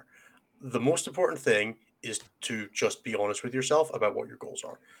get better, the most important thing is to just be honest with yourself about what your goals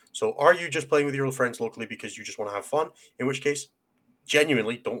are. So are you just playing with your friends locally because you just want to have fun? In which case,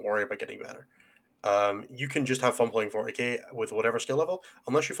 genuinely, don't worry about getting better. You can just have fun playing 40k with whatever skill level.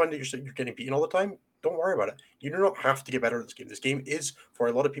 Unless you find that you're getting beaten all the time, don't worry about it. You do not have to get better at this game. This game is, for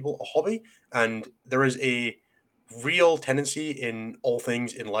a lot of people, a hobby, and there is a real tendency in all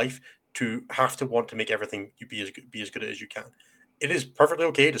things in life to have to want to make everything you be as good as you can. It is perfectly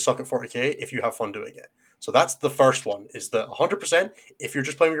okay to suck at 40k if you have fun doing it. So that's the first one, is the 100%. If you're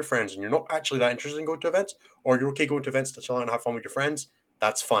just playing with your friends and you're not actually that interested in going to events, or you're okay going to events to chill out and have fun with your friends,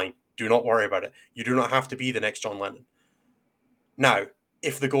 that's fine. Do not worry about it. You do not have to be the next John Lennon. Now,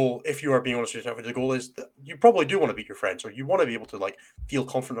 if you are being honest with yourself, the goal is that you probably do want to beat your friends, or you want to be able to like feel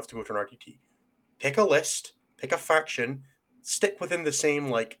confident enough to go to an RTT. Pick a list, pick a faction, stick within the same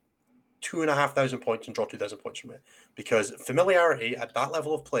like 2,500 points and draw 2,000 points from it. Because familiarity at that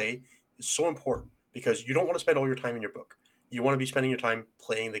level of play is so important, because you don't want to spend all your time in your book. You want to be spending your time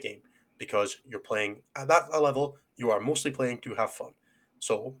playing the game, because you're playing at that level. You are mostly playing to have fun.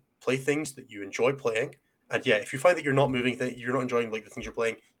 So play things that you enjoy playing. And yeah, if you find that you're not moving, you're not enjoying like the things you're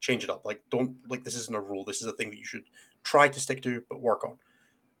playing, change it up. Like, don't, like, this isn't a rule. This is a thing that you should try to stick to, but work on.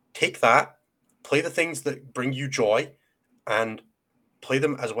 Take that, play the things that bring you joy, and play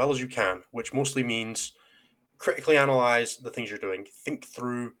them as well as you can, which mostly means critically analyze the things you're doing. Think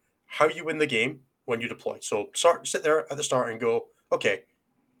through how you win the game when you deploy. So sit there at the start and go, okay,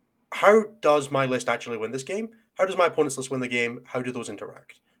 how does my list actually win this game? How does my opponent's list win the game? How do those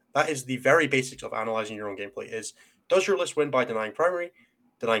interact? That is the very basics of analyzing your own gameplay. Is, does your list win by denying primary,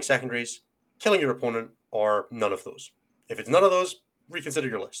 denying secondaries, killing your opponent, or none of those? If it's none of those, reconsider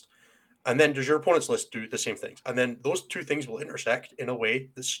your list. And then does your opponent's list do the same things? And then those two things will intersect in a way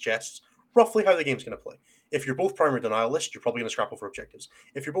that suggests roughly how the game's going to play. If you're both primary denial lists, you're probably going to scrap over objectives.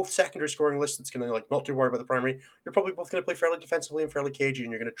 If you're both secondary scoring lists, that's going to like not too worry about the primary, you're probably both going to play fairly defensively and fairly cagey,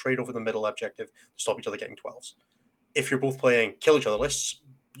 and you're going to trade over the middle objective to stop each other getting 12s. If you're both playing kill each other lists,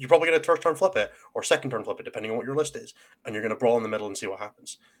 you're probably going to first turn flip it or second turn flip it, depending on what your list is, and you're going to brawl in the middle and see what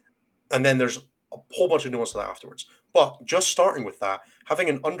happens. And then there's a whole bunch of nuance to that afterwards. But just starting with that, having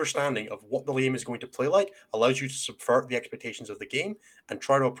an understanding of what the game is going to play like allows you to subvert the expectations of the game and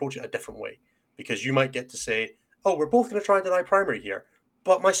try to approach it a different way. Because you might get to say, oh, we're both going to try and deny primary here,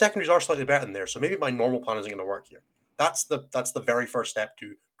 but my secondaries are slightly better than there, so maybe my normal plan isn't going to work here. That's the very first step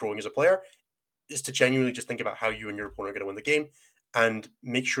to growing as a player, is to genuinely just think about how you and your opponent are going to win the game and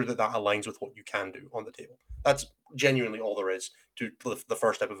make sure that that aligns with what you can do on the table. That's genuinely all there is to the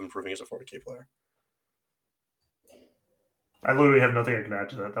first step of improving as a 40k player. I literally have nothing I can add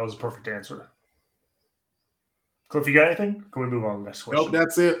to that. That was a perfect answer. Cliff, you got anything? Can we move on to the next question? Nope,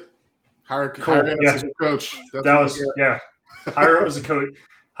 that's it. Hire him as a coach. Hire him as a coach.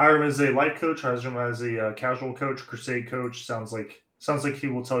 Hire him as a life coach. Hire him as a casual coach, crusade coach. Sounds like he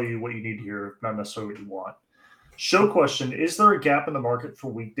will tell you what you need to hear, not necessarily what you want. Show question: is there a gap in the market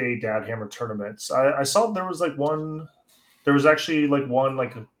for weekday Dad Hammer tournaments? I saw there was one. There was actually one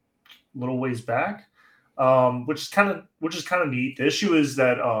a little ways back, which is kind of neat. The issue is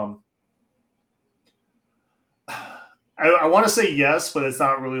that I want to say yes, but it's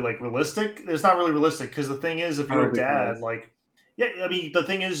not really realistic. It's not really realistic because the thing is, if you're a dad, the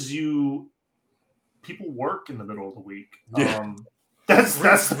thing is, people work in the middle of the week. Yeah. That's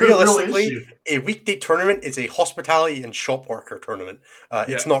realistically, the real issue. A weekday tournament is a hospitality and shop worker tournament.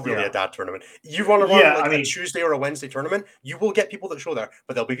 It's not really a dad tournament. You want to run a Tuesday or a Wednesday tournament, you will get people that show there,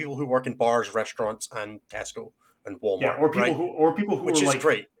 but there'll be people who work in bars, restaurants, and Tesco and Walmart. Or people who which are is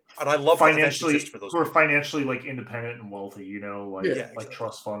great. And I love financially for those who are financially independent and wealthy, exactly.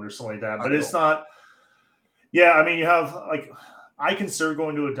 trust fund or something like that. But it's not. Yeah, I mean, you have I consider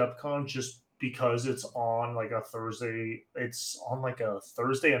going to a DEPCON just because it's on a Thursday. It's on a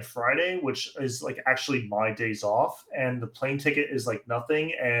Thursday and Friday, which is actually my days off, and the plane ticket is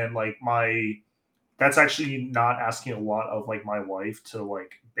nothing, and that's actually not asking a lot of my wife to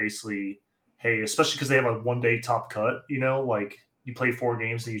basically, hey, especially because they have a 1 day top cut, you play 4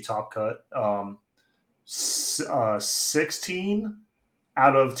 games and you top cut 16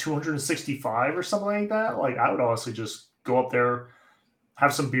 out of 265 or something like that. I would honestly just go up there,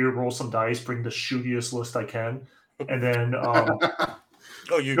 have some beer, roll some dice, bring the shootiest list I can, and then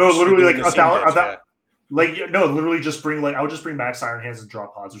literally literally just bring I would just bring Max Iron Hands and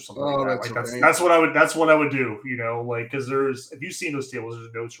drop pods or something like that. That's what I would do, because if you've seen those tables, there's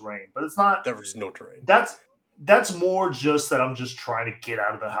no terrain, but it's not. There is no terrain. That's more just that I'm just trying to get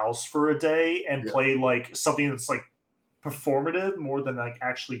out of the house for a day and play something that's performative more than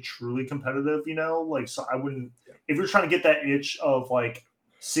actually truly competitive, so I wouldn't, if you're trying to get that itch of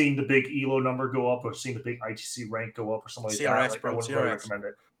seeing the big ELO number go up or seeing the big ITC rank go up or something like that, I wouldn't really recommend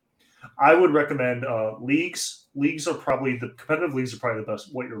it. I would recommend leagues. Leagues are probably the competitive leagues are probably the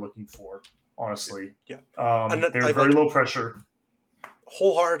best what you're looking for, honestly. Yeah. They're very low pressure.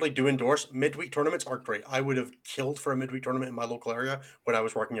 Wholeheartedly do endorse midweek tournaments are great. I would have killed for a midweek tournament in my local area when I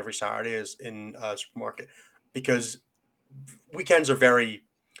was working every Saturday as in a supermarket, because weekends are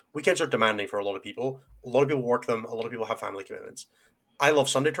demanding for a lot of people. A lot of people work them. A lot of people have family commitments. I love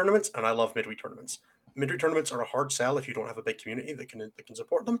Sunday tournaments and I love midweek tournaments. Midweek tournaments are a hard sell if you don't have a big community that can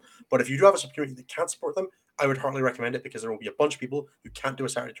support them. But if you do have a community that can't support them, I would heartily recommend it, because there will be a bunch of people who can't do a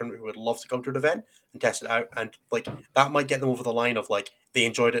Saturday tournament who would love to come to an event and test it out, and that might get them over the line of they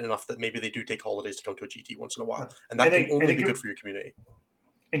enjoyed it enough that maybe they do take holidays to come to a GT once in a while, and that can only be good for your community.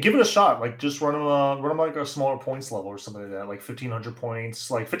 And give it a shot. Like just run them like a smaller points level or something like that, like 1,500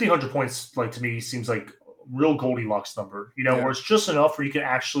 points. Like 1,500 points, like to me, seems like real Goldilocks number. Where it's just enough where you can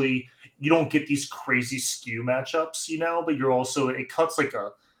actually you don't get these crazy skew matchups. But you're also it cuts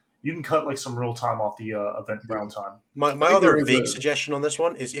you can cut like some real time off the event round time. My other vague suggestion on this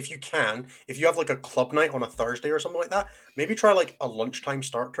one is if you have like a club night on a Thursday or something like that, maybe try like a lunchtime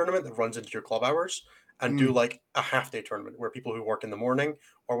start tournament that runs into your club hours. And do like a half-day tournament where people who work in the morning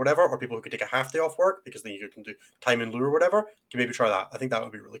or whatever, or people who could take a half day off work because then you can do time in lieu or whatever, can maybe try that. I think that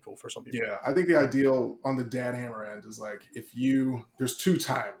would be really cool for some people. Yeah, I think the ideal on the Dad Hammer end is like there's 2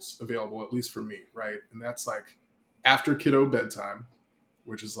 times available, at least for me, right? And that's like after kiddo bedtime,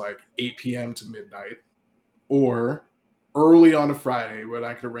 which is like 8 p.m. to midnight, or early on a Friday when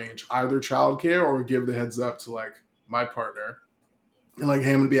I could arrange either childcare or give the heads up to like my partner. And like,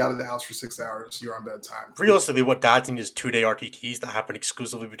 hey, I'm gonna be out of the house for 6 hours. You're on bedtime. Realistically, what Dad's need is 2-day RTTs that happen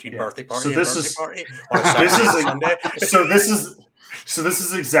exclusively between birthday party and birthday party. So this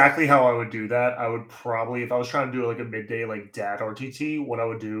is exactly how I would do that. I would probably, if I was trying to do like a midday like Dad RTT, what I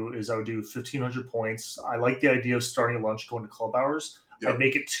would do is I would do 1,500 points. I like the idea of starting at lunch, going to club hours. Yep. I'd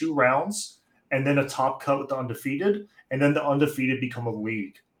make it 2 rounds, and then a top cut with the undefeated, and then the undefeated become a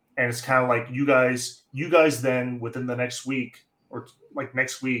league. And it's kind of like you guys then within the next week. Or like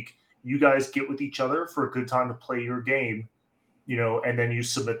next week, you guys get with each other for a good time to play your game, and then you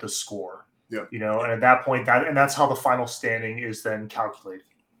submit the score. Yeah. And at that point, that's how the final standing is then calculated.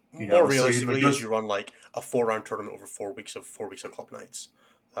 More realistically, you run like a 4-round tournament over 4 weeks of club nights.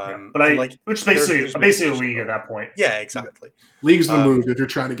 Which is basically a league at that point. Yeah, exactly. League's the move if you're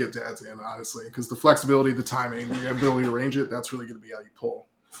trying to get dads in, honestly, because the flexibility, the timing, the ability to arrange it, that's really going to be how you pull.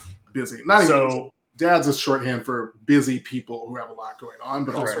 Busy. Dad's a shorthand for busy people who have a lot going on.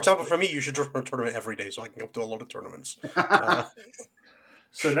 But also, for example, for me, you should run a tournament every day so I can go to a lot of tournaments.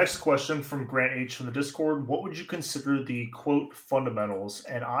 So next question from Grant H. from the Discord. What would you consider the, quote, fundamentals?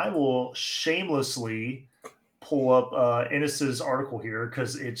 And I will shamelessly pull up Innes's article here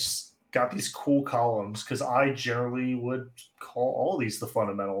because it's got these cool columns because I generally would call all of these the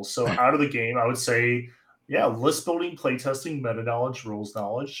fundamentals. So out of the game, I would say – list building, playtesting, meta knowledge, rules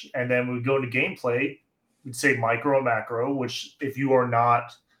knowledge. And then we go into gameplay, we'd say micro and macro, which if you are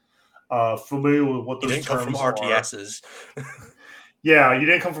not familiar with what those terms from RTSs. You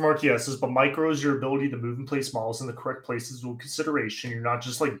didn't come from RTSs, but micro is your ability to move and place models in the correct places with consideration. You're not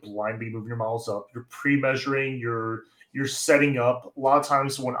just like blindly moving your models up. You're pre-measuring, you're setting up. A lot of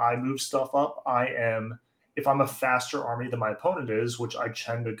times when I move stuff up, if I'm a faster army than my opponent is, which I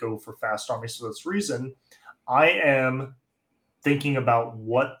tend to go for fast armies for this reason, I am thinking about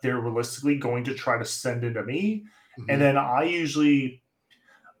what they're realistically going to try to send into me. Mm-hmm. And then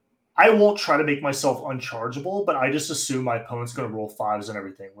I won't try to make myself unchargeable, but I just assume my opponent's going to roll 5s and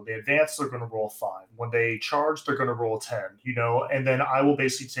everything. When they advance, they're going to roll 5. When they charge, they're going to roll 10, and then I will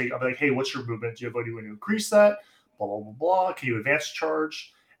basically I'll be like, hey, what's your movement? Do you have a way to increase that? Blah, blah, blah, blah. Can you advance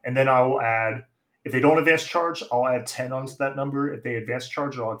charge? And then I will add, if they don't advance charge, I'll add 10 onto that number. If they advance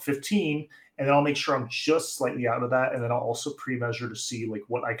charge, I'll add 15. And then I'll make sure I'm just slightly out of that. And then I'll also pre-measure to see like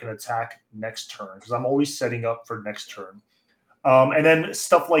what I can attack next turn. Because I'm always setting up for next turn. And then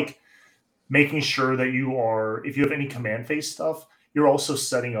stuff like making sure that if you have any command phase stuff, you're also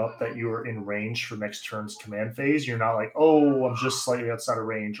setting up that you're in range for next turn's command phase. You're not like, oh, I'm just slightly outside of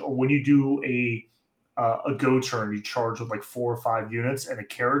range. Or when you do a go turn, you charge with like 4 or 5 units and a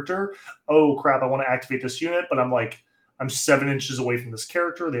character. Oh crap, I want to activate this unit, but I'm 7 inches away from this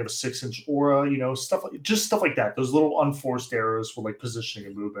character. They have a 6-inch aura, stuff like that. Those little unforced errors for like positioning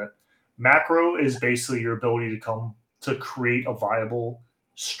and movement. Macro is basically your ability to create a viable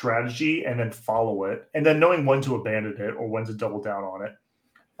strategy and then follow it, and then knowing when to abandon it or when to double down on it.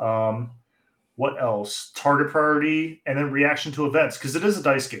 What else? Target priority, and then reaction to events, because it is a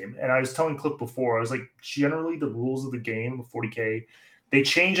dice game. And I was telling Cliff before, I was like, generally the rules of the game of 40K, they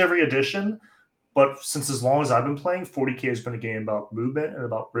change every edition. But since as long as I've been playing, 40K has been a game about movement and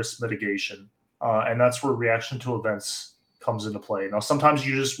about risk mitigation. And that's where reaction to events comes into play. Now, sometimes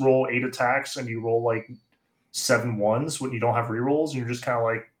you just roll 8 attacks and you roll like 7 ones when you don't have rerolls. And you're just kind of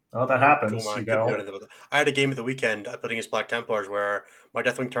like, oh, that happens. I had a game at the weekend putting against Black Templars where my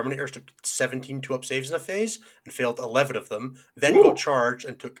Deathwing Terminators took 17 2-up saves in a phase and failed 11 of them. Then got charged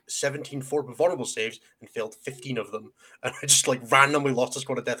and took 17 4-up vulnerable saves and failed 15 of them. And I just like randomly lost a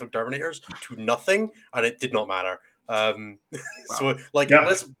squad of Deathwing Terminators to nothing, and it did not matter. So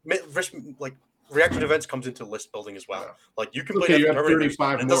reaction events comes into list building as well. Yeah. Like you can play Deathwing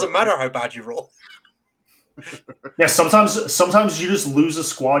Terminators, and it doesn't matter how bad you roll. Yeah, sometimes you just lose a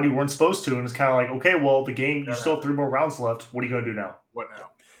squad you weren't supposed to, and it's kind of like, okay, well, the game, you still have 3 more rounds left. What are you going to do now? What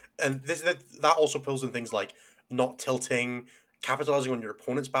now? and that also pulls in things like not tilting, capitalizing on your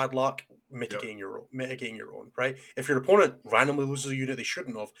opponent's bad luck, mitigating your own, right? If your opponent randomly loses a unit they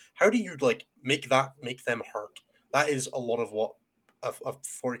shouldn't have, how do you like make them hurt? That is a lot of what a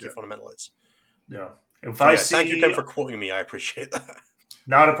 40k fundamental is. Yeah. Thank you, Tim, for quoting me. I appreciate that.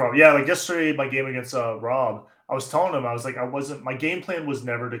 Not a problem. Yeah, like yesterday, my game against Rob, I was telling him, I was like, my game plan was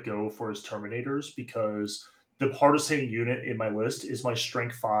never to go for his Terminators because the hardest hitting unit in my list is my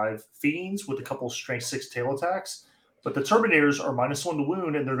Strength 5 Fiends with a couple Strength 6 tail attacks. But the Terminators are -1 to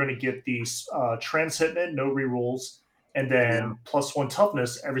wound, and they're going to get these trans hitmen, no rerolls, and then +1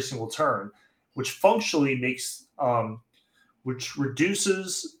 toughness every single turn, which functionally makes, which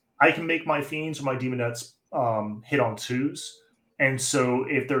reduces, I can make my Fiends or my Demonettes hit on 2s. And so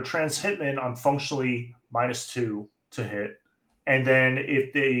if they're trans hitmen, I'm functionally -2 to hit. And then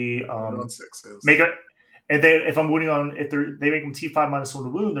if they make it, and then if I'm winning on, if they make them T5 -1 to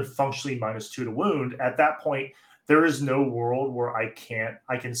wound, they're functionally -2 to wound. At that point, there is no world where I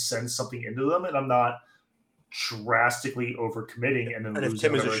can send something into them, and I'm not drastically overcommitting and then and losing. If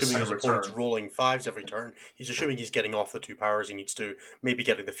Tim is assuming his opponent's rolling 5s every turn, he's assuming he's getting off the 2 powers he needs to, maybe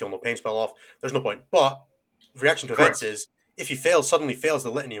getting the Feel No Pain spell off. There's no point. But reaction to events is, if he suddenly fails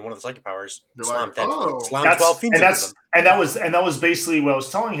the litany in one of the psychic powers, slam 12 fiends. And that was basically what I was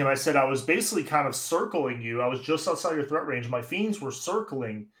telling him. I said I was basically kind of circling you. I was just outside your threat range. My fiends were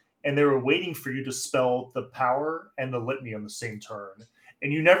circling, and they were waiting for you to spell the power and the litany on the same turn.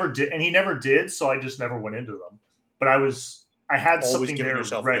 And you never did, and he never did, so I just never went into them. But I had always something there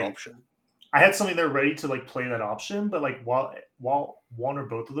ready. I had something there ready to like play that option, but like while one or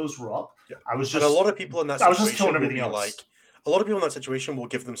both of those were up, I was just. And a lot of people in that situation, I was just killing everything else. Like, a lot of people in that situation will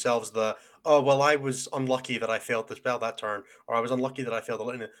give themselves the, oh, well, I was unlucky that I failed the spell that turn, or I was unlucky that I failed the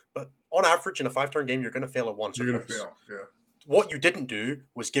litany. But on average, in a 5-turn game, you're going to fail at once. You're going to fail, yeah. What you didn't do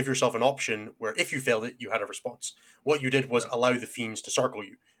was give yourself an option where if you failed it, you had a response. What you did was allow the fiends to circle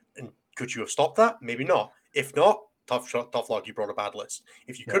you. And could you have stopped that? Maybe not. If not, tough luck, you brought a bad list.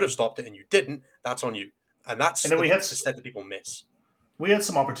 If you could have stopped it and you didn't, that's on you. And that's the step that people miss. We had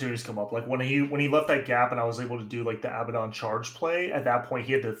some opportunities come up, like when he left that gap, and I was able to do like the Abaddon charge play. At that point,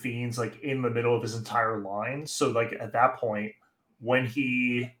 he had the fiends like in the middle of his entire line. So like at that point, when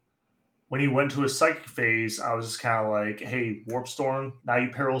he went to his psychic phase, I was just kind of like, hey, Warp Storm, now you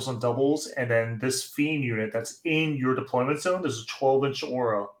perils on doubles, and then this fiend unit that's in your deployment zone, there's a 12-inch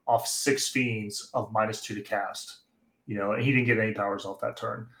aura off 6 fiends of -2 to cast. And he didn't get any powers off that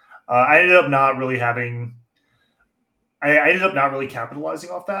turn. I ended up not really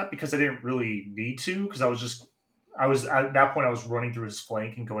capitalizing off that because I didn't really need to, because I was at that point I was running through his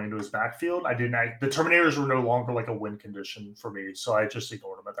flank and going into his backfield. The Terminators were no longer like a win condition for me, so I just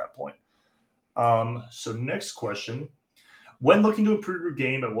ignored them at that point. So next question: when looking to improve your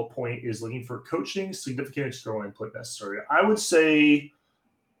game, at what point is looking for coaching, significant external input necessary? I would say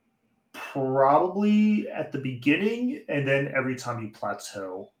probably at the beginning, and then every time you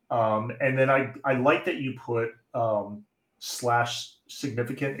plateau. And then I like that you put /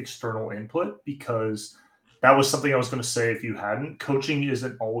 significant external input, because that was something I was going to say if you hadn't. Coaching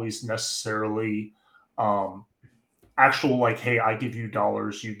isn't always necessarily actual like, hey, I give you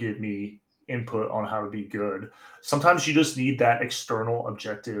dollars, you give me input on how to be good. Sometimes you just need that external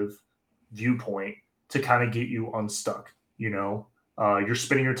objective viewpoint to kind of get you unstuck. You're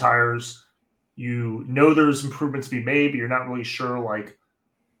spinning your tires, there's improvements to be made, but you're not really sure like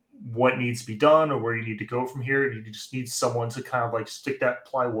what needs to be done or where you need to go from here. You just need someone to kind of like stick that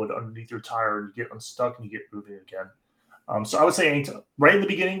plywood underneath your tire and you get unstuck and you get moving again. So I would say right in the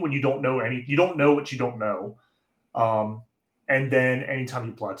beginning, when you don't know you don't know what you don't know. And then anytime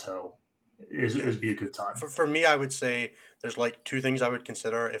you plateau is be a good time. For me, I would say there's like 2 things I would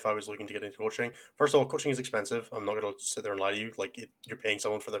consider if I was looking to get into coaching. First of all, coaching is expensive. I'm not going to sit there and lie to you. Like, you're paying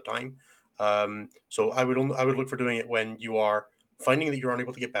someone for their time. So I would look for doing it when you are finding that you're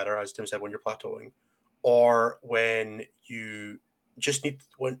unable to get better, as Tim said, when you're plateauing, or when you just need.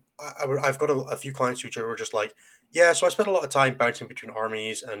 I've got a few clients who were just like, yeah, so I spent a lot of time bouncing between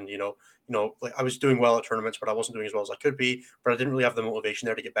armies, and like I was doing well at tournaments, but I wasn't doing as well as I could be. But I didn't really have the motivation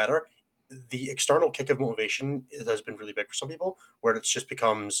there to get better. The external kick of motivation has been really big for some people, where it just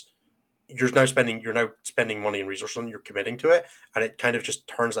becomes you're now spending money and resources on it, you're committing to it, and it kind of just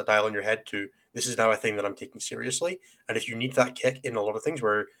turns that dial in your head to, this is now a thing that I'm taking seriously. And if you need that kick in a lot of things,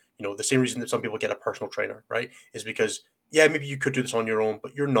 where the same reason that some people get a personal trainer, right, is because maybe you could do this on your own,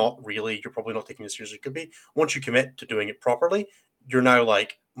 but you're probably not taking this seriously. It could be once you commit to doing it properly, you're now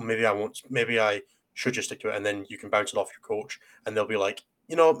like, maybe I should just stick to it, and then you can bounce it off your coach, and they'll be like,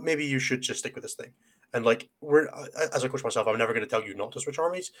 maybe you should just stick with this thing. And like as a coach myself, I'm never going to tell you not to switch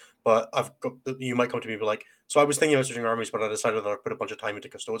armies. But you might come to me and be like, so I was thinking of switching armies, but I decided that I put a bunch of time into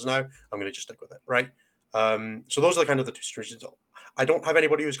custodes now. I'm going to just stick with it, right? So those are the kind of the two situations. I don't have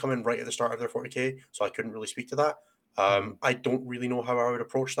anybody who's come in right at the start of their 40k, so I couldn't really speak to that. I don't really know how I would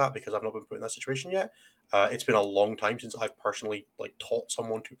approach that because I've not been put in that situation yet. It's been a long time since I've personally like taught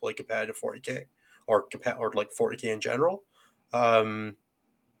someone to play competitive 40k or like 40k in general. I've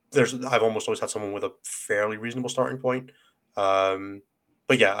almost always had someone with a fairly reasonable starting point.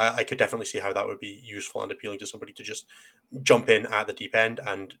 But yeah, I could definitely see how that would be useful and appealing to somebody to just jump in at the deep end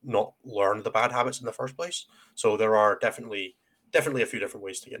and not learn the bad habits in the first place. So there are definitely a few different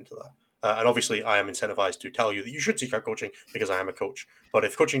ways to get into that. And obviously, I am incentivized to tell you that you should seek out coaching because I am a coach. But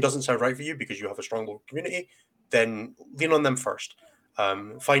if coaching doesn't sound right for you because you have a strong local community, then lean on them first.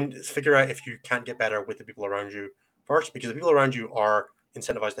 Figure out if you can't get better with the people around you first, because the people around you are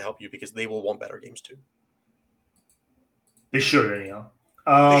incentivized to help you because they will want better games too. They should, anyhow.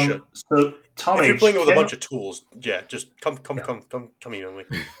 They should. So, Tom, if you're playing with a bunch of tools, yeah, just come email me.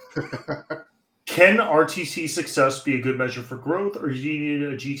 Can RTC success be a good measure for growth, or do you need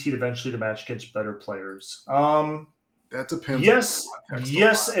a GT eventually to match against better players? That depends. Yes,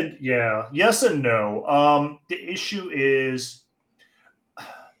 yes and no. The issue is,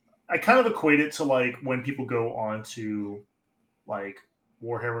 I kind of equate it to like when people go on to like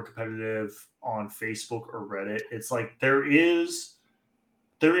Warhammer competitive on Facebook or Reddit. It's like there is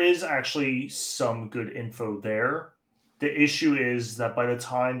actually some good info there. The issue is that by the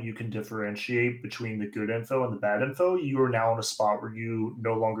time you can differentiate between the good info and the bad info, you are now in a spot where you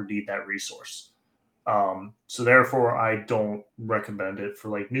no longer need that resource. So therefore, I don't recommend it for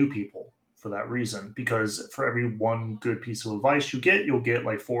like new people for that reason, because for every one good piece of advice you'll get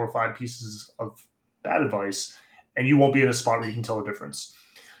like 4 or 5 pieces of bad advice, and you won't be in a spot where you can tell the difference.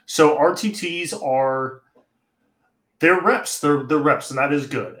 So RTTs they're reps. They're reps, and that is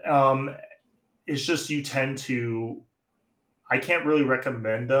good. It's just you tend to. I can't really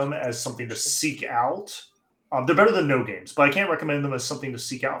recommend them as something to seek out. They're better than no games, but I can't recommend them as something to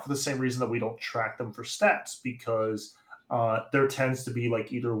seek out for the same reason that we don't track them for stats, because there tends to be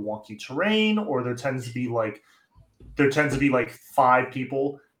like either wonky terrain, or there tends to be like 5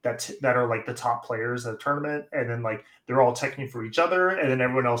 people that are like the top players at the tournament, and then like they're all teching for each other, and then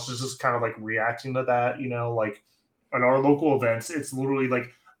everyone else is just kind of like reacting to that. Like at our local events, it's literally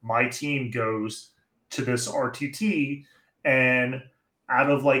like my team goes to this RTT, and out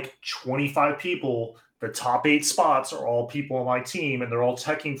of like 25 people, the top 8 spots are all people on my team, and they're all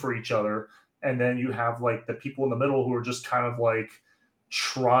teching for each other. And then you have like the people in the middle who are just kind of like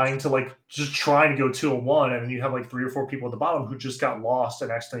trying to go 2-1, and then you have like 3 or 4 people at the bottom who just got lost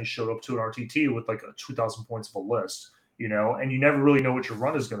and accidentally showed up to an RTT with like 2,000 points of a list, and you never really know what your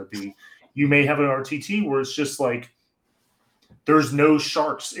run is going to be. You may have an RTT where it's just like there's no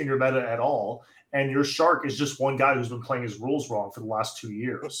sharks in your meta at all, and your shark is just one guy who's been playing his rules wrong for the last 2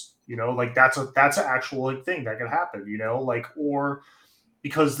 years. Like that's an actual like thing that could happen. Or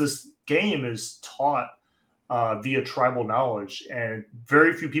because this game is taught via tribal knowledge, and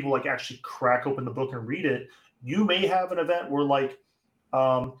very few people like actually crack open the book and read it. You may have an event where like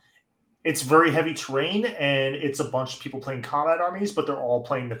it's very heavy terrain, and it's a bunch of people playing combat armies, but they're all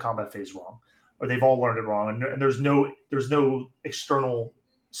playing the combat phase wrong, or they've all learned it wrong, and there's no external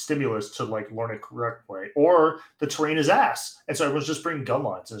stimulus to like learn it correct way, or the terrain is ass, and so everyone's just bringing gun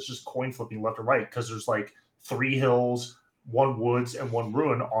lines, and it's just coin flipping left and right because there's like 3 hills, 1 woods, and 1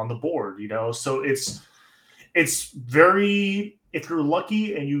 ruin on the board. So it's very, if you're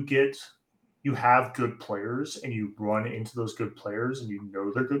lucky and you have good players and you run into those good players and you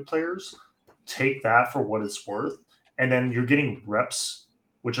know they're good players, take that for what it's worth. And then you're getting reps,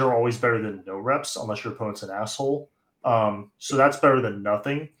 which are always better than no reps, unless your opponent's an asshole. So that's better than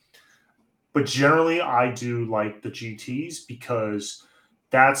nothing. But generally, I do like the GTs because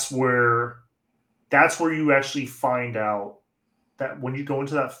that's where you actually find out that when you go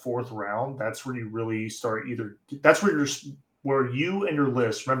into that 4th round, that's where you really start that's where you and your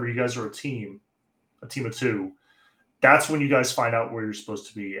list, remember you guys are a team of 2. That's when you guys find out where you're supposed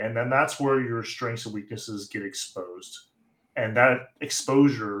to be. And then that's where your strengths and weaknesses get exposed. And that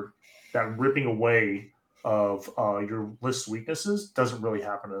exposure, that ripping away of your list weaknesses doesn't really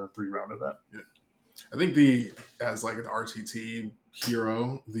happen in a 3-round event. Yeah. I think as like an RTT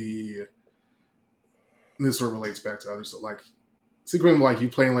hero, this sort of relates back to others. So like, it's equivalent like you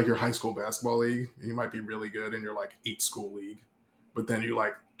playing like your high school basketball league, and you might be really good in your like 8 school league, but then you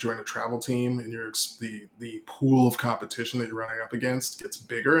like join a travel team, and the pool of competition that you're running up against gets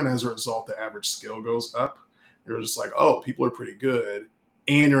bigger, and as a result, the average skill goes up. You're just like, oh, people are pretty good,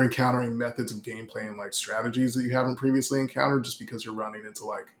 and you're encountering methods of gameplay and like strategies that you haven't previously encountered, just because you're running into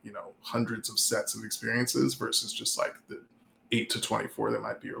like, you know, hundreds of sets of experiences versus just like the 8 to 24 that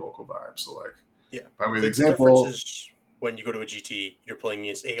might be your local vibe. So like, Yeah. by way of The example, difference is when you go to a GT, you're playing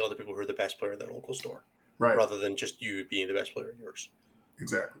against 8 other people who are the best player at that local store, right? rather than just you being the best player at yours.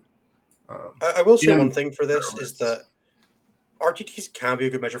 Exactly. I will say and- one thing for this is that RTTs can be a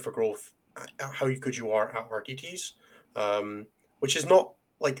good measure for growth, how good you are at RTTs, which is not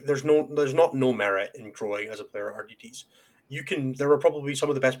like there's not no merit in growing as a player at RTTs. There are probably some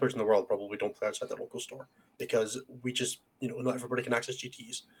of the best players in the world probably don't play outside the local store because we just, you know, not everybody can access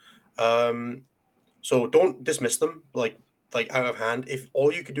GTs. So don't dismiss them like out of hand. If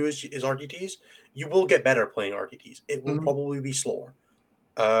all you could do is RTTs, you will get better playing RTTs. It will probably be slower.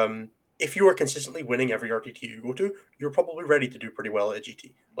 If you are consistently winning every RTT you go to, you're probably ready to do pretty well at a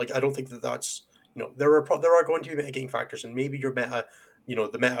GT. Like I don't think that's, you know, there are going to be mitigating factors, and maybe your meta, you know,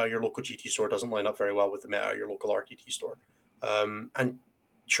 the meta of your local GT store doesn't line up very well with the meta of your local RTT store. And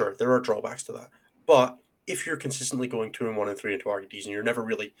sure, there are drawbacks to that, but if you're consistently going 2-1 and 3-2 RTTs, and you're never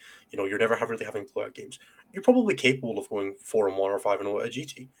really, you know, you're never really having blowout games, you're probably capable of going 4-1 or 5-0 at a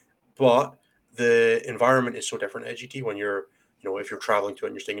GT. But the environment is so different at a GT when you're, you know, if you're traveling to it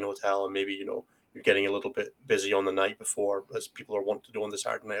and you're staying in a hotel and maybe, you know, you're getting a little bit busy on the night before, as people are wanting to do on the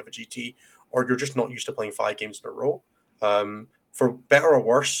Saturday night of a GT, or you're just not used to playing 5 games in a row. For better or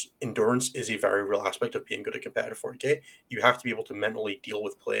worse, endurance is a very real aspect of being good at competitive 40K. You have to be able to mentally deal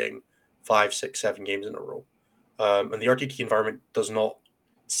with playing 5, 6, 7 games in a row. And the RTT environment does not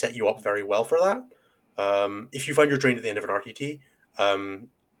set you up very well for that. If you find you're drained at the end of an RTT,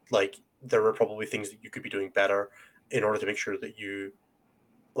 like there are probably things that you could be doing better in order to make sure that you,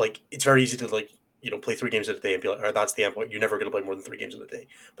 like, it's very easy to, like, you know, play 3 games in a day and be like, all right, that's the end point. You're never going to play more than 3 games in a day.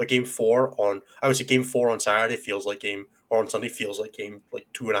 But game 4 on Saturday feels like game, or on Sunday feels like game like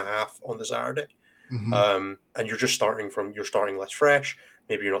 2.5 on the Saturday. And you're just starting less fresh.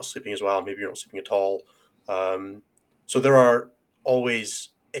 Maybe you're not sleeping as well. Maybe you're not sleeping at all. So there are always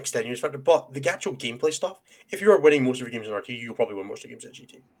extenuating factors. But the actual gameplay stuff, if you are winning most of your games in RT, you'll probably win most of your games at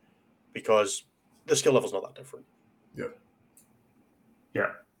GT because the skill level's not that different.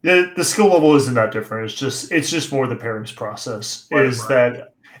 Yeah. The skill level isn't that different. It's just more the pairings process.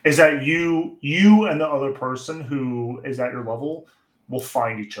 That you and the other person who is at your level will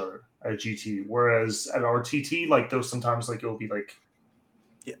find each other at GT. Whereas at RTT, like those sometimes like it'll be like,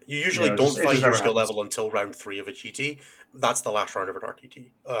 yeah, you usually don't find your skill level until round 3 of a GT. That's the last round of an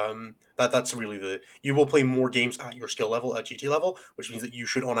RTT. That's really you will play more games at your skill level at GT level, which means that you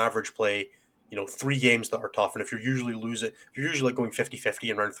should on average play, you know, 3 games that are tough. And if you're usually like going 50-50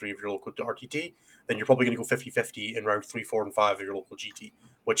 in round 3 of your local RTT, then you're probably going to go 50-50 in round 3, 4, and 5 of your local GT,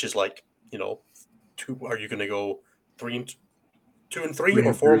 which is like, you know, are you going to go 2 and 3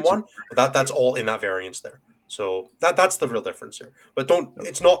 or 4 and 1? That's all in that variance there. So that's the real difference here. But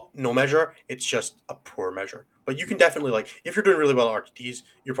it's not no measure, it's just a poor measure. But you can definitely, like, if you're doing really well at RTTs,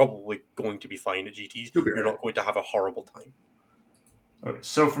 you're probably going to be fine at GTs. You're not going to have a horrible time. Okay,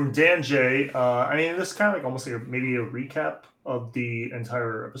 so from Dan J, I mean, this is kind of like almost like maybe a recap of the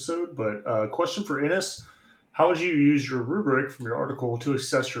entire episode, but question for Innes: how would you use your rubric from your article to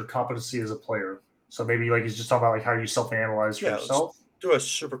assess your competency as a player? So maybe like he's just talking about like how you self-analyze for yourself. Do a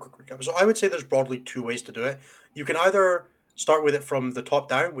super quick recap. So I would say there's broadly 2 ways to do it. You can either start with it from the top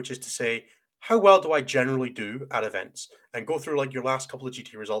down, which is to say, how well do I generally do at events? And go through like your last couple of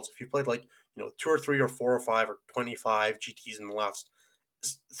GT results. If you played like, you know, 2 or 3 or 4 or 5 or 25 GTs in the last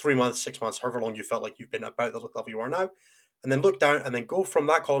 3 months, 6 months, however long you felt like you've been about the level you are now, and then look down and then go from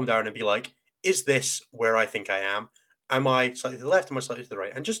that column down and be like, is this where I think I am? Am I slightly to the left? Am I slightly to the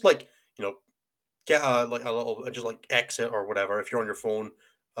right? And just like, you know, get a little, just like exit or whatever. If you're on your phone,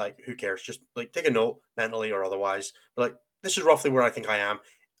 like who cares? Just like take a note mentally or otherwise. But like, this is roughly where I think I am.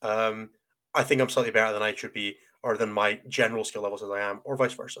 I think I'm slightly better than I should be, or than my general skill levels as I am, or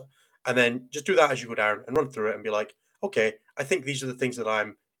vice versa. And then just do that as you go down and run through it and be like, okay, I think these are the things that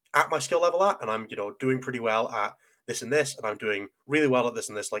I'm at my skill level at, and I'm, you know, doing pretty well at this and this, and I'm doing really well at this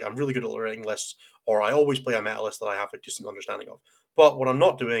and this. Like I'm really good at learning lists, or I always play a meta list that I have a decent understanding of. But what I'm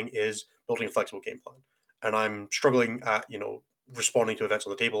not doing is building a flexible game plan, and I'm struggling at, you know, responding to events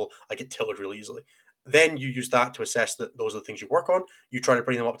on the table. I get tilted really easily. Then you use that to assess that those are the things you work on. You try to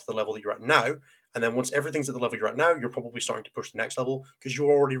bring them up to the level that you're at now. And then once everything's at the level you're at now, you're probably starting to push the next level because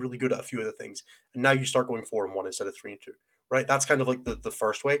you're already really good at a few of the things. And now you start going 4 and 1 instead of 3 and 2, right? That's kind of like the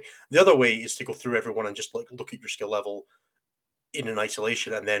first way. The other way is to go through everyone and just like look at your skill level in an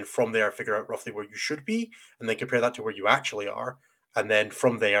isolation. And then from there, figure out roughly where you should be and then compare that to where you actually are. And then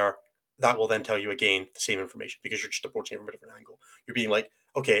from there, that will then tell you again the same information because you're just approaching it from a different angle. You're being like,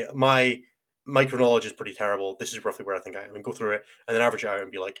 okay, my micro knowledge is pretty terrible. This is roughly where I think I am, and go through it, and then average it out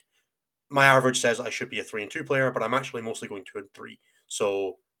and be like, my average says I should be a 3 and 2 player, but I'm actually mostly going 2 and 3.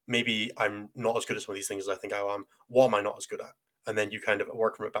 So maybe I'm not as good at some of these things as I think I am. What am I not as good at? And then you kind of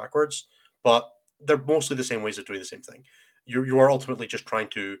work from it backwards. But they're mostly the same ways of doing the same thing. You are ultimately just trying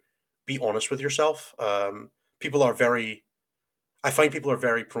to be honest with yourself. People are very I find people are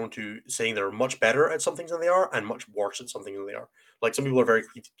very prone to saying they're much better at some things than they are and much worse at something than they are. Like some people are very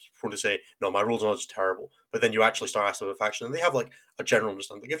prone to say, no, my rules knowledge is terrible. But then you actually start asking them a faction and they have like a general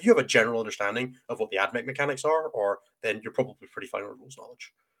understanding. If you have a general understanding of what the admech mechanics are, or then you're probably pretty fine with rules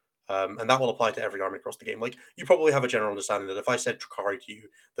knowledge. And that will apply to every army across the game. Like you probably have a general understanding that if I said Trakari to you,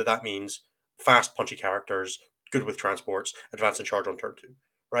 that means fast, punchy characters, good with transports, advance and charge on turn 2,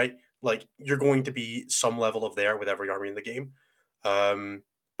 right? Like you're going to be some level of there with every army in the game.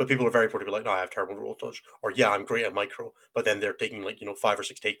 But people are very prone to be like, no, I have terrible rule touch, or yeah, I'm great at micro, but then they're taking like 5 or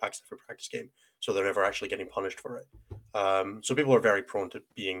 6 take backs every practice game, so they're never actually getting punished for it. So people are very prone to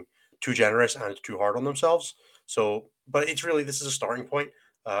being too generous and too hard on themselves. So, but it's really, this is a starting point.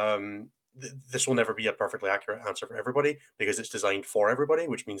 This will never be a perfectly accurate answer for everybody because it's designed for everybody,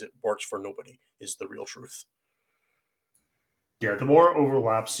 which means it works for nobody, is the real truth. Yeah, the more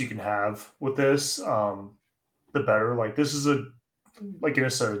overlaps you can have with this, the better. Like this is a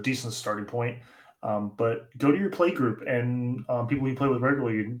decent starting point. But go to your play group and people you play with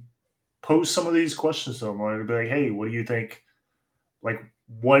regularly and pose some of these questions to them. Like, be like, hey, what do you think? Like,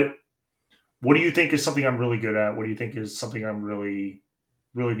 what do you think is something I'm really good at? What do you think is something I'm really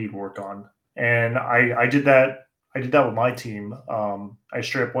need work on? And I did that. I did that with my team. I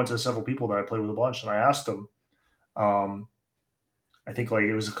straight up went to several people that I played with a bunch, and I asked them. I think like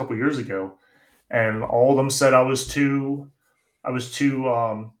it was a couple years ago, and all of them said I was too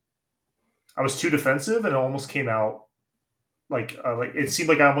defensive, and it almost came out like it seemed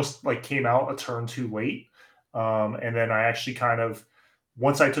like I almost like came out a turn too late. And then I actually kind of,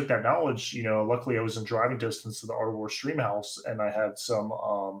 once I took that knowledge, luckily I was in driving distance to the Art of War stream house, and I had some,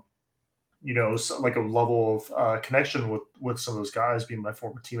 like a level of connection with some of those guys being my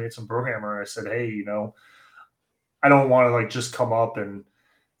former teammates in Warhammer. And I said, hey, I don't want to like just come up and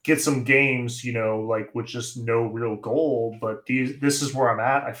get some games, like with just no real goal, but this is where I'm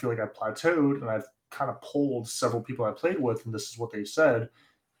at. I feel like I plateaued, and I've kind of polled several people I played with, and this is what they said.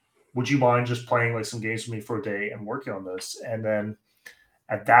 Would you mind just playing like some games with me for a day and working on this? And then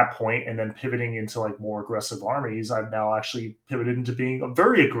at that point, and then pivoting into like more aggressive armies, I've now actually pivoted into being a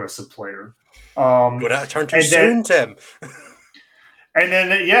very aggressive player. Go down, turn too soon, Tim. And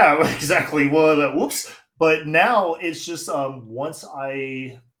then, yeah, exactly. Well, whoops. But now it's just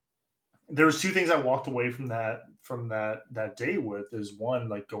there's 2 things I walked away from that day with. Is one,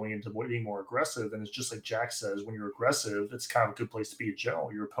 like going into being more aggressive, and it's just like Jack says, when you're aggressive, it's kind of a good place to be a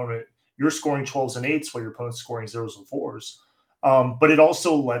general. Your opponent, you're scoring 12s and 8s while your opponent's scoring 0s and 4s. But it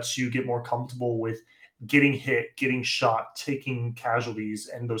also lets you get more comfortable with getting hit, getting shot, taking casualties,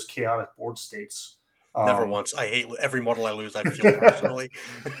 and those chaotic board states. Never once. I hate every model I lose. I feel personally.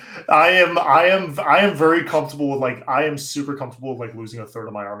 I am very comfortable with like, I am super comfortable with like losing a third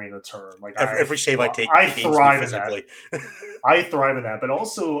of my army in a turn. Like every save I take, I thrive in that. I thrive in that. But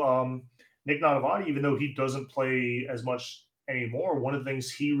also, Nick Nanavati, even though he doesn't play as much anymore, one of the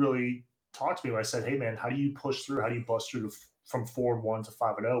things he really talked to me, I said, hey man, how do you push through? How do you bust through from 4-1 to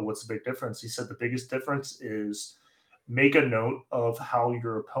 5-0? What's the big difference? He said the biggest difference is make a note of how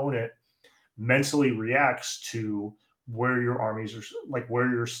your opponent mentally reacts to where your armies are, like where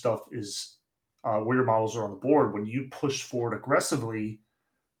your stuff is, where your models are on the board. When you push forward aggressively,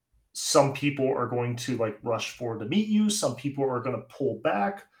 some people are going to like rush forward to meet you. Some people are going to pull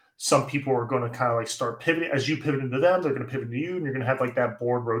back. Some people are going to kind of like start pivoting. As you pivot into them, they're going to pivot to you, and you're going to have like that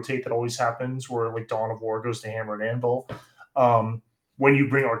board rotate that always happens where like Dawn of War goes to Hammer and Anvil. When you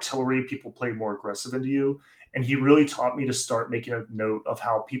bring artillery, people play more aggressive into you. And he really taught me to start making a note of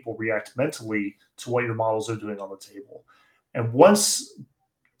how people react mentally to what your models are doing on the table. And once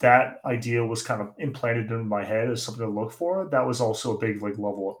that idea was kind of implanted in my head as something to look for, that was also a big like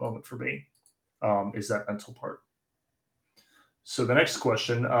level up moment for me, is that mental part. So the next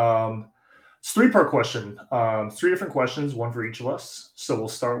question, it's a 3-part question, 3 different questions, one for each of us. So we'll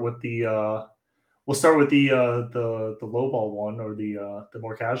start with the low ball one, or the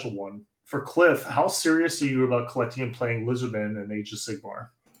more casual one. For Cliff, how serious are you about collecting and playing Lizardmen and Age of Sigmar?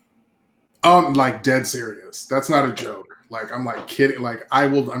 Like dead serious. That's not a joke. Like I'm like kidding. Like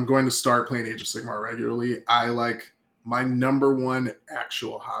I'm going to start playing Age of Sigmar regularly. I like, my number one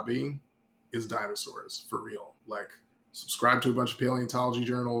actual hobby is dinosaurs, for real. Like, subscribe to a bunch of paleontology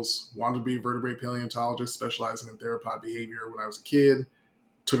journals, wanted to be a vertebrate paleontologist specializing in theropod behavior when I was a kid.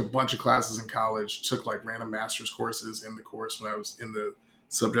 took a bunch of classes in college, took like random master's courses in the course when I was in the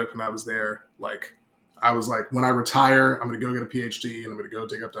subject when I was there. Like, I was like, when I retire, I'm going to go get a PhD and I'm going to go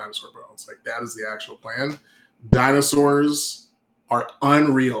dig up dinosaur bones. Like, that is the actual plan. Dinosaurs are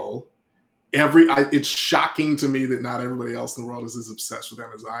unreal. It's shocking to me that not everybody else in the world is as obsessed with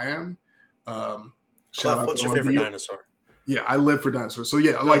them as I am. Cliff, what's your favorite dinosaur? Yeah, I live for dinosaurs. So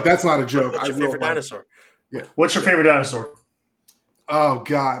yeah, like that's not a joke. What's your favorite dinosaur? Yeah. What's your favorite dinosaur? Oh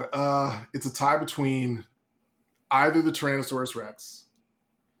God, it's a tie between either the Tyrannosaurus Rex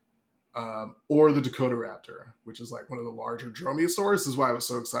or the Dakota Raptor, which is like one of the larger dromaeosaurs. This is why I was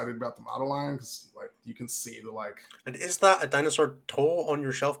so excited about the model line, because like you can see the like. And is that a dinosaur toe on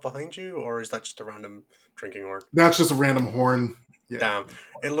your shelf behind you, or is that just a random drinking horn? That's just a random horn. Yeah. Damn,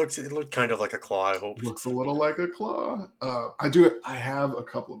 it looked kind of like a claw. I hope looks a little like a claw. I have a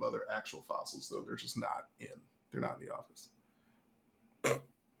couple of other actual fossils though. They're just not in. They're not in the office.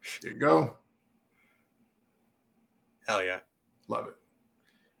 There you go. Hell yeah, love it.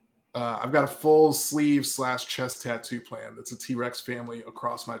 I've got a full sleeve / chest tattoo plan. That's a T-Rex family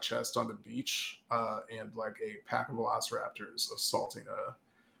across my chest on the beach, and like a pack of velociraptors assaulting a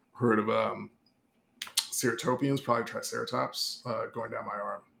herd of ceratopians, probably triceratops, going down my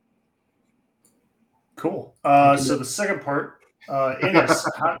arm. Cool. So the second part, Innes,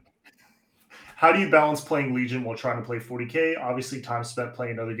 how do you balance playing Legion while trying to play 40K? Obviously, time spent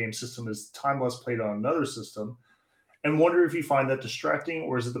playing another game system is time less played on another system. And wonder if you find that distracting,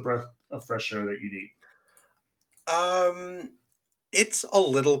 or is it the breath of fresh air that you need? It's a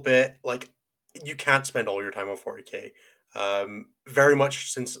little bit like you can't spend all your time on 40K. Very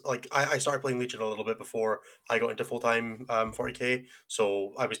much since like I started playing Legion a little bit before I got into full-time 40K,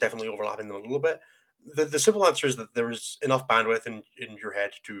 so I was definitely overlapping them a little bit. The simple answer is that there is enough bandwidth in your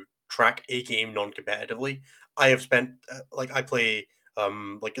head to track a game non-competitively. I have spent I play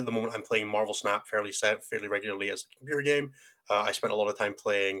like at the moment I'm playing Marvel Snap fairly regularly as a computer game. I spent a lot of time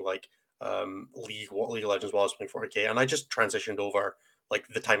playing like League of Legends while I was playing 40K, and I just transitioned over like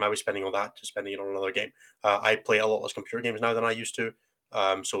the time I was spending on that to spending it on another game. I play a lot less computer games now than I used to,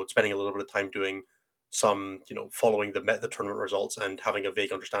 so spending a little bit of time doing some, following the tournament results and having a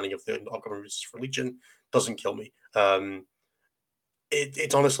vague understanding of the upcoming releases for Legion doesn't kill me.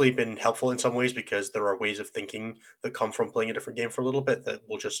 It's honestly been helpful in some ways because there are ways of thinking that come from playing a different game for a little bit that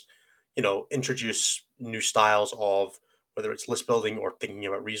will just, introduce new styles of whether it's list building or thinking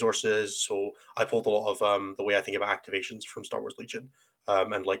about resources. So I pulled a lot of the way I think about activations from Star Wars Legion,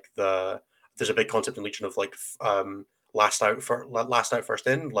 and like there's a big concept in Legion of like last out first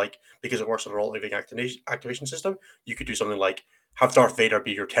in, like because it works on an all living activation system. You could do something like have Darth Vader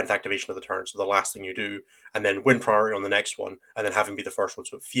be your 10th activation of the turn, so the last thing you do, and then win priority on the next one, and then have him be the first one,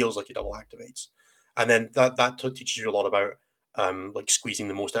 so it feels like he double activates. And then that teaches you a lot about like squeezing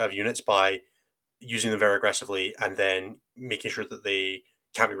the most out of units by using them very aggressively, and then making sure that they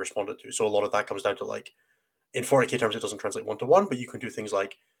can be responded to. So a lot of that comes down to like in 40K terms, it doesn't translate 1-to-1, but you can do things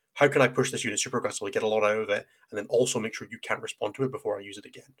like how can I push this unit super aggressively, get a lot out of it, and then also make sure you can't respond to it before I use it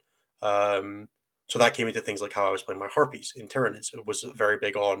again. So that came into things like how I was playing my Harpies in Tyranids. It was very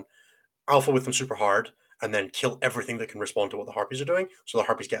big on alpha with them super hard and then kill everything that can respond to what the Harpies are doing, so the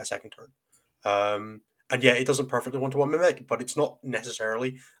Harpies get a second turn. And yeah, it doesn't perfectly 1-to-1 mimic, but it's not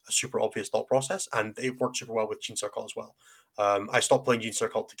necessarily a super obvious thought process, and it works super well with Gene Circle as well. I stopped playing Gene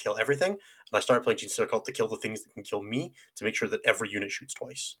Circle to kill everything, and I started playing Gene Circle to kill the things that can kill me, to make sure that every unit shoots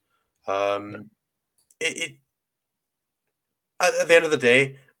twice. At the end of the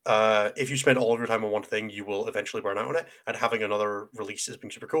day, if you spend all of your time on one thing, you will eventually burn out on it. And having another release has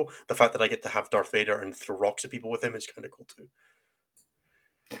been super cool. The fact that I get to have Darth Vader and throw rocks at people with him is kind of cool too.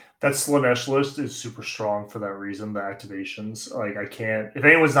 That Slanesh list is super strong for that reason. The activations, like I can't. If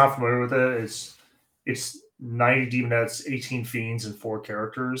anyone's not familiar with it, it's 90 demonettes, 18 fiends, and 4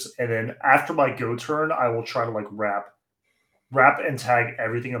 characters. And then after my go turn, I will try to like wrap and tag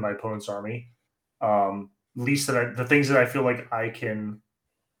everything in my opponent's army. At least the things that I feel like I can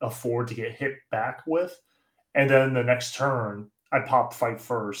afford to get hit back with, and then the next turn I pop fight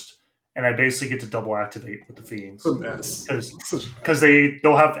first, and I basically get to double activate with the fiends because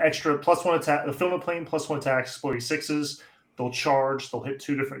they'll have extra +1 attack. The filament plane +1 attacks, 46s. They'll charge. They'll hit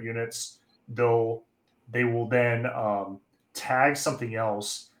 2 different units. They will then tag something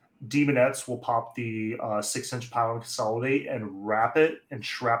else. Demonettes will pop the 6-inch pile and consolidate and wrap it and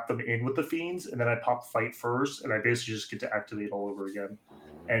trap them in with the fiends, and then I pop fight first, and I basically just get to activate all over again.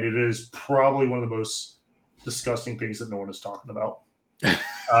 And it is probably one of the most disgusting things that no one is talking about.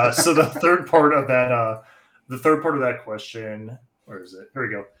 So the third part of that question, where is it? Here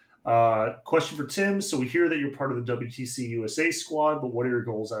we go. Question for Tim. So we hear that you're part of the WTC USA squad, but what are your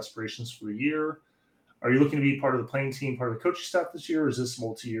goals, aspirations for the year? Are you looking to be part of the playing team, part of the coaching staff this year, or is this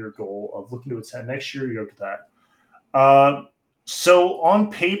multi-year goal of looking to attend next year? You're up to that. So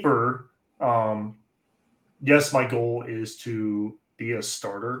on paper, yes, my goal is to be a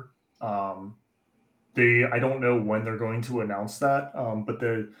starter. I don't know when they're going to announce that, but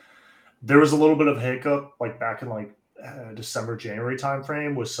there was a little bit of a hiccup like back in like December, January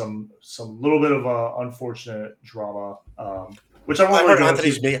timeframe with some little bit of unfortunate drama, which I won't really go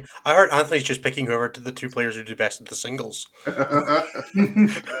into. I heard Anthony's just picking whoever the two players who do best at the singles.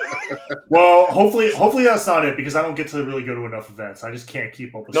 Well, hopefully that's not it, because I don't get to really go to enough events. I just can't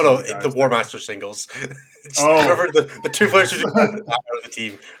keep up with. The War Master singles. Whoever the two players who do best of the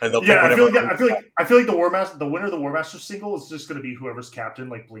team, and they'll I feel like the winner of the War Master single is just going to be whoever's captain,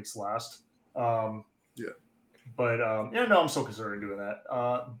 like Blink's last. But I'm so considering doing that.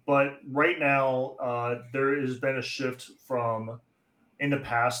 But right now, there has been a shift from, in the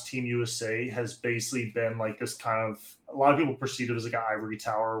past, Team USA has basically been like this kind of, a lot of people perceive it as like an ivory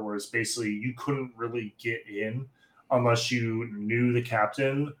tower, where it's basically you couldn't really get in unless you knew the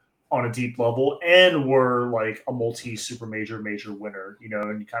captain on a deep level and were like a multi-super major winner,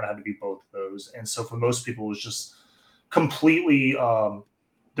 and you kind of had to be both of those. And so for most people, it was just completely,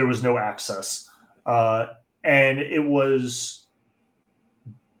 there was no access. And it was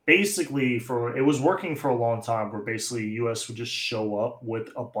basically it was working for a long time, where basically US would just show up with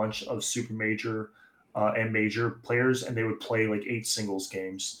a bunch of super major and major players, and they would play like 8 singles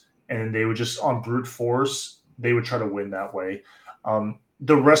games, and they would just, on brute force, they would try to win that way.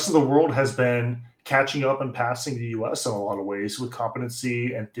 The rest of the world has been catching up and passing the US in a lot of ways with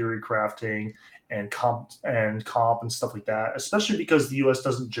competency and theory crafting and comp and stuff like that, especially because the US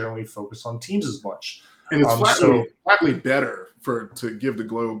doesn't generally focus on teams as much. And it's flatly better to give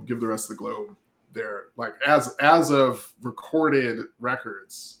the rest of the globe their, like, as of recorded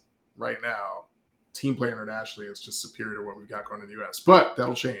records right now, team play internationally is just superior to what we've got going in the US. But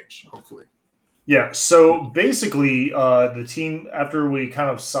that'll change, hopefully. Yeah, so basically the team, after we kind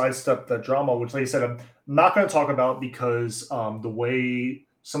of sidestepped that drama, which, like I said, I'm not going to talk about, because the way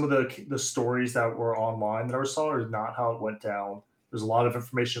some of the stories that were online that I saw is not how it went down. There's a lot of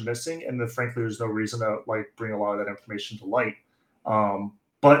information missing, and then frankly, there's no reason to like bring a lot of that information to light.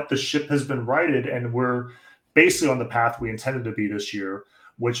 But the ship has been righted, and we're basically on the path we intended to be this year,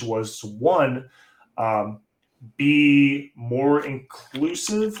 which was to, one, be more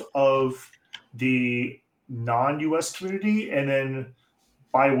inclusive of the non-US community, and then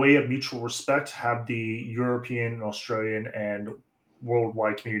by way of mutual respect, have the European, Australian, and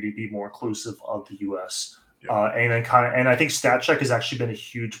worldwide community be more inclusive of the US. And I think StatCheck has actually been a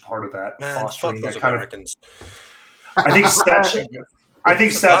huge part of that, fostering that kind Americans. I think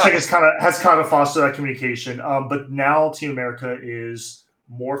StatCheck has kind of fostered that communication. But now Team America is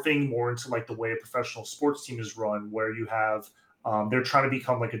morphing more into like the way a professional sports team is run, where you have they're trying to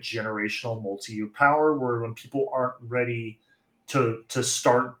become like a generational multi-year power, where when people aren't ready to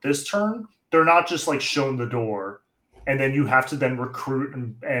start this turn, they're not just like shown the door, and then you have to then recruit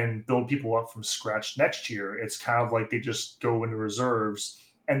and build people up from scratch next year. It's kind of like they just go into reserves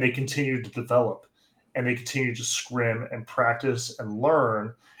and they continue to develop, and they continue to scrim and practice and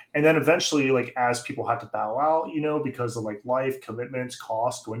learn. And then eventually, like, as people have to bow out, because of like life commitments,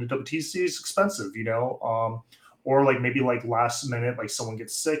 cost, going to WTC is expensive, or like maybe like last minute, like someone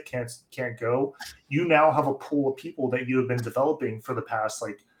gets sick, can't go. You now have a pool of people that you have been developing for the past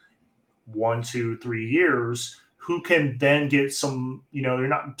like 1, 2, 3 years, who can then get some, you're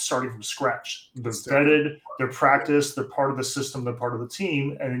not starting from scratch. They're vetted, they're practiced, they're part of the system, they're part of the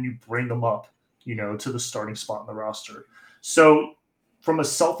team, and then you bring them up, to the starting spot in the roster. So from a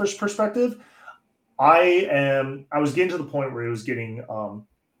selfish perspective, I was getting to the point where it was getting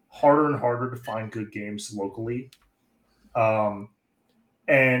harder and harder to find good games locally. And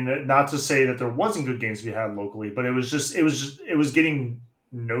not to say that there wasn't good games we had locally, but it was getting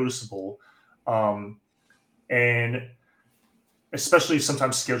noticeable. And especially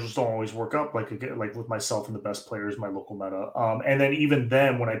sometimes schedules don't always work up, like with myself and the best players, my local meta. And then even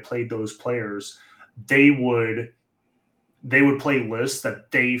then, when I played those players, they would play lists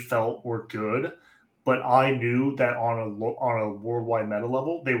that they felt were good, but I knew that on a worldwide meta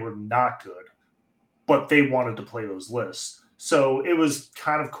level, they were not good, but they wanted to play those lists. So it was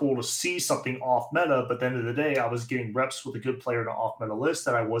kind of cool to see something off meta, but at the end of the day, I was getting reps with a good player in an off meta list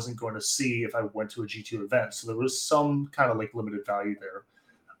that I wasn't going to see if I went to a G2 event. So there was some kind of like limited value there.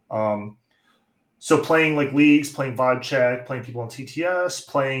 So playing like leagues, playing vibe check, playing people on TTS,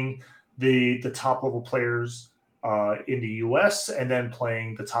 playing the top level players in the US, and then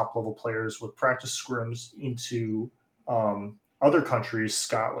playing the top level players with practice scrims into other countries,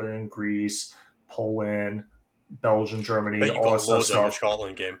 Scotland, Greece, Poland, Belgium, Germany, Bet you all that got loads on your stuff.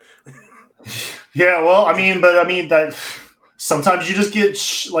 Scotland game. Yeah, well, I mean that sometimes you just get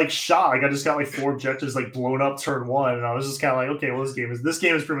shot. Like I just got like 4 objectives like blown up turn 1, and I was just kind of like, okay, well this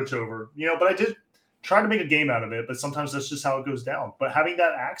game is pretty much over, But I did try to make a game out of it, but sometimes that's just how it goes down. But having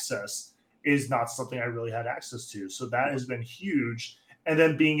that access is not something I really had access to, so that has been huge. And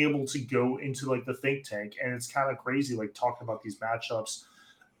then being able to go into like the think tank, and it's kind of crazy, like talking about these matchups,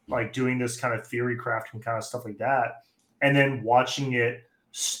 like doing this kind of theory crafting kind of stuff like that, and then watching it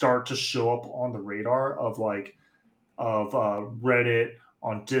start to show up on the radar of Reddit,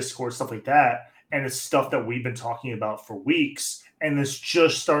 on Discord, stuff like that. And it's stuff that we've been talking about for weeks, and it's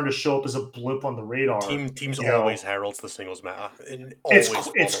just starting to show up as a blip on the radar. Teams always heralds the singles meta.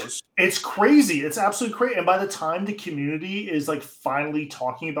 It's crazy. It's absolutely crazy. And by the time the community is like finally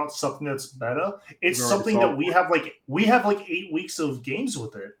talking about something that's meta, it's something that we have like 8 weeks of games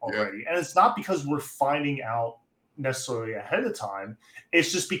with it already. Yeah. And it's not because we're finding out necessarily ahead of time.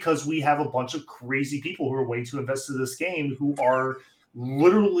 It's just because we have a bunch of crazy people who are way too invested in this game, who are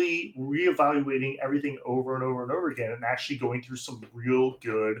literally reevaluating everything over and over and over again, and actually going through some real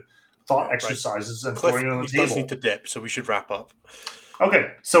good thought exercises and throwing it on the table. Does need to dip, so we should wrap up.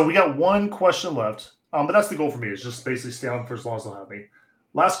 Okay, so we got one question left, but that's the goal for me, is just basically stay on for as long as they'll have me.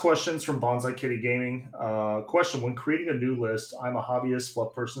 Last questions from Bonsai Kitty Gaming. Question: when creating a new list, I'm a hobbyist,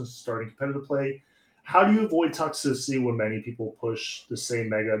 fluff person starting competitive play. How do you avoid toxicity when many people push the same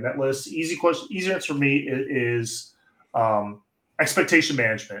mega net list? Easy question. Easy answer for me is expectation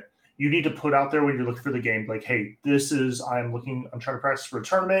management. You need to put out there when you're looking for the game, like, hey, I'm trying to practice for a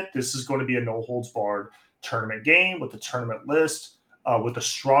tournament. This is going to be a no holds barred tournament game with a tournament list, with a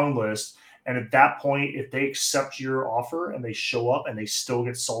strong list. And at that point, if they accept your offer and they show up and they still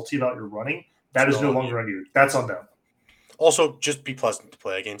get salty about your running, that is no longer on you. That's on them. Also, just be pleasant to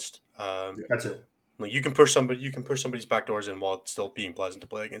play against. That's it. Like you can push somebody's backdoors in while still being pleasant to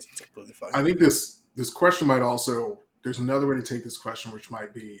play against. It's completely fine. I think this question might also. There's another way to take this question, which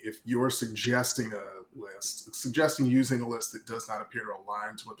might be if you're suggesting using a list that does not appear to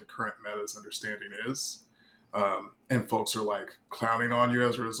align to what the current meta's understanding is, and folks are like clowning on you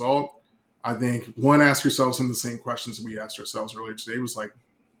as a result. I think ask yourself some of the same questions we asked ourselves earlier today, was like,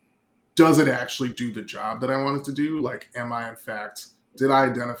 does it actually do the job that I want it to do? Like, did I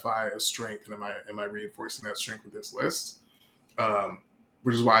identify a strength, and am I reinforcing that strength with this list?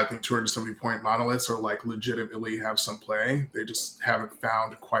 Which is why I think 270 point monoliths are like legitimately have some play. They just haven't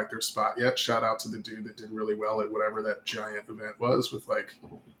found quite their spot yet. Shout out to the dude that did really well at whatever that giant event was with like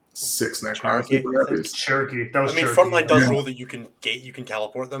 6 net cards. Cherokee. That was Cherokee. Frontline does rule that you can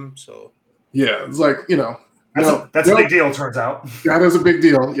teleport them. So yeah, it's like, that's a big deal, turns out. That is a big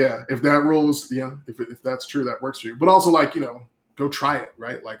deal. Yeah. If that rules, if that's true, that works for you. But also like, go try it,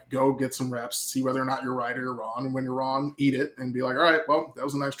 right? Like go get some reps, see whether or not you're right or wrong. And when you're wrong, eat it and be like, all right, well, that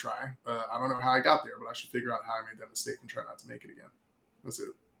was a nice try. I don't know how I got there, but I should figure out how I made that mistake and try not to make it again. That's it.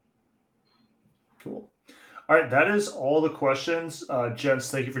 Cool. All right. That is all the questions. Gents,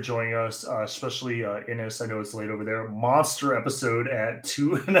 thank you for joining us, especially Innes. I know it's late over there. Monster episode at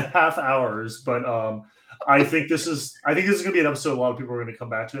 2.5 hours, but I think this is going to be an episode a lot of people are going to come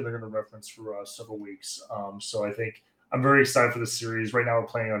back to, and they're going to reference for several weeks. So I think I'm very excited for this series. Right now, we're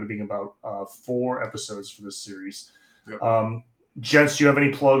planning on it being about 4 episodes for this series. Yep. Gents, do you have any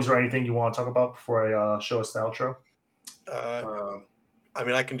plugs or anything you want to talk about before I show us the outro?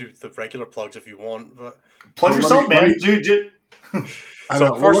 I can do the regular plugs if you want. But plug yourself, man. Dude.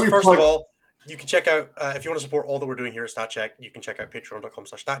 So first of all, you can check out, if you want to support all that we're doing here at StatCheck, you can check out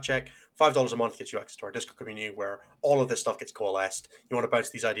patreon.com/StatCheck. $5 a month gets you access to our Discord community where all of this stuff gets coalesced. You want to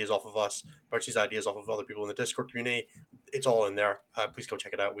bounce these ideas off of us, bounce these ideas off of other people in the Discord community. It's all in there. Please go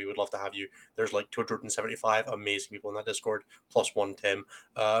check it out. We would love to have you. There's like 275 amazing people in that Discord, plus one Tim.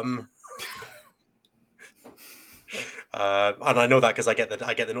 And I know that because I get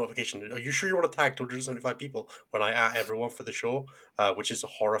the notification. Are you sure you want to tag 275 people when I at everyone for the show, which is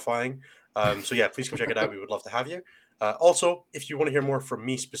horrifying. So yeah, please go check it out. We would love to have you. Also, if you want to hear more from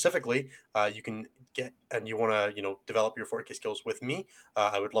me specifically, you can you want to develop your 40K skills with me.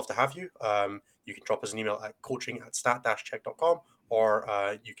 I would love to have you. You can drop us an email at coaching@stat-check.com,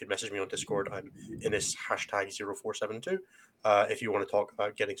 or you can message me on Discord. I'm in this #0472. If you want to talk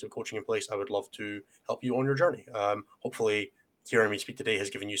about getting some coaching in place, I would love to help you on your journey. Hopefully, hearing me speak today has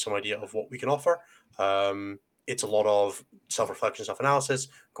given you some idea of what we can offer. It's a lot of self-reflection, self-analysis,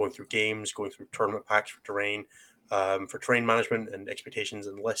 going through games, going through tournament packs for terrain, for terrain management and expectations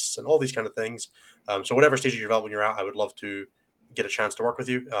and lists and all these kind of things. So whatever stage of your development you're at, I would love to get a chance to work with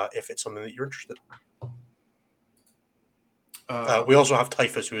you if it's something that you're interested in. We also have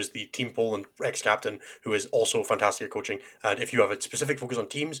Typhus, who is the Team Poland ex-captain, who is also fantastic at coaching. And if you have a specific focus on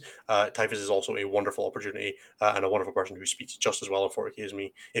teams, Typhus is also a wonderful opportunity and a wonderful person who speaks just as well in 40K as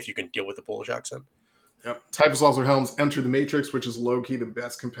me, if you can deal with the Polish accent. Yep. Typhus also helms Enter the Matrix, which is low-key the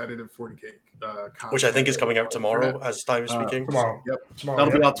best competitive 40K which I think is coming out tomorrow as time is speaking. Tomorrow. Yep.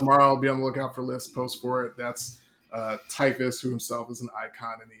 That'll be out tomorrow. I'll be on the lookout for lists, post for it. That's Typhus, who himself is an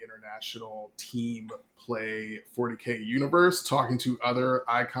icon in the international team play 40K universe, talking to other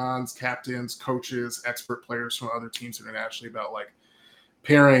icons, captains, coaches, expert players from other teams internationally about like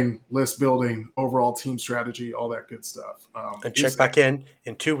pairing, list building, overall team strategy, all that good stuff. And check back in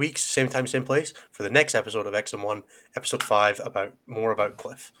 2 weeks, same time, same place, for the next episode of XM1, episode 5, more about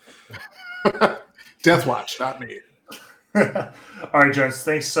Cliff. Deathwatch, not me. All right, gents.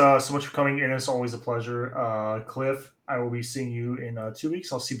 Thanks so much for coming in. It's always a pleasure. Cliff, I will be seeing you in 2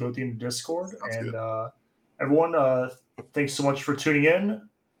 weeks. I'll see both of you in the Discord. Sounds and good. Everyone, thanks so much for tuning in.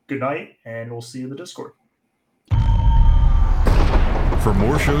 Good night, and we'll see you in the Discord. For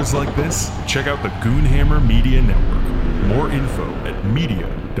more shows like this, check out the Goonhammer Media Network. More info at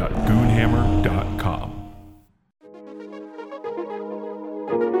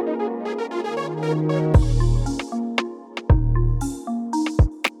media.goonhammer.com.